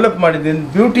ಇದರದಲ್ಲಿ ಡೆವಲಪ್ ಮಾಡಿದ್ದೀನಿ.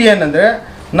 ಬ್ಯೂಟಿ ಏನಂದರೆ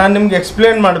ನಾನು ನಿಮ್ಗೆ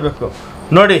ಎಕ್ಸ್ಪ್ಲೇನ್ ಮಾಡಬೇಕು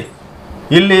ನೋಡಿ.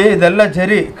 ಇಲ್ಲಿ ಇದೆಲ್ಲ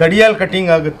ಜರಿ ಕಡಿಯಾಲ್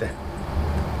ಕಟ್ಟಿಂಗ್ ಆಗುತ್ತೆ.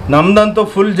 ನಮ್ಮದಂತೂ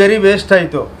ಫುಲ್ ಜರಿ ವೇಸ್ಟ್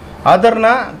ಆಯಿತು. ಅದನ್ನ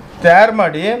ತಯಾರು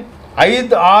ಮಾಡಿ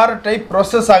 5-6 ಟೈಪ್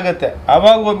ಪ್ರೊಸೆಸ್ ಆಗುತ್ತೆ.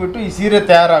 ಆವಾಗ ಹೋಗ್ಬಿಟ್ಟು ಈ ಸೀರೆ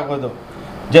ತಯಾರಾಗೋದು.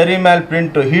 ಜರಿ ಮ್ಯಾಲ್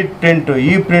ಪ್ರಿಂಟು, ಹೀಟ್ ಪ್ರಿಂಟು,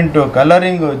 ಈ ಪ್ರಿಂಟು,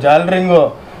 ಕಲರಿಂಗು, ಜಾಲರಿಂಗು,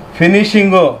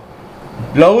 ಫಿನಿಶಿಂಗು,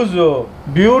 ಬ್ಲೌಸು,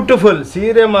 ಬ್ಯೂಟಿಫುಲ್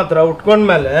ಸೀರೆ ಮಾತ್ರ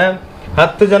ಉಟ್ಕೊಂಡ್ಮೇಲೆ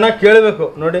 10 ಜನ ಕೇಳಬೇಕು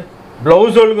ನೋಡಿ.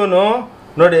 ಬ್ಲೌಸ್ ಒಳಗೂ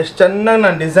ನೋಡಿ ಎಷ್ಟು ಚೆನ್ನಾಗಿ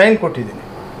ನಾನು ಡಿಸೈನ್ ಕೊಟ್ಟಿದ್ದೀನಿ.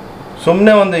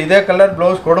 ಸುಮ್ಮನೆ ಒಂದು ಇದೇ ಕಲರ್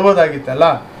ಬ್ಲೌಸ್ ಕೊಡ್ಬೋದಾಗಿತ್ತಲ್ಲ,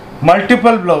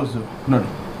 ಮಲ್ಟಿಪಲ್ ಬ್ಲೌಸು ನೋಡಿ.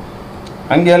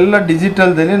 ಹಂಗೆ ಎಲ್ಲ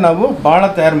ಡಿಜಿಟಲ್ದಲ್ಲಿ ನಾವು ಭಾಳ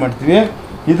ತಯಾರು ಮಾಡ್ತೀವಿ.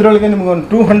 ಇದರೊಳಗೆ ನಿಮ್ಗೊಂದು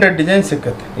 200 ಡಿಸೈನ್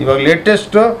ಸಿಕ್ಕತ್ತೆ. ಇವಾಗ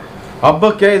ಲೇಟೆಸ್ಟು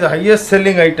ಹಬ್ಬಕ್ಕೆ ಇದು ಹೈಯೆಸ್ಟ್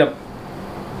ಸೆಲ್ಲಿಂಗ್ ಐಟಮ್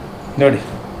ನೋಡಿ.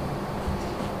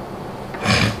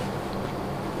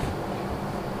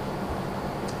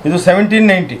 ಇದು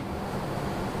 1790,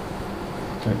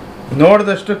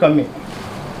 ನೋಡಿದಷ್ಟು ಕಮ್ಮಿ.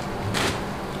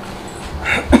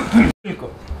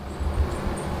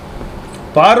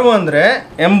 ಪಾರು ಅಂದರೆ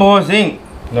ಎಂಬೋಸಿಂಗ್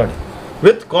ನೋಡಿ,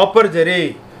 ವಿತ್ ಕಾಪರ್ ಜರಿ,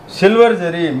 ಸಿಲ್ವರ್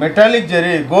ಜರಿ, ಮೆಟಾಲಿಕ್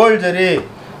ಜರಿ, ಗೋಲ್ಡ್ ಜರಿ,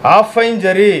 ಹಾಫ್ ಫೈನ್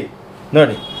ಜರಿ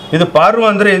ನೋಡಿ. ಇದು ಪಾರು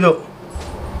ಅಂದರೆ ಇದು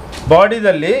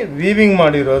ಬಾಡಿದಲ್ಲಿ ವೀವಿಂಗ್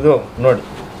ಮಾಡಿರೋದು ನೋಡಿ.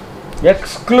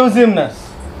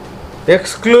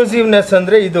 ಎಕ್ಸ್ಕ್ಲೂಸಿವ್ನೆಸ್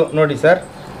ಅಂದರೆ ಇದು ನೋಡಿ ಸರ್.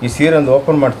 ಈ ಸೀರೆ ಒಂದು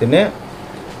ಓಪನ್ ಮಾಡ್ತೀನಿ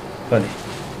ನೋಡಿ.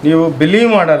 ನೀವು ಬಿಲೀವ್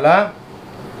ಮಾಡಲ್ಲ,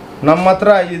 ನಮ್ಮ ಹತ್ರ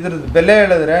ಇದ್ರದ್ದು ಬೆಲೆ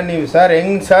ಹೇಳಿದ್ರೆ ನೀವು ಸರ್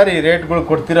ಹೆಂಗೆ ಸರ್ ಈ ರೇಟ್ಗಳು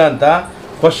ಕೊಡ್ತೀರಾ ಅಂತ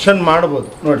ಕ್ವಶನ್ ಮಾಡ್ಬೋದು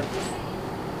ನೋಡಿ.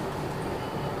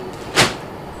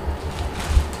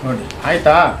 ನೋಡಿ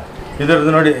ಆಯಿತಾ,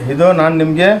 ಇದ್ರದ್ದು ನೋಡಿ. ಇದು ನಾನು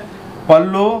ನಿಮಗೆ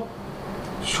ಪಲ್ಲು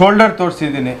ಶೋಲ್ಡರ್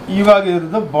ತೋರಿಸಿದ್ದೀನಿ. ಇವಾಗ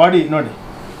ಇದ್ರದ್ದು ಬಾಡಿ ನೋಡಿ.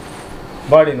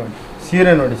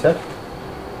 ಸೀರೆ ನೋಡಿ ಸರ್.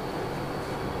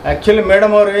 ಆ್ಯಕ್ಚುಲಿ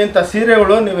ಮೇಡಮ್ ಅವ್ರಿಗೆ ಇಂಥ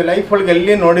ಸೀರೆಗಳು ನೀವು ಲೈಫ್ ಒಳಗೆ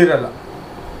ಎಲ್ಲಿ ನೋಡಿರಲ್ಲ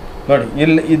ನೋಡಿ.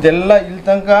 ಇದೆಲ್ಲ ಇಲ್ಲಿ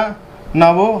ತನಕ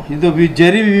ನಾವು ಇದು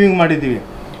ಜರಿ ವೀವಿಂಗ್ ಮಾಡಿದ್ದೀವಿ.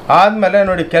 ಆದಮೇಲೆ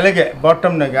ನೋಡಿ ಕೆಳಗೆ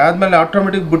ಬಾಟಮ್ನಾಗೆ, ಆದಮೇಲೆ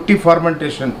ಆಟೋಮೆಟಿಕ್ ಬುಟ್ಟಿ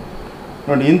ಫಾರ್ಮೆಂಟೇಷನ್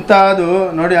ನೋಡಿ ಇಂಥದ್ದು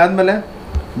ನೋಡಿ. ಆದಮೇಲೆ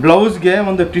ಬ್ಲೌಸ್ಗೆ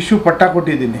ಒಂದು ಟಿಶ್ಯೂ ಪಟ್ಟ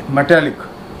ಕೊಟ್ಟಿದ್ದೀನಿ, ಮೆಟಾಲಿಕ್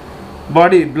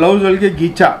ಬಾಡಿ ಬ್ಲೌಸ್ ಒಳಗೆ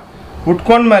ಗೀಚಾ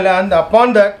ಉಟ್ಕೊಂಡ್ಮೇಲೆ and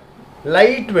upon that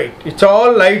light weight, it's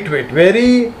all light weight, very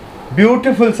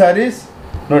beautiful saris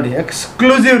ನೋಡಿ.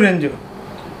 ಎಕ್ಸ್ಕ್ಲೂಸಿವ್ ರೇಂಜು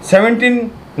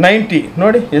 1790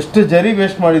 ನೋಡಿ. ಎಷ್ಟು ಜರಿ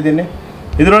ವೇಸ್ಟ್ ಮಾಡಿದ್ದೀನಿ.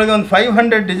 ಇದರೊಳಗೆ ಒಂದು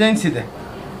 500 ಡಿಸೈನ್ಸ್ ಇದೆ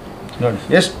ನೋಡಿ.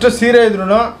 ಎಷ್ಟು ಸೀರೆ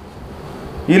ಇದ್ರೂ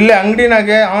ಇಲ್ಲೇ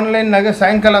ಅಂಗಡಿನಾಗೆ ಆನ್ಲೈನ್ನಾಗೆ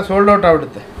ಸಾಯಂಕಾಲ ಸೋಲ್ಡ್ ಔಟ್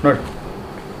ಆಗ್ಬಿಡುತ್ತೆ ನೋಡಿ.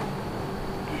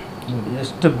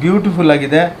 ಎಷ್ಟು ಬ್ಯೂಟಿಫುಲ್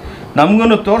ಆಗಿದೆ.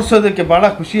 ನಮಗೂ ತೋರಿಸೋದಕ್ಕೆ ಭಾಳ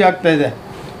ಖುಷಿ ಆಗ್ತಾಯಿದೆ.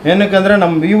 ಏನಕ್ಕಂದರೆ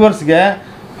ನಮ್ಮ ವ್ಯೂವರ್ಸ್ಗೆ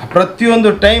ಪ್ರತಿಯೊಂದು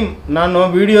ಟೈಮ್ ನಾನು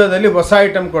ವೀಡಿಯೋದಲ್ಲಿ ಹೊಸ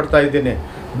ಐಟಮ್ ಕೊಡ್ತಾಯಿದ್ದೀನಿ.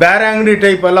 ಬೇರೆ ಅಂಗಡಿ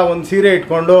ಟೈಪೆಲ್ಲ ಒಂದು ಸೀರೆ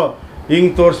ಇಟ್ಕೊಂಡು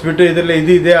ಹಿಂಗೆ ತೋರಿಸ್ಬಿಟ್ಟು ಇದರಲ್ಲಿ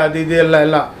ಇದಿದೆ ಅದಿದೆ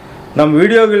ಎಲ್ಲ ನಮ್ಮ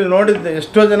ವೀಡಿಯೋಗಳು ನೋಡಿದ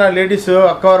ಎಷ್ಟೋ ಜನ ಲೇಡೀಸು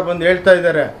ಅಕ್ಕವ್ರು ಬಂದು ಹೇಳ್ತಾ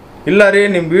ಇದ್ದಾರೆ, ಇಲ್ಲ ರೀ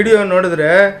ನಿಮ್ಮ ವಿಡಿಯೋ ನೋಡಿದ್ರೆ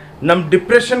ನಮ್ಮ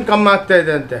ಡಿಪ್ರೆಷನ್ ಕಮ್ಮಿ ಆಗ್ತಾ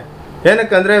ಇದೆ ಅಂತೆ.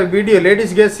 ಏನಕ್ಕಂದರೆ ವಿಡಿಯೋ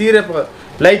ಲೇಡೀಸ್ಗೆ ಸೀರೆ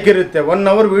ಲೈಕ್ ಇರುತ್ತೆ, 1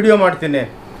 ಅವರ್ ವೀಡಿಯೋ ಮಾಡ್ತೀನಿ,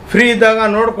 ಫ್ರೀ ಇದ್ದಾಗ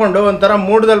ನೋಡಿಕೊಂಡು ಒಂಥರ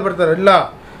ಮೂಡ್ದಲ್ಲಿ ಬರ್ತಾರೆ, ಇಲ್ಲ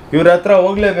ಇವ್ರ ಹತ್ರ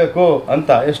ಹೋಗಲೇಬೇಕು ಅಂತ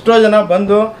ಎಷ್ಟೋ ಜನ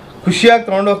ಬಂದು ಖುಷಿಯಾಗಿ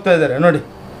ತೊಗೊಂಡೋಗ್ತಾ ಇದ್ದಾರೆ. ನೋಡಿ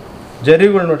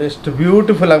ಜರಿಗಳು ನೋಡಿ ಎಷ್ಟು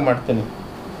ಬ್ಯೂಟಿಫುಲ್ಲಾಗಿ ಮಾಡ್ತೀನಿ.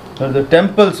 ನೋಡಿದು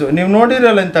ಟೆಂಪಲ್ಸು ನೀವು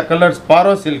ನೋಡಿರಲ್ಲ ಇಂಥ ಕಲರ್ಸ್,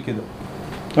 ಪಾರೋ ಸಿಲ್ಕ್ ಇದು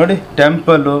ನೋಡಿ,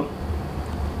 ಟೆಂಪಲ್ಲು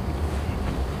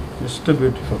ಎಷ್ಟು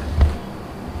ಬ್ಯೂಟಿಫುಲ್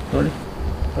ನೋಡಿ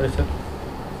ನೋಡಿ ಸರ್.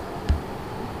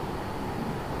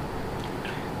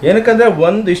 ಏನಕ್ಕಂದರೆ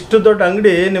ಒಂದು ಇಷ್ಟು ದೊಡ್ಡ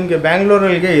ಅಂಗಡಿ ನಿಮಗೆ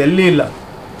ಬ್ಯಾಂಗ್ಳೂರಲ್ಲಿಗೆ ಎಲ್ಲಿ ಇಲ್ಲ,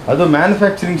 ಅದು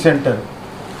ಮ್ಯಾನುಫ್ಯಾಕ್ಚರಿಂಗ್ ಸೆಂಟರ್.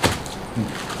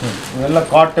 ಇವೆಲ್ಲ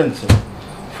ಕಾಟನ್ಸು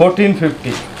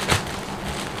 1450.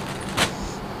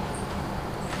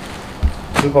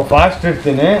 ಸ್ವಲ್ಪ ಫಾಸ್ಟ್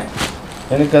ಇರ್ತೀನಿ,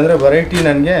 ಏನಕ್ಕಂದರೆ ವೆರೈಟಿ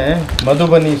ನನಗೆ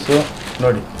ಮಧುಬನೀಸು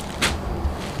ನೋಡಿ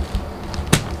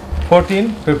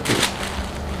 1450.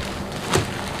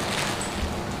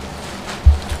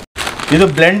 ಇದು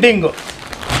ಬ್ಲೆಂಡಿಂಗು,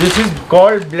 this is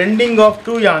called blending of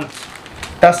 2 yarns.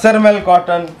 Tussar ಮೇಲೆ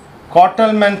ಕಾಟನ್,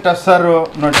 ಕಾಟನ್ ಮೇಲೆ ಟಸ್ಸರು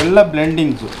ನೋಡಿ, ಎಲ್ಲ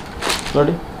ಬ್ಲೆಂಡಿಂಗ್ಸು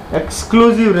ನೋಡಿ,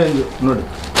 ಎಕ್ಸ್ಕ್ಲೂಸಿವ್ ರೇಂಜು ನೋಡಿ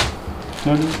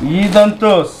ನೋಡಿ.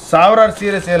 ಇದಂತೂ ಸಾವಿರಾರು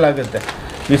ಸೀರೆ ಸೇಲ್ ಆಗುತ್ತೆ.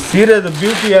 ಈ ಸೀರೆದು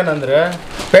ಬ್ಯೂಟಿ ಏನಂದರೆ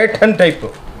ಪ್ಯಾಟರ್ನ್ ಟೈಪು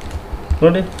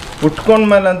ನೋಡಿ,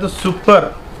 ಉಟ್ಕೊಂಡ್ಮೇಲಂತೂ ಸೂಪರ್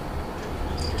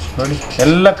ನೋಡಿ,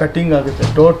 ಎಲ್ಲ ಕಟಿಂಗ್ ಆಗುತ್ತೆ,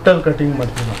 ಟೋಟಲ್ ಕಟಿಂಗ್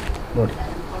ಮಾಡ್ತೀವಿ ನಾವು ನೋಡಿ.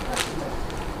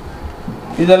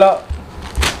 ಇದೆಲ್ಲ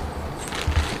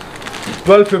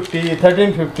 1250,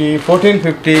 1350,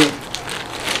 1450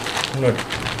 ನೋಡಿ.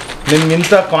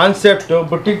 ನಿಮ್ಗಿಂಥ concept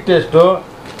boutique taste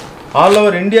all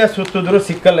over India ಸುತ್ತಿದ್ರು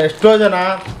ಸಿಕ್ಕಲ್ಲ. ಎಷ್ಟೋ ಜನ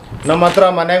ನಮ್ಮ ಹತ್ರ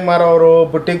ಮನೆಗೆ ಮಾರೋರು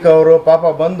ಬುಟಿಕ್ ಅವರು ಪಾಪ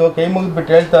ಬಂದು ಕೈ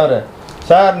ಮುಗಿದ್ಬಿಟ್ಟು ಹೇಳ್ತಾವ್ರೆ,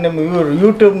 ಸರ್ ನಿಮ್ಮ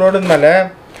ಯೂಟ್ಯೂಬ್ ನೋಡಿದ್ಮೇಲೆ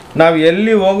ನಾವು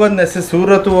ಎಲ್ಲಿ ಹೋಗೋದು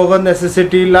ಸೂರತ್ ಹೋಗೋದು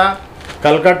ನೆಸೆಸಿಟಿ ಇಲ್ಲ,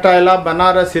 ಕಲ್ಕಟ್ಟ ಇಲ್ಲ,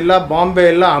 ಬನಾರಸ್ ಇಲ್ಲ, ಬಾಂಬೆ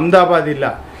ಇಲ್ಲ, ಅಹಮದಾಬಾದ್ ಇಲ್ಲ,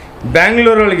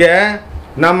 ಬ್ಯಾಂಗ್ಳೂರೊಳಗೆ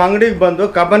ನಮ್ಮ ಅಂಗಡಿಗೆ ಬಂದು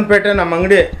ಕಬ್ಬನ್ಪೇಟೆ ನಮ್ಮ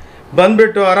ಅಂಗಡಿ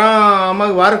ಬಂದುಬಿಟ್ಟು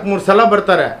ಆರಾಮಾಗಿ ವಾರಕ್ಕೆ 3 ಸಲ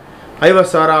ಬರ್ತಾರೆ.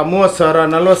 50,000, 30,000,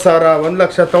 40,000, 1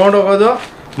 ಲಕ್ಷ ತೊಗೊಂಡೋಗೋದು,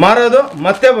 ಮಾರೋದು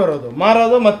ಮತ್ತೆ ಬರೋದು,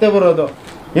 ಮಾರೋದು ಮತ್ತೆ ಬರೋದು.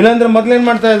 ಇಲ್ಲಾಂದರೆ ಮೊದಲೇನು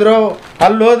ಮಾಡ್ತಾಯಿದ್ರು,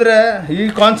 ಅಲ್ಲಿ ಹೋದರೆ ಈ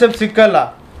ಕಾನ್ಸೆಪ್ಟ್ ಸಿಕ್ಕಲ್ಲ,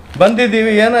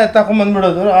 ಬಂದಿದ್ದೀವಿ ಏನೋ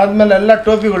ತಗೊಂಬಂದ್ಬಿಡೋದು, ಆದಮೇಲೆ ಎಲ್ಲ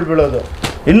ಟೋಪಿಗಳು ಬೀಳೋದು,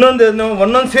 ಇನ್ನೊಂದು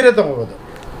ಒಂದೊಂದು ಸೀರೆ ತೊಗೋಬೋದು.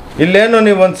 ಇಲ್ಲೇನು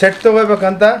ನೀವು ಒಂದು ಸೆಟ್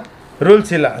ತೊಗೋಬೇಕಂತ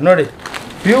ರೂಲ್ಸ್ ಇಲ್ಲ ನೋಡಿ.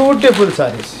 ಬ್ಯೂಟಿಫುಲ್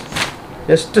ಸಾರೀಸ್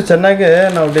ಎಷ್ಟು ಚೆನ್ನಾಗಿ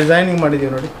ನಾವು ಡಿಸೈನಿಂಗ್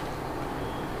ಮಾಡಿದ್ದೀವಿ ನೋಡಿ,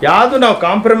 ಯಾವುದು ನಾವು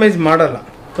ಕಾಂಪ್ರಮೈಸ್ ಮಾಡಲ್ಲ.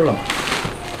 ತೊಗೊಳ್ಳೋಣ.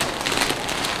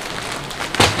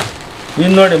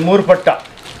 ಇನ್ನು ನೋಡಿ 3 ಪಟ್ಟ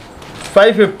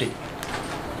 550,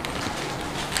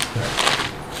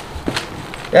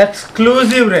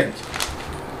 ಎಕ್ಸ್ಕ್ಲೂಸಿವ್ ರೇಂಜ್.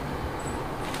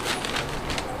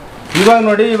 ಇವಾಗ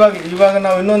ನೋಡಿ, ಇವಾಗ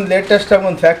ನಾವು ಇನ್ನೊಂದು ಲೇಟೆಸ್ಟಾಗಿ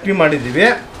ಒಂದು ಫ್ಯಾಕ್ಟ್ರಿ ಮಾಡಿದ್ದೀವಿ.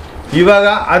 ಇವಾಗ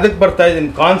ಅದಕ್ಕೆ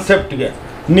ಬರ್ತಾಯಿದ್ದೀನಿ ಕಾನ್ಸೆಪ್ಟ್ಗೆ.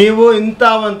 ನೀವು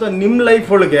ಇಂಥವಂತೂ ನಿಮ್ಮ ಲೈಫ್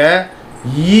ಒಳಗೆ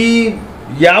ಈ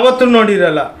ಯಾವತ್ತೂ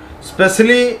ನೋಡಿರಲ್ಲ.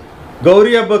 ಸ್ಪೆಷಲಿ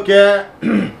ಗೌರಿ ಹಬ್ಬಕ್ಕೆ,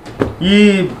 ಈ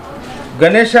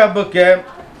ಗಣೇಶ ಹಬ್ಬಕ್ಕೆ,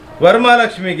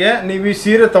 ವರಮಹಾಲಕ್ಷ್ಮಿಗೆ ನೀವು ಈ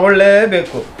ಸೀರೆ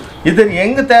ತೊಗೊಳ್ಳೇಬೇಕು. ಇದನ್ನು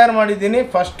ಹೆಂಗೆ ತಯಾರು ಮಾಡಿದ್ದೀನಿ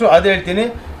ಫಸ್ಟು ಅದು ಹೇಳ್ತೀನಿ,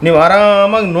 ನೀವು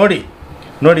ಆರಾಮಾಗಿ ನೋಡಿ.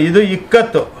 ಇದು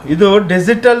ಇಕ್ಕತ್ತು, ಇದು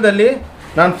ಡಿಜಿಟಲ್ದಲ್ಲಿ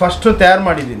ನಾನು ಫಸ್ಟು ತಯಾರು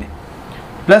ಮಾಡಿದ್ದೀನಿ.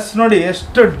 ಪ್ಲಸ್ ನೋಡಿ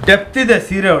ಎಷ್ಟು ಡೆಪ್ತ್ ಇದೆ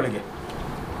ಸೀರೆ ಒಳಗೆ.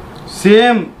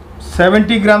 ಸೇಮ್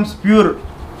 70 ಗ್ರಾಮ್ಸ್ ಪ್ಯೂರ್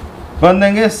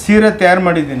ಬಂದಂಗೆ ಸೀರೆ ತಯಾರು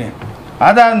ಮಾಡಿದ್ದೀನಿ.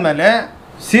 ಅದಾದಮೇಲೆ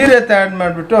ಸೀರೆ ತಯಾರು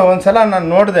ಮಾಡಿಬಿಟ್ಟು ಒಂದು ಸಲ ನಾನು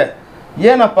ನೋಡಿದೆ,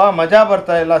 ಏನಪ್ಪ ಮಜಾ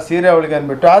ಬರ್ತಾಯಿಲ್ಲ ಸೀರೆ ಒಳಗೆ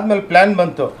ಅಂದ್ಬಿಟ್ಟು. ಆದಮೇಲೆ ಪ್ಲ್ಯಾನ್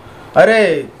ಬಂತು, ಅರೆ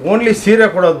ಓನ್ಲಿ ಸೀರೆ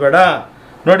ಕೊಡೋದು ಬೇಡ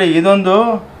ನೋಡಿ, ಇದೊಂದು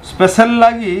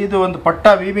ಸ್ಪೆಷಲ್ಲಾಗಿ ಇದು ಒಂದು ಪಟ್ಟ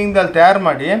ವೀವಿಂಗ್ದಲ್ಲಿ ತಯಾರು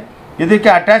ಮಾಡಿ ಇದಕ್ಕೆ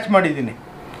ಅಟ್ಯಾಚ್ ಮಾಡಿದ್ದೀನಿ.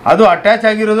 ಅದು ಅಟ್ಯಾಚ್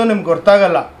ಆಗಿರೋದು ನಿಮ್ಗೆ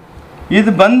ಗೊತ್ತಾಗಲ್ಲ.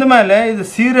 ಇದು ಬಂದ ಮೇಲೆ ಇದು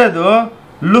ಸೀರೆದು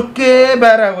ಲುಕ್ಕೇ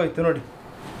ಬೇರೆ ಆಗೋಯ್ತು ನೋಡಿ.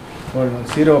 ನಾನು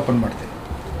ಸೀರೆ ಓಪನ್ ಮಾಡ್ತೀನಿ,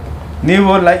 ನೀವು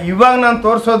ಇವಾಗ ನಾನು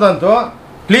ತೋರಿಸೋದಂತೂ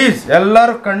ಪ್ಲೀಸ್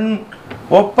ಎಲ್ಲರೂ ಕಣ್ಣು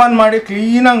ಓಪನ್ ಮಾಡಿ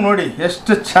ಕ್ಲೀನಾಗಿ ನೋಡಿ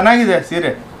ಎಷ್ಟು ಚೆನ್ನಾಗಿದೆ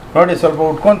ಸೀರೆ ನೋಡಿ. ಸ್ವಲ್ಪ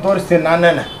ಉಟ್ಕೊಂಡು ತೋರಿಸ್ತೀನಿ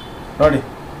ನಾನೇನೆ ನೋಡಿ,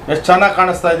 ಎಷ್ಟು ಚೆನ್ನಾಗಿ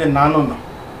ಕಾಣಿಸ್ತಾ ಇದ್ದೀನಿ ನಾನು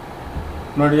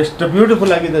ನೋಡಿ, ಎಷ್ಟು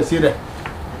ಬ್ಯೂಟಿಫುಲ್ ಆಗಿದೆ ಸೀರೆ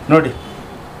ನೋಡಿ.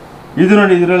 ಇದು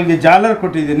ನೋಡಿ, ಇದರೊಳಗೆ ಜಾಲರ್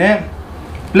ಕೊಟ್ಟಿದ್ದೀನಿ,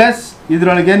 ಪ್ಲಸ್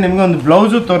ಇದರೊಳಗೆ ನಿಮಗೆ ಒಂದು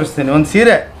ಬ್ಲೌಸು ತೋರಿಸ್ತೀನಿ. ಒಂದು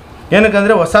ಸೀರೆ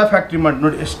ಏನಕ್ಕಂದರೆ ಹೊಸ ಫ್ಯಾಕ್ಟ್ರಿ ಮಾಡಿ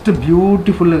ನೋಡಿ ಎಷ್ಟು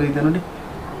ಬ್ಯೂಟಿಫುಲ್ ಆಗಿದೆ ನೋಡಿ,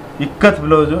 ಇಕ್ಕತ್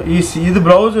ಬ್ಲೌಸು. ಇದು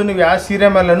ಬ್ಲೌಸು ನೀವು ಯಾವ ಸೀರೆ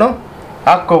ಮೇಲೂ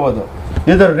ಹಾಕ್ಕೋಬೋದು.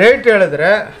 ಇದರ ರೇಟ್ ಹೇಳಿದ್ರೆ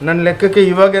ನನ್ನ ಲೆಕ್ಕಕ್ಕೆ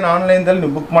ಇವಾಗೇನು ಆನ್ಲೈನ್ದಲ್ಲಿ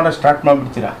ನೀವು ಬುಕ್ ಮಾಡೋದು ಸ್ಟಾರ್ಟ್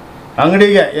ಮಾಡಿಬಿಡ್ತೀರಾ.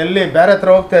 ಅಂಗಡಿಗೆ ಎಲ್ಲಿ ಬೇರೆ ಹತ್ರ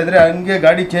ಹೋಗ್ತಾಯಿದ್ರೆ ಹಂಗೆ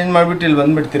ಗಾಡಿ ಚೇಂಜ್ ಮಾಡಿಬಿಟ್ಟು ಇಲ್ಲಿ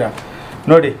ಬಂದುಬಿಡ್ತೀರಾ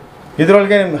ನೋಡಿ.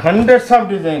 ಇದರೊಳಗೆ ನಿಮ್ಗೆ ಹಂಡ್ರೆಡ್ಸ್ ಆಫ್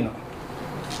ಡಿಸೈನು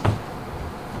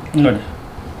ನೋಡಿ.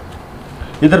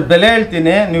 ಇದ್ರ ಬೆಲೆ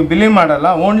ಹೇಳ್ತೀನಿ, ನೀವು ಬಿಲ್ಲಿಂಗ್ ಮಾಡಲ್ಲ.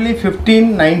 Only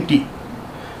 1590,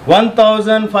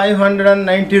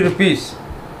 1590 rupees.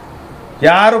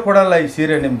 ಯಾರು ಕೊಡಲ್ಲ ಈ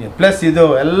ಸೀರೆ ನಿಮಗೆ. ಪ್ಲಸ್ ಇದು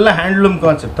ಎಲ್ಲ ಹ್ಯಾಂಡ್ಲೂಮ್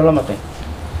ಕಾನ್ಸೆಪ್ಟ್ ಅಲ್ಲ. ಮತ್ತೆ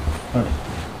ನೋಡಿ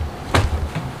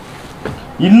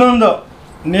ಇನ್ನೊಂದು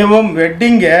ನೀವು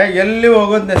ವೆಡ್ಡಿಂಗ್ಗೆ ಎಲ್ಲಿ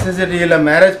ಹೋಗೋದು ನೆಸೆಸಿಟಿ ಇಲ್ಲ,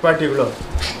 ಮ್ಯಾರೇಜ್ ಪಾರ್ಟಿಗಳು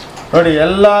ನೋಡಿ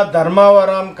ಎಲ್ಲ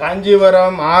ಧರ್ಮಾವರಂ,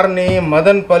 ಕಾಂಜೀವರಂ, ಆರ್ನಿ,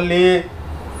 ಮದನಪಲ್ಲಿ,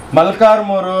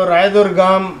 ಮಲ್ಕಾರ್ಮೂರು,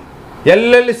 ರಾಯದುರ್ಗಂ,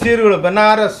 ಎಲ್ಲೆಲ್ಲಿ ಸೀರೆಗಳು,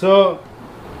 ಬನಾರಸ್ಸು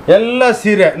ಎಲ್ಲ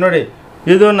ಸೀರೆ ನೋಡಿ.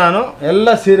 ಇದು ನಾನು ಎಲ್ಲ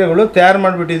ಸೀರೆಗಳು ತಯಾರು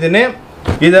ಮಾಡಿಬಿಟ್ಟಿದ್ದೀನಿ.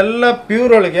 ಇದೆಲ್ಲ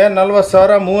ಪ್ಯೂರ್ ಒಳಗೆ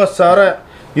 40,000 30,000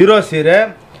 ಇರೋ ಸೀರೆ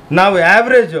ನಾವು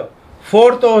ಆ್ಯಾವ್ರೇಜು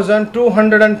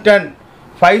 4,210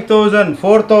 5,000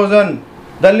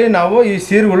 4,000ದಲ್ಲಿ ನಾವು ಈ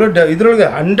ಸೀರೆಗಳು ಇದರೊಳಗೆ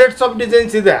ಹಂಡ್ರೆಡ್ಸ್ ಆಫ್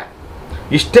ಡಿಸೈನ್ಸ್ ಇದೆ.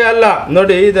 ಇಷ್ಟೇ ಅಲ್ಲ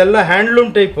ನೋಡಿ, ಇದೆಲ್ಲ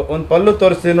ಹ್ಯಾಂಡ್ಲೂಮ್ ಟೈಪ್. ಒಂದು ಪಲ್ಲು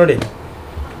ತೋರಿಸ್ತೀವಿ ನೋಡಿ,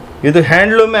 ಇದು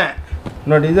ಹ್ಯಾಂಡ್ಲೂಮೇ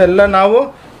ನೋಡಿ. ಇದೆಲ್ಲ ನಾವು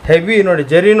ಹೆವಿ ನೋಡಿ,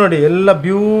 ಜರಿ ನೋಡಿ ಎಲ್ಲ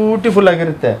ಬ್ಯೂಟಿಫುಲ್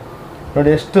ಆಗಿರುತ್ತೆ ನೋಡಿ,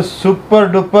 ಎಷ್ಟು ಸೂಪರ್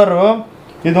ಡೂಪರು.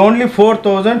 ಇದು ಓನ್ಲಿ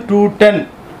 4,210.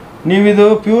 ನೀವಿದು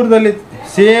ಪ್ಯೂರ್ದಲ್ಲಿ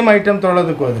ಸೇಮ್ ಐಟಮ್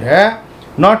ತೊಗೊಳೋದಕ್ಕೆ ಹೋದರೆ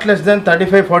ನಾಟ್ ಲೆಸ್ ದೆನ್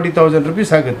 35,000-40,000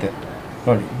 ರುಪೀಸ್ ಆಗುತ್ತೆ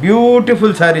ನೋಡಿ.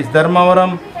 ಬ್ಯೂಟಿಫುಲ್ ಸ್ಯಾರೀಸ್,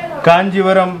 ಧರ್ಮಾವರಂ,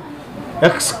 ಕಾಂಜೀವರಂ,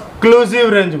 ಎಕ್ಸ್ಕ್ಲೂಸಿವ್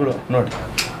ರೇಂಜ್ಗಳು ನೋಡಿ.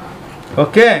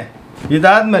 ಓಕೆ,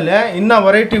 ಇದಾದಮೇಲೆ ಇನ್ನೂ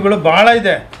ವೆರೈಟಿಗಳು ಭಾಳ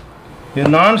ಇದೆ. ಇದು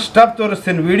ನಾನ್ ಸ್ಟಾಪ್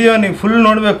ತೋರಿಸ್ತೀನಿ, ವಿಡಿಯೋ ನೀವು ಫುಲ್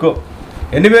ನೋಡಬೇಕು.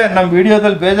 ಎನಿವೇ ನಮ್ಮ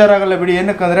ವಿಡಿಯೋದಲ್ಲಿ ಬೇಜಾರಾಗಲ್ಲ ಬಿಡಿ,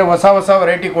 ಏನಕ್ಕಂದರೆ ಹೊಸ ಹೊಸ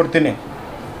ವೆರೈಟಿ ಕೊಡ್ತೀನಿ.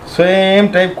 ಸೇಮ್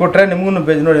ಟೈಪ್ ಕೊಟ್ಟರೆ ನಿಮಗೂ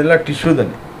ನೋಡಿ, ಎಲ್ಲ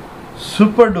ಟಿಶ್ಯೂದಲ್ಲಿ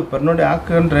ಸೂಪರ್ ಡೂಪರ್ ನೋಡಿ.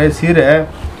 ಹಾಕೊಂಡ್ರೆ ಸೀರೆ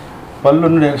ಪಲ್ಲು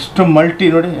ನೋಡಿ ಎಷ್ಟು ಮಲ್ಟಿ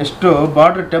ನೋಡಿ, ಎಷ್ಟು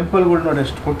ಬಾರ್ಡ್ರ್ ಟೆಂಪಲ್ಗಳು ನೋಡಿ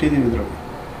ಎಷ್ಟು ಕೊಟ್ಟಿದ್ದೀವಿ ಇದರಲ್ಲಿ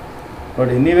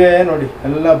ನೋಡಿ. ನೀವೇ ನೋಡಿ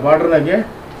ಎಲ್ಲ ಬಾರ್ಡ್ರ್ನಾಗೆ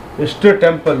ಎಷ್ಟು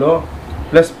ಟೆಂಪಲ್ಲು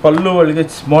ಪ್ಲಸ್ ಪಲ್ಲು ಒಳಗೆ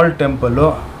ಸ್ಮಾಲ್ ಟೆಂಪಲ್ಲು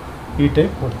ಈ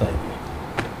ಟೈಪ್ ಕೊಡ್ತಾಯಿದ್ದೀವಿ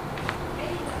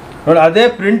ನೋಡಿ. ಅದೇ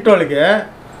ಪ್ರಿಂಟ್ ಒಳಗೆ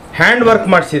ಹ್ಯಾಂಡ್ ವರ್ಕ್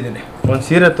ಮಾಡಿಸಿದ್ದೀನಿ, ಒಂದು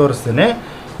ಸೀರೆ ತೋರಿಸ್ತೀನಿ.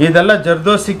 ಇದೆಲ್ಲ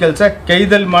ಜರ್ದೋಸಿ ಕೆಲಸ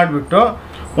ಕೈದಲ್ಲಿ ಮಾಡಿಬಿಟ್ಟು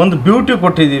ಒಂದು ಬ್ಯೂಟಿ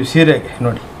ಕೊಟ್ಟಿದ್ದೀವಿ ಸೀರೆಗೆ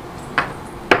ನೋಡಿ.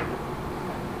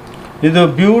 ಇದು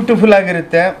ಬ್ಯೂಟಿಫುಲ್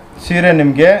ಆಗಿರುತ್ತೆ ಸೀರೆ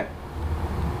ನಿಮಗೆ.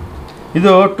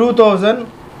 ಇದು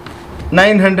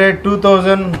 2,900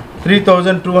 2,000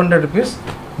 3,200 ರುಪೀಸ್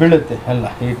ಬೀಳುತ್ತೆ ಎಲ್ಲ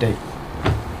ಈ ಟೈಪ್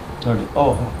ನೋಡಿ.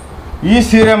 ಓಹೋ, ಈ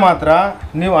ಸೀರೆ ಮಾತ್ರ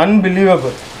ನೀವು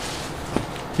ಅನ್ಬಿಲೀವಬಲ್.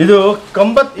 ಇದು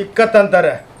ಕಂಬತ್ ಇಕ್ಕತ್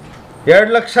ಅಂತಾರೆ,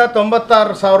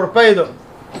 2,96,000 ರೂಪಾಯಿ ಇದು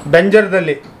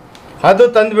ಬೆಂಜರ್ದಲ್ಲಿ. ಅದು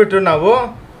ತಂದುಬಿಟ್ಟು ನಾವು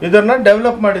ಇದನ್ನು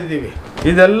ಡೆವಲಪ್ ಮಾಡಿದ್ದೀವಿ.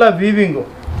 ಇದೆಲ್ಲ ವೀವಿಂಗು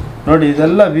ನೋಡಿ,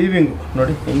 ಇದೆಲ್ಲ ವೀವಿಂಗು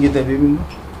ನೋಡಿ ಹೆಂಗಿದೆ ವೀವಿಂಗು.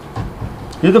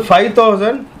 ಇದು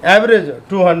 5,000 ಆ್ಯಾವ್ರೇಜ್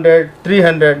 200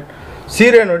 300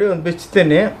 ಸೀರೆ ನೋಡಿ. ಒಂದು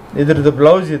ಬಿಚ್ತೀನಿ, ಇದ್ರದ್ದು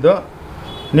ಬ್ಲೌಸ್ ಇದು.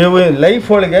 ನೀವು ಲೈಫ್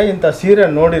ಒಳಗೆ ಇಂಥ ಸೀರೆ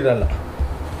ನೋಡಿರಲ್ಲ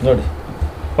ನೋಡಿ.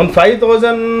 ಒಂದು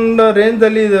 5,000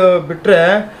 ರೇಂಜಲ್ಲಿ ಇದು ಬಿಟ್ಟರೆ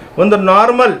ಒಂದು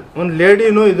ನಾರ್ಮಲ್ ಒಂದು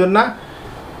ಲೇಡಿನೂ ಇದನ್ನು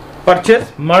ಪರ್ಚೇಸ್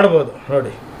ಮಾಡ್ಬೋದು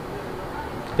ನೋಡಿ.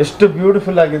 ಎಷ್ಟು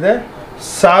ಬ್ಯೂಟಿಫುಲ್ ಆಗಿದೆ,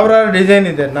 ಸಾವಿರಾರು ಡಿಸೈನ್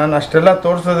ಇದೆ. ನಾನು ಅಷ್ಟೆಲ್ಲ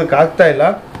ತೋರಿಸೋದಕ್ಕೆ ಆಗ್ತಾಯಿಲ್ಲ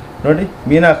ನೋಡಿ.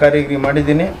 ಮೀನಾ ಕಾರಿಗಿರಿ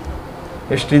ಮಾಡಿದ್ದೀನಿ.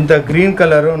 ಎಷ್ಟು ಇಂಥ ಗ್ರೀನ್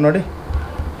ಕಲರು ನೋಡಿ,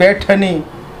 ಪೇಠನಿ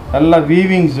ಎಲ್ಲ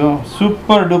ವೀವಿಂಗ್ಸು,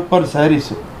 ಸೂಪರ್ ಡೂಪರ್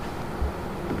ಸ್ಯಾರೀಸು.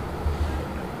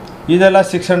 ಇದೆಲ್ಲ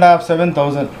 6,500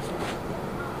 7,000.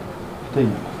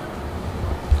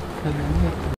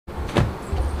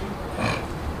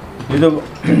 ಇದು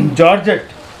ಜಾರ್ಜೆಟ್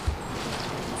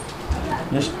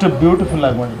ಎಷ್ಟು ಬ್ಯೂಟಿಫುಲ್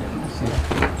ಆಗಿ ಮಾಡಿದೆ ಸೀರೆ.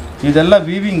 ಇದೆಲ್ಲ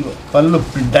ವೀವಿಂಗು, ಪಲ್ಲು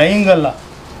ಡೈಯಿಂಗ್ ಅಲ್ಲ,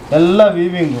 ಎಲ್ಲ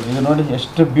ವೀವಿಂಗು. ಇದು ನೋಡಿ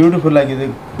ಎಷ್ಟು ಬ್ಯೂಟಿಫುಲ್ ಆಗಿದೆ.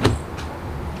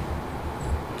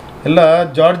 ಎಲ್ಲ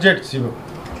ಜಾರ್ಜೆಟ್ಸ್, ಇವು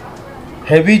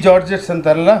ಹೆವಿ ಜಾರ್ಜೆಟ್ಸ್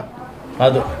ಅಂತಾರಲ್ಲ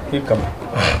ಅದು. ಈ ಕಮ್ಮಿ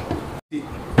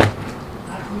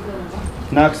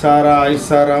 4,000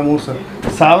 5,000 3,000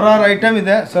 ಸಾವಿರಾರು ಐಟಮ್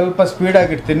ಇದೆ. ಸ್ವಲ್ಪ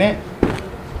ಸ್ಪೀಡಾಗಿರ್ತೀನಿ,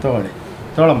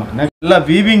 ತೊಗೊಳಮ್ಮ. ನೆಕ್ಸ್ಟ್ ಎಲ್ಲ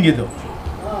ವೀವಿಂಗ್ ಇದು.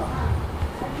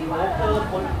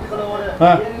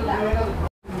 ಹಾಂ,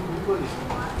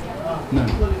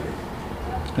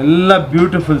 ಎಲ್ಲ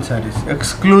ಬ್ಯೂಟಿಫುಲ್ ಸ್ಯಾರೀಸ್,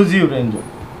 ಎಕ್ಸ್ಕ್ಲೂಸಿವ್ ರೇಂಜು.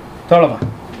 ತೊಗೊಳಮ್ಮ.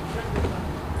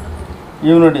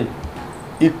 ಇವು ನೋಡಿ,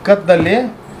 ಇಕ್ಕತ್ತಲ್ಲಿ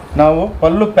ನಾವು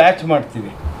ಪಲ್ಲು ಪ್ಯಾಚ್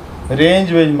ಮಾಡ್ತೀವಿ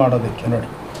ರೇಂಜ್ ವೈಸ್ ಮಾಡೋದಕ್ಕೆ ನೋಡಿ.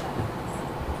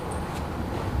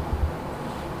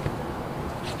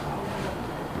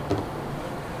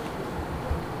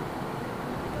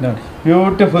 ನೋಡಿ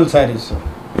ಬ್ಯೂಟಿಫುಲ್ ಸ್ಯಾರೀಸು.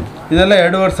 ಇದೆಲ್ಲ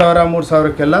 2,500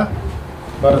 3,000ಕ್ಕೆಲ್ಲ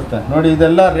ಬರುತ್ತೆ ನೋಡಿ.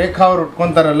 ಇದೆಲ್ಲ ರೇಖಾ ಅವ್ರು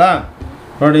ಉಟ್ಕೊತಾರಲ್ಲ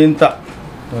ನೋಡಿ, ಇಂಥ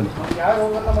ನೋಡಿ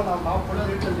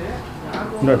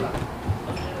ನೋಡಿ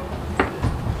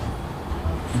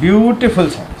ಬ್ಯೂಟಿಫುಲ್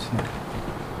ಸ್ಯಾರೀಸ್ ನೋಡಿ.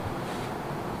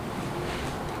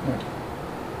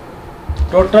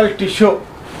 ಟೋಟಲ್ ಟಿಶ್ಯೂ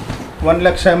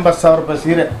 1,80,000 ರೂಪಾಯಿ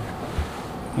ಸೀರೆ.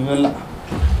 ಇವೆಲ್ಲ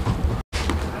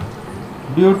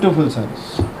ಬ್ಯೂಟಿಫುಲ್ ಸ್ಯಾರೀಸ್,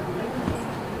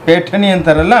 ಪೇಠಣಿ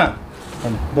ಅಂತಾರಲ್ಲ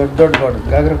ದೊಡ್ಡ ದೊಡ್ಡ ಬಾರ್ಡರ್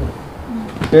ಗಾಗ್ರ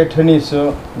ಪೇಠಣೀಸು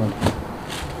ನೋಡಿ.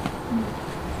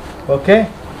 ಓಕೆ,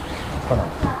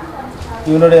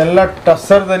 ಇವು ನೋಡಿ ಎಲ್ಲ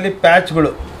ಟಸ್ಸರ್ದಲ್ಲಿ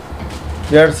ಪ್ಯಾಚ್ಗಳು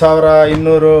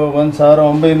 2,200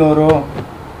 1,900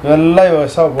 ಇವೆಲ್ಲ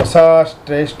ಹೊಸ ಹೊಸ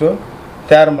ಸ್ಟ್ರೇಸ್ಟು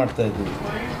ತಯಾರು ಮಾಡ್ತಾಯಿದ್ದೀವಿ.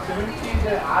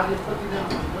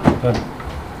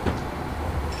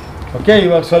 ಓಕೆ,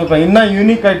 ಇವಾಗ ಸ್ವಲ್ಪ ಇನ್ನೂ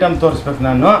ಯೂನಿಕ್ ಐಟಮ್ ತೋರಿಸ್ಬೇಕು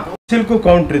ನಾನು. ಸಿಲ್ಕು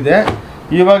ಕೌಂಟ್ರ್ ಇದೆ.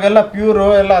 ಇವಾಗೆಲ್ಲ ಪ್ಯೂರು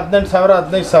ಎಲ್ಲ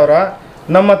 18,000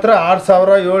 ನಮ್ಮ ಹತ್ರ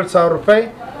 6,000 7,000 ರೂಪಾಯಿ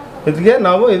ಇದಕ್ಕೆ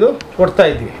ನಾವು ಇದು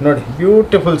ಕೊಡ್ತಾಯಿದ್ವಿ ನೋಡಿ.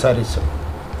 ಬ್ಯೂಟಿಫುಲ್ ಸ್ಯಾರೀಸು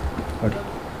ನೋಡಿ,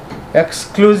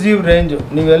 ಎಕ್ಸ್ಕ್ಲೂಸಿವ್ ರೇಂಜು,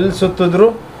 ನೀವೆಲ್ಲಿ ಸುತ್ತಿದ್ರೂ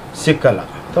ಸಿಕ್ಕಲ್ಲ.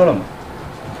 ತೊಗೊಳಮ್ಮ.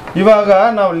 ಇವಾಗ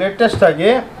ನಾವು ಲೇಟೆಸ್ಟಾಗಿ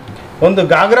ಒಂದು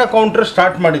ಗಾಗ್ರಾ ಕೌಂಟ್ರ್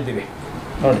ಸ್ಟಾರ್ಟ್ ಮಾಡಿದ್ದೀವಿ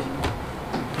ನೋಡಿ.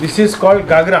 This is called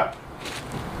ghagra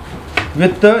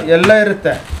with ಎಲ್ಲ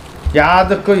ಇರುತ್ತೆ,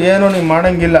 ಯಾವುದಕ್ಕೂ ಏನು ನೀವು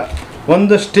ಮಾಡೋಂಗಿಲ್ಲ.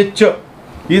 ಒಂದು ಸ್ಟಿಚ್ಚು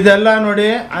ಇದೆಲ್ಲ ನೋಡಿ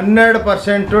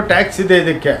 12% ಟ್ಯಾಕ್ಸ್ ಇದೆ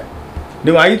ಇದಕ್ಕೆ.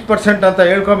 ನೀವು 5% ಅಂತ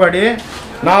ಹೇಳ್ಕೊಬೇಡಿ.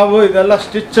 ನಾವು ಇದೆಲ್ಲ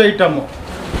ಸ್ಟಿಚ್ ಐಟಮು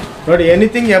ನೋಡಿ.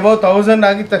 ಎನಿಥಿಂಗ್ ಅಬೌವ್ 1000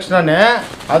 ಆಗಿದ ತಕ್ಷಣವೇ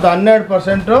ಅದು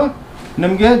 12%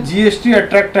 ನಿಮಗೆ GST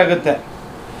ಅಟ್ರಾಕ್ಟ್ ಆಗುತ್ತೆ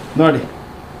ನೋಡಿ.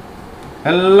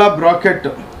 ಎಲ್ಲ ಬ್ರಾಕೆಟ್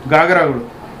ಗಾಗ್ರಾಗಳು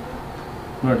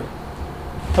ನೋಡಿ.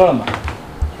 ತೊಗೊಳಮ್ಮ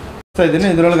ಇದ್ದೀನಿ.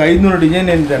 ಇದರೊಳಗೆ 500 ಡಿಸೈನ್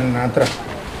ಏನಿದೆ ನನ್ನ ಹತ್ರ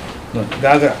ನೋಡಿ.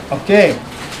 ಗಾಗ್ರಾ ಓಕೆ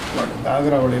ನೋಡಿ,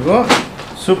 ಗಾಗ್ರಾಗಳಿಗೂ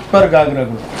ಸೂಪರ್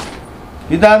ಗಾಗ್ರಾಗಳು.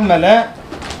 ಇದಾದಮೇಲೆ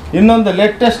ಇನ್ನೊಂದು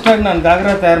ಲೇಟೆಸ್ಟಾಗಿ ನಾನು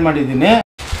ಗಾಗ್ರಾ ತಯಾರು ಮಾಡಿದ್ದೀನಿ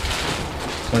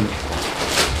ನೋಡಿ.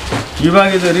 ಇವಾಗ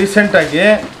ಇದು ರೀಸೆಂಟಾಗಿ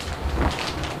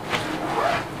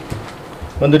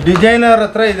ಒಂದು ಡಿಸೈನರ್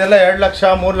ಹತ್ರ ಇದೆಲ್ಲ 2 ಲಕ್ಷ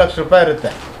 3 ಲಕ್ಷ ರೂಪಾಯಿ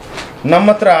ಇರುತ್ತೆ. ನಮ್ಮ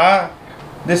ಹತ್ರ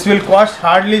this will cost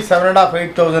hardly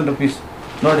 7,500-8,000 rupees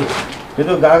ನೋಡಿ.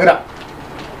 ಇದು ಗಾಗ್ರಾ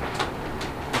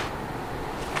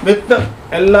ವಿತ್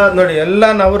ಎಲ್ಲ ನೋಡಿ, ಎಲ್ಲ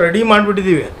ನಾವು ರೆಡಿ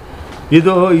ಮಾಡಿಬಿಟ್ಟಿದ್ದೀವಿ.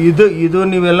 ಇದು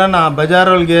ನೀವೆಲ್ಲ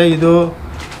ಬಜಾರೊಳಗೆ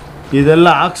ಇದೆಲ್ಲ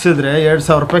ಹಾಕ್ಸಿದ್ರೆ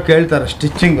 2,000 ರೂಪಾಯಿ ಕೇಳ್ತಾರೆ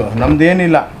ಸ್ಟಿಚ್ಚಿಂಗು.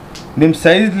 ನಮ್ಮದೇನಿಲ್ಲ, ನಿಮ್ಮ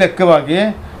ಸೈಜ್ ಲೆಕ್ಕವಾಗಿ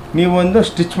ನೀವೊಂದು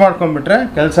ಸ್ಟಿಚ್ ಮಾಡ್ಕೊಂಬಿಟ್ರೆ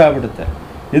ಕೆಲಸ ಆಗ್ಬಿಡುತ್ತೆ.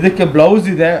 ಇದಕ್ಕೆ ಬ್ಲೌಸ್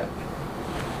ಇದೆ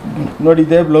ನೋಡಿ,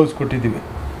 ಇದೇ ಬ್ಲೌಸ್ ಕೊಟ್ಟಿದ್ದೀವಿ.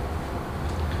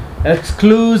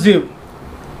 Exclusive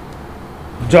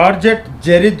georgette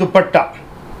Jerry dupatta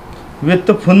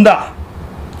with ಫುಂದಾ.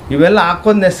 ಇವೆಲ್ಲ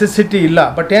ಹಾಕೋದು ನೆಸೆಸಿಟಿ ಇಲ್ಲ.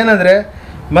 ಬಟ್ ಏನಂದರೆ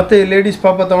ಮತ್ತು ಈ ಲೇಡೀಸ್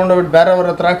ಪಾಪ ತೊಗೊಂಡೋಗ್ಬಿಟ್ಟು ಬೇರೆಯವ್ರ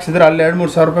ಹತ್ರ ಹಾಕ್ಸಿದ್ರೆ ಅಲ್ಲಿ 2-3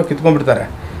 ಸಾವಿರ ರೂಪಾಯಿ ಕಿತ್ಕೊಂಡ್ಬಿಡ್ತಾರೆ.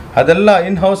 ಅದೆಲ್ಲ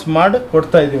ಇನ್ ಹೌಸ್ ಮಾಡಿ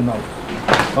ಕೊಡ್ತಾಯಿದ್ದೀವಿ ನಾವು.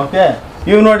 ಓಕೆ,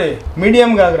 ಇವು ನೋಡಿ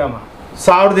ಮೀಡಿಯಮ್ ಗಾಗ್ರಾಮ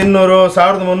 1,200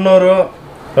 1,300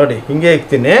 ನೋಡಿ, ಹಿಂಗೆ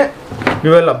ಇಕ್ತೀನಿ.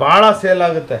 ಇವೆಲ್ಲ ಭಾಳ ಸೇಲ್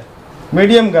ಆಗುತ್ತೆ.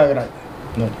 ಮೀಡಿಯಮ್ ಗಾಗ್ರಾ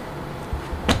ನೋಡಿ,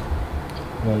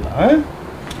 ಇವೆಲ್ಲ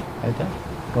ಆಯಿತಾ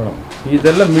ನೋಡಮ್ಮ.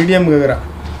 ಇದೆಲ್ಲ ಮೀಡಿಯಮ್ ಗಾಗ್ರಾ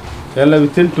ಎಲ್ಲ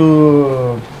ವಿತಿನ್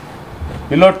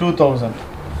 2,000.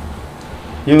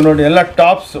 ಇವು ನೋಡಿ ಎಲ್ಲ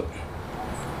ಟಾಪ್ಸು,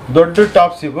 ದೊಡ್ಡ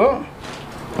ಟಾಪ್ಸ್ ಇವು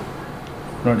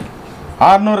ನೋಡಿ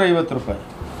 650 ರೂಪಾಯಿ.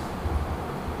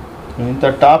 ಇಂಥ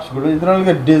ಟಾಪ್ಸ್ಗಳು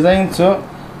ಇದರೊಳಗೆ ಡಿಸೈನ್ಸು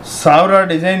 1000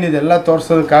 ಡಿಸೈನ್ ಇದೆಲ್ಲ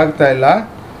ತೋರಿಸೋದಕ್ಕಾಗ್ತಾಯಿಲ್ಲ.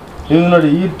 ಇದು ನೋಡಿ,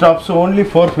 ಈ ಟಾಪ್ಸು ಓನ್ಲಿ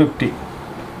 450.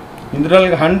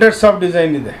 ಇದರೊಳಗೆ ಹಂಡ್ರೆಡ್ಸ್ ಆಫ್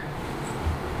ಡಿಸೈನ್ ಇದೆ.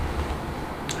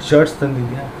 ಶರ್ಟ್ಸ್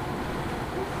ತಂದಿದೆಯಾ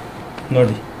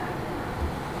ನೋಡಿ.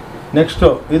 ನೆಕ್ಸ್ಟು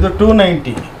ಇದು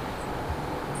 290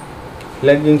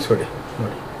 ಲೆಗ್ಗಿಂಗ್ಸ್ ನೋಡಿ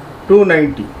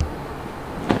 290.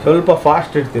 ಸ್ವಲ್ಪ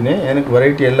ಫಾಸ್ಟ್ ಇಡ್ತೀನಿ, ಏನಕ್ಕೆ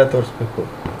ವೆರೈಟಿ ಎಲ್ಲ ತೋರಿಸ್ಬೇಕು.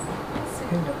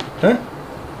 ಹಾಂ,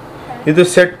 ಇದು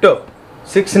ಸೆಟ್ಟು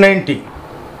 690.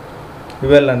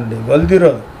 ಇವೆಲ್ಲ ನೋಡಿ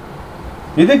ಹೊಲ್ದಿರೋದು.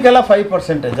 ಇದಕ್ಕೆಲ್ಲ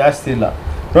 5% ಜಾಸ್ತಿ ಇಲ್ಲ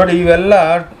ನೋಡಿ. ಇವೆಲ್ಲ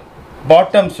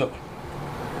ಬಾಟಮ್ಸು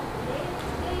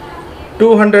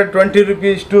 220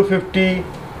 rupees, 250,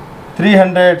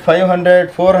 300, 500,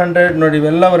 400 ನೋಡಿ.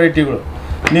 ಇವೆಲ್ಲ ವೆರೈಟಿಗಳು.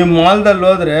 ನೀವು ಮಾಲ್ದಲ್ಲಿ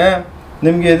ಹೋದರೆ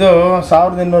ನಿಮಗೆ ಇದು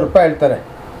 1,200 ರೂಪಾಯಿ ಹೇಳ್ತಾರೆ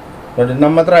ನೋಡಿ.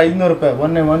 ನಮ್ಮ ಹತ್ರ 500 ರೂಪಾಯಿ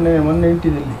 190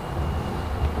 ಇಲ್ಲಿ.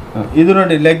 ಇದು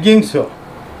ನೋಡಿ ಲೆಗ್ಗಿಂಗ್ಸು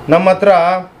ನಮ್ಮ ಹತ್ರ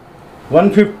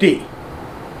 150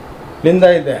 ಲಿಂದ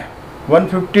ಇದೆ,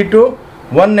 150 to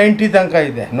 190 ತನಕ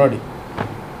ಇದೆ ನೋಡಿ.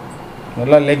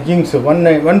 ಎಲ್ಲ ಲೆಗ್ಗಿಂಗ್ಸು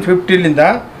 150ಲಿಂದ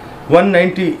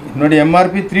 190 ನೋಡಿ.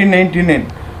 MRP 399,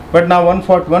 ಬಟ್ ನಾವು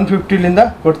 150ಲಿಂದ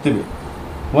ಕೊಡ್ತೀವಿ.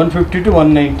 150 to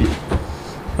 190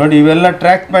 ನೋಡಿ. ಇವೆಲ್ಲ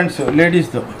ಟ್ರ್ಯಾಕ್ ಪ್ಯಾಂಟ್ಸು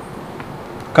ಲೇಡೀಸ್ದು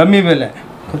ಕಮ್ಮಿ ಬೆಲೆ,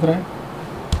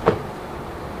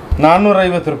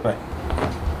 450 ರೂಪಾಯಿ.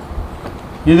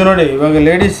 ಇದು ನೋಡಿ, ಇವಾಗ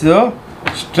ಲೇಡೀಸ್ದು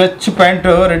ಸ್ಟ್ರೆಚ್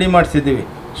ಪ್ಯಾಂಟು ರೆಡಿ ಮಾಡಿಸಿದ್ದೀವಿ,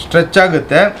 ಸ್ಟ್ರೆಚ್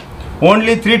ಆಗುತ್ತೆ.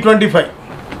 ಓನ್ಲಿ 325.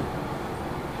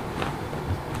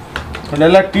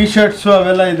 ಅದೆಲ್ಲ ಟೀ ಶರ್ಟ್ಸು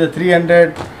ಅವೆಲ್ಲ ಇದೆ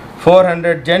 300,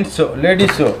 400. ಜೆಂಟ್ಸು,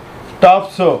 ಲೇಡೀಸು,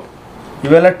 ಟಾಪ್ಸು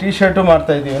ಇವೆಲ್ಲ ಟೀ ಶರ್ಟು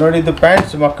ಮಾಡ್ತಾಯಿದ್ದೀವಿ ನೋಡಿ. ಇದು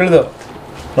ಪ್ಯಾಂಟ್ಸ್ ಮಕ್ಕಳದು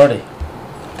ನೋಡಿ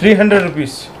 300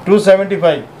 rupees,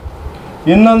 275.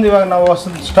 ಇನ್ನೊಂದು ಇವಾಗ ನಾವು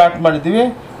ಹೊಸದು ಸ್ಟಾರ್ಟ್ ಮಾಡಿದ್ದೀವಿ,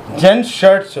 ಜೆಂಟ್ಸ್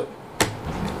ಶರ್ಟ್ಸು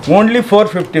ಓನ್ಲಿ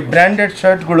 450. ಬ್ರ್ಯಾಂಡೆಡ್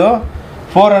ಶರ್ಟ್ಗಳು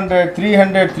 400,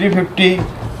 300, 350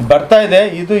 ಬರ್ತಾಯಿದೆ.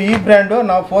 ಇದು ಈ ಬ್ರ್ಯಾಂಡು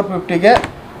ನಾವು 450ಗೆ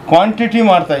ಕ್ವಾಂಟಿಟಿ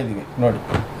ಮಾಡ್ತಾಯಿದ್ದೀವಿ ನೋಡಿ.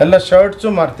 ಎಲ್ಲ ಶರ್ಟ್ಸು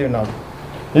ಮಾಡ್ತೀವಿ ನಾವು.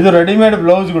 ಇದು ರೆಡಿಮೇಡ್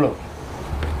ಬ್ಲೌಸ್ಗಳು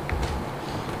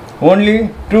ಓನ್ಲಿ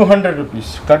 200 rupees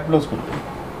ಕಟ್ ಬ್ಲೌಸ್ಗಳು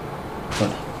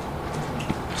ನೋಡಿ.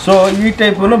 ಸೊ ಈ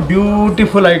ಟೈಪು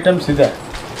ಬ್ಯೂಟಿಫುಲ್ ಐಟಮ್ಸ್ ಇದೆ.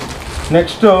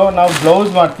 ನೆಕ್ಸ್ಟು ನಾವು ಬ್ಲೌಸ್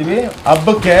ಮಾಡ್ತೀವಿ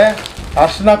ಹಬ್ಬಕ್ಕೆ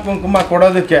ಅರ್ಶಿನ ಕುಂಕುಮ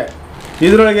ಕೊಡೋದಕ್ಕೆ.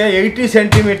 ಇದರೊಳಗೆ 80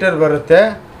 centimeter ಬರುತ್ತೆ,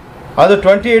 ಅದು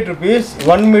 28 rupees.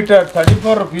 1 meter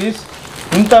 34 rupees.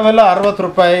 ಇಂಥವೆಲ್ಲ 60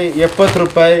 ರೂಪಾಯಿ, 70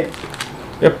 ರೂಪಾಯಿ,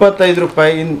 75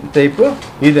 ರೂಪಾಯಿ ಇನ್ ಟೈಪು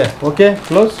ಇದೆ. Okay,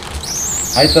 close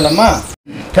ಆಯ್ತಲ್ಲಮ್ಮ.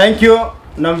 Thank you.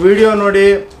 ನಮ್ಮ ವಿಡಿಯೋ ನೋಡಿ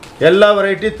ಎಲ್ಲ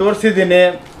ವೆರೈಟಿ ತೋರಿಸಿದ್ದೀನಿ.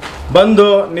 ಬಂದು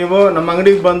ನೀವು ನಮ್ಮ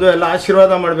ಅಂಗಡಿಗೆ ಬಂದು ಎಲ್ಲ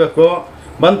ಆಶೀರ್ವಾದ ಮಾಡಬೇಕು.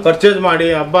 ಬಂದು ಪರ್ಚೇಸ್ ಮಾಡಿ,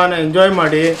 ಹಬ್ಬನ ಎಂಜಾಯ್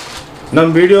ಮಾಡಿ. ನಮ್ಮ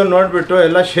ವಿಡಿಯೋ ನೋಡಿಬಿಟ್ಟು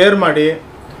ಎಲ್ಲ ಶೇರ್ ಮಾಡಿ.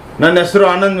 ನನ್ನ ಹೆಸರು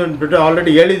ಆನಂದ್ ಅಂದ್ಬಿಟ್ಟು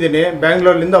ಆಲ್ರೆಡಿ ಹೇಳಿದ್ದೀನಿ.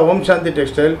 ಬ್ಯಾಂಗ್ಳೂರ್ಲಿಂದ ಓಂ ಶಾಂತಿ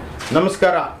ಟೆಕ್ಸ್ಟೈಲ್.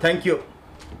 ನಮಸ್ಕಾರ, ಥ್ಯಾಂಕ್ ಯು.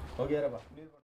 ಹೋಗ್ಯಾರಪ್ಪ.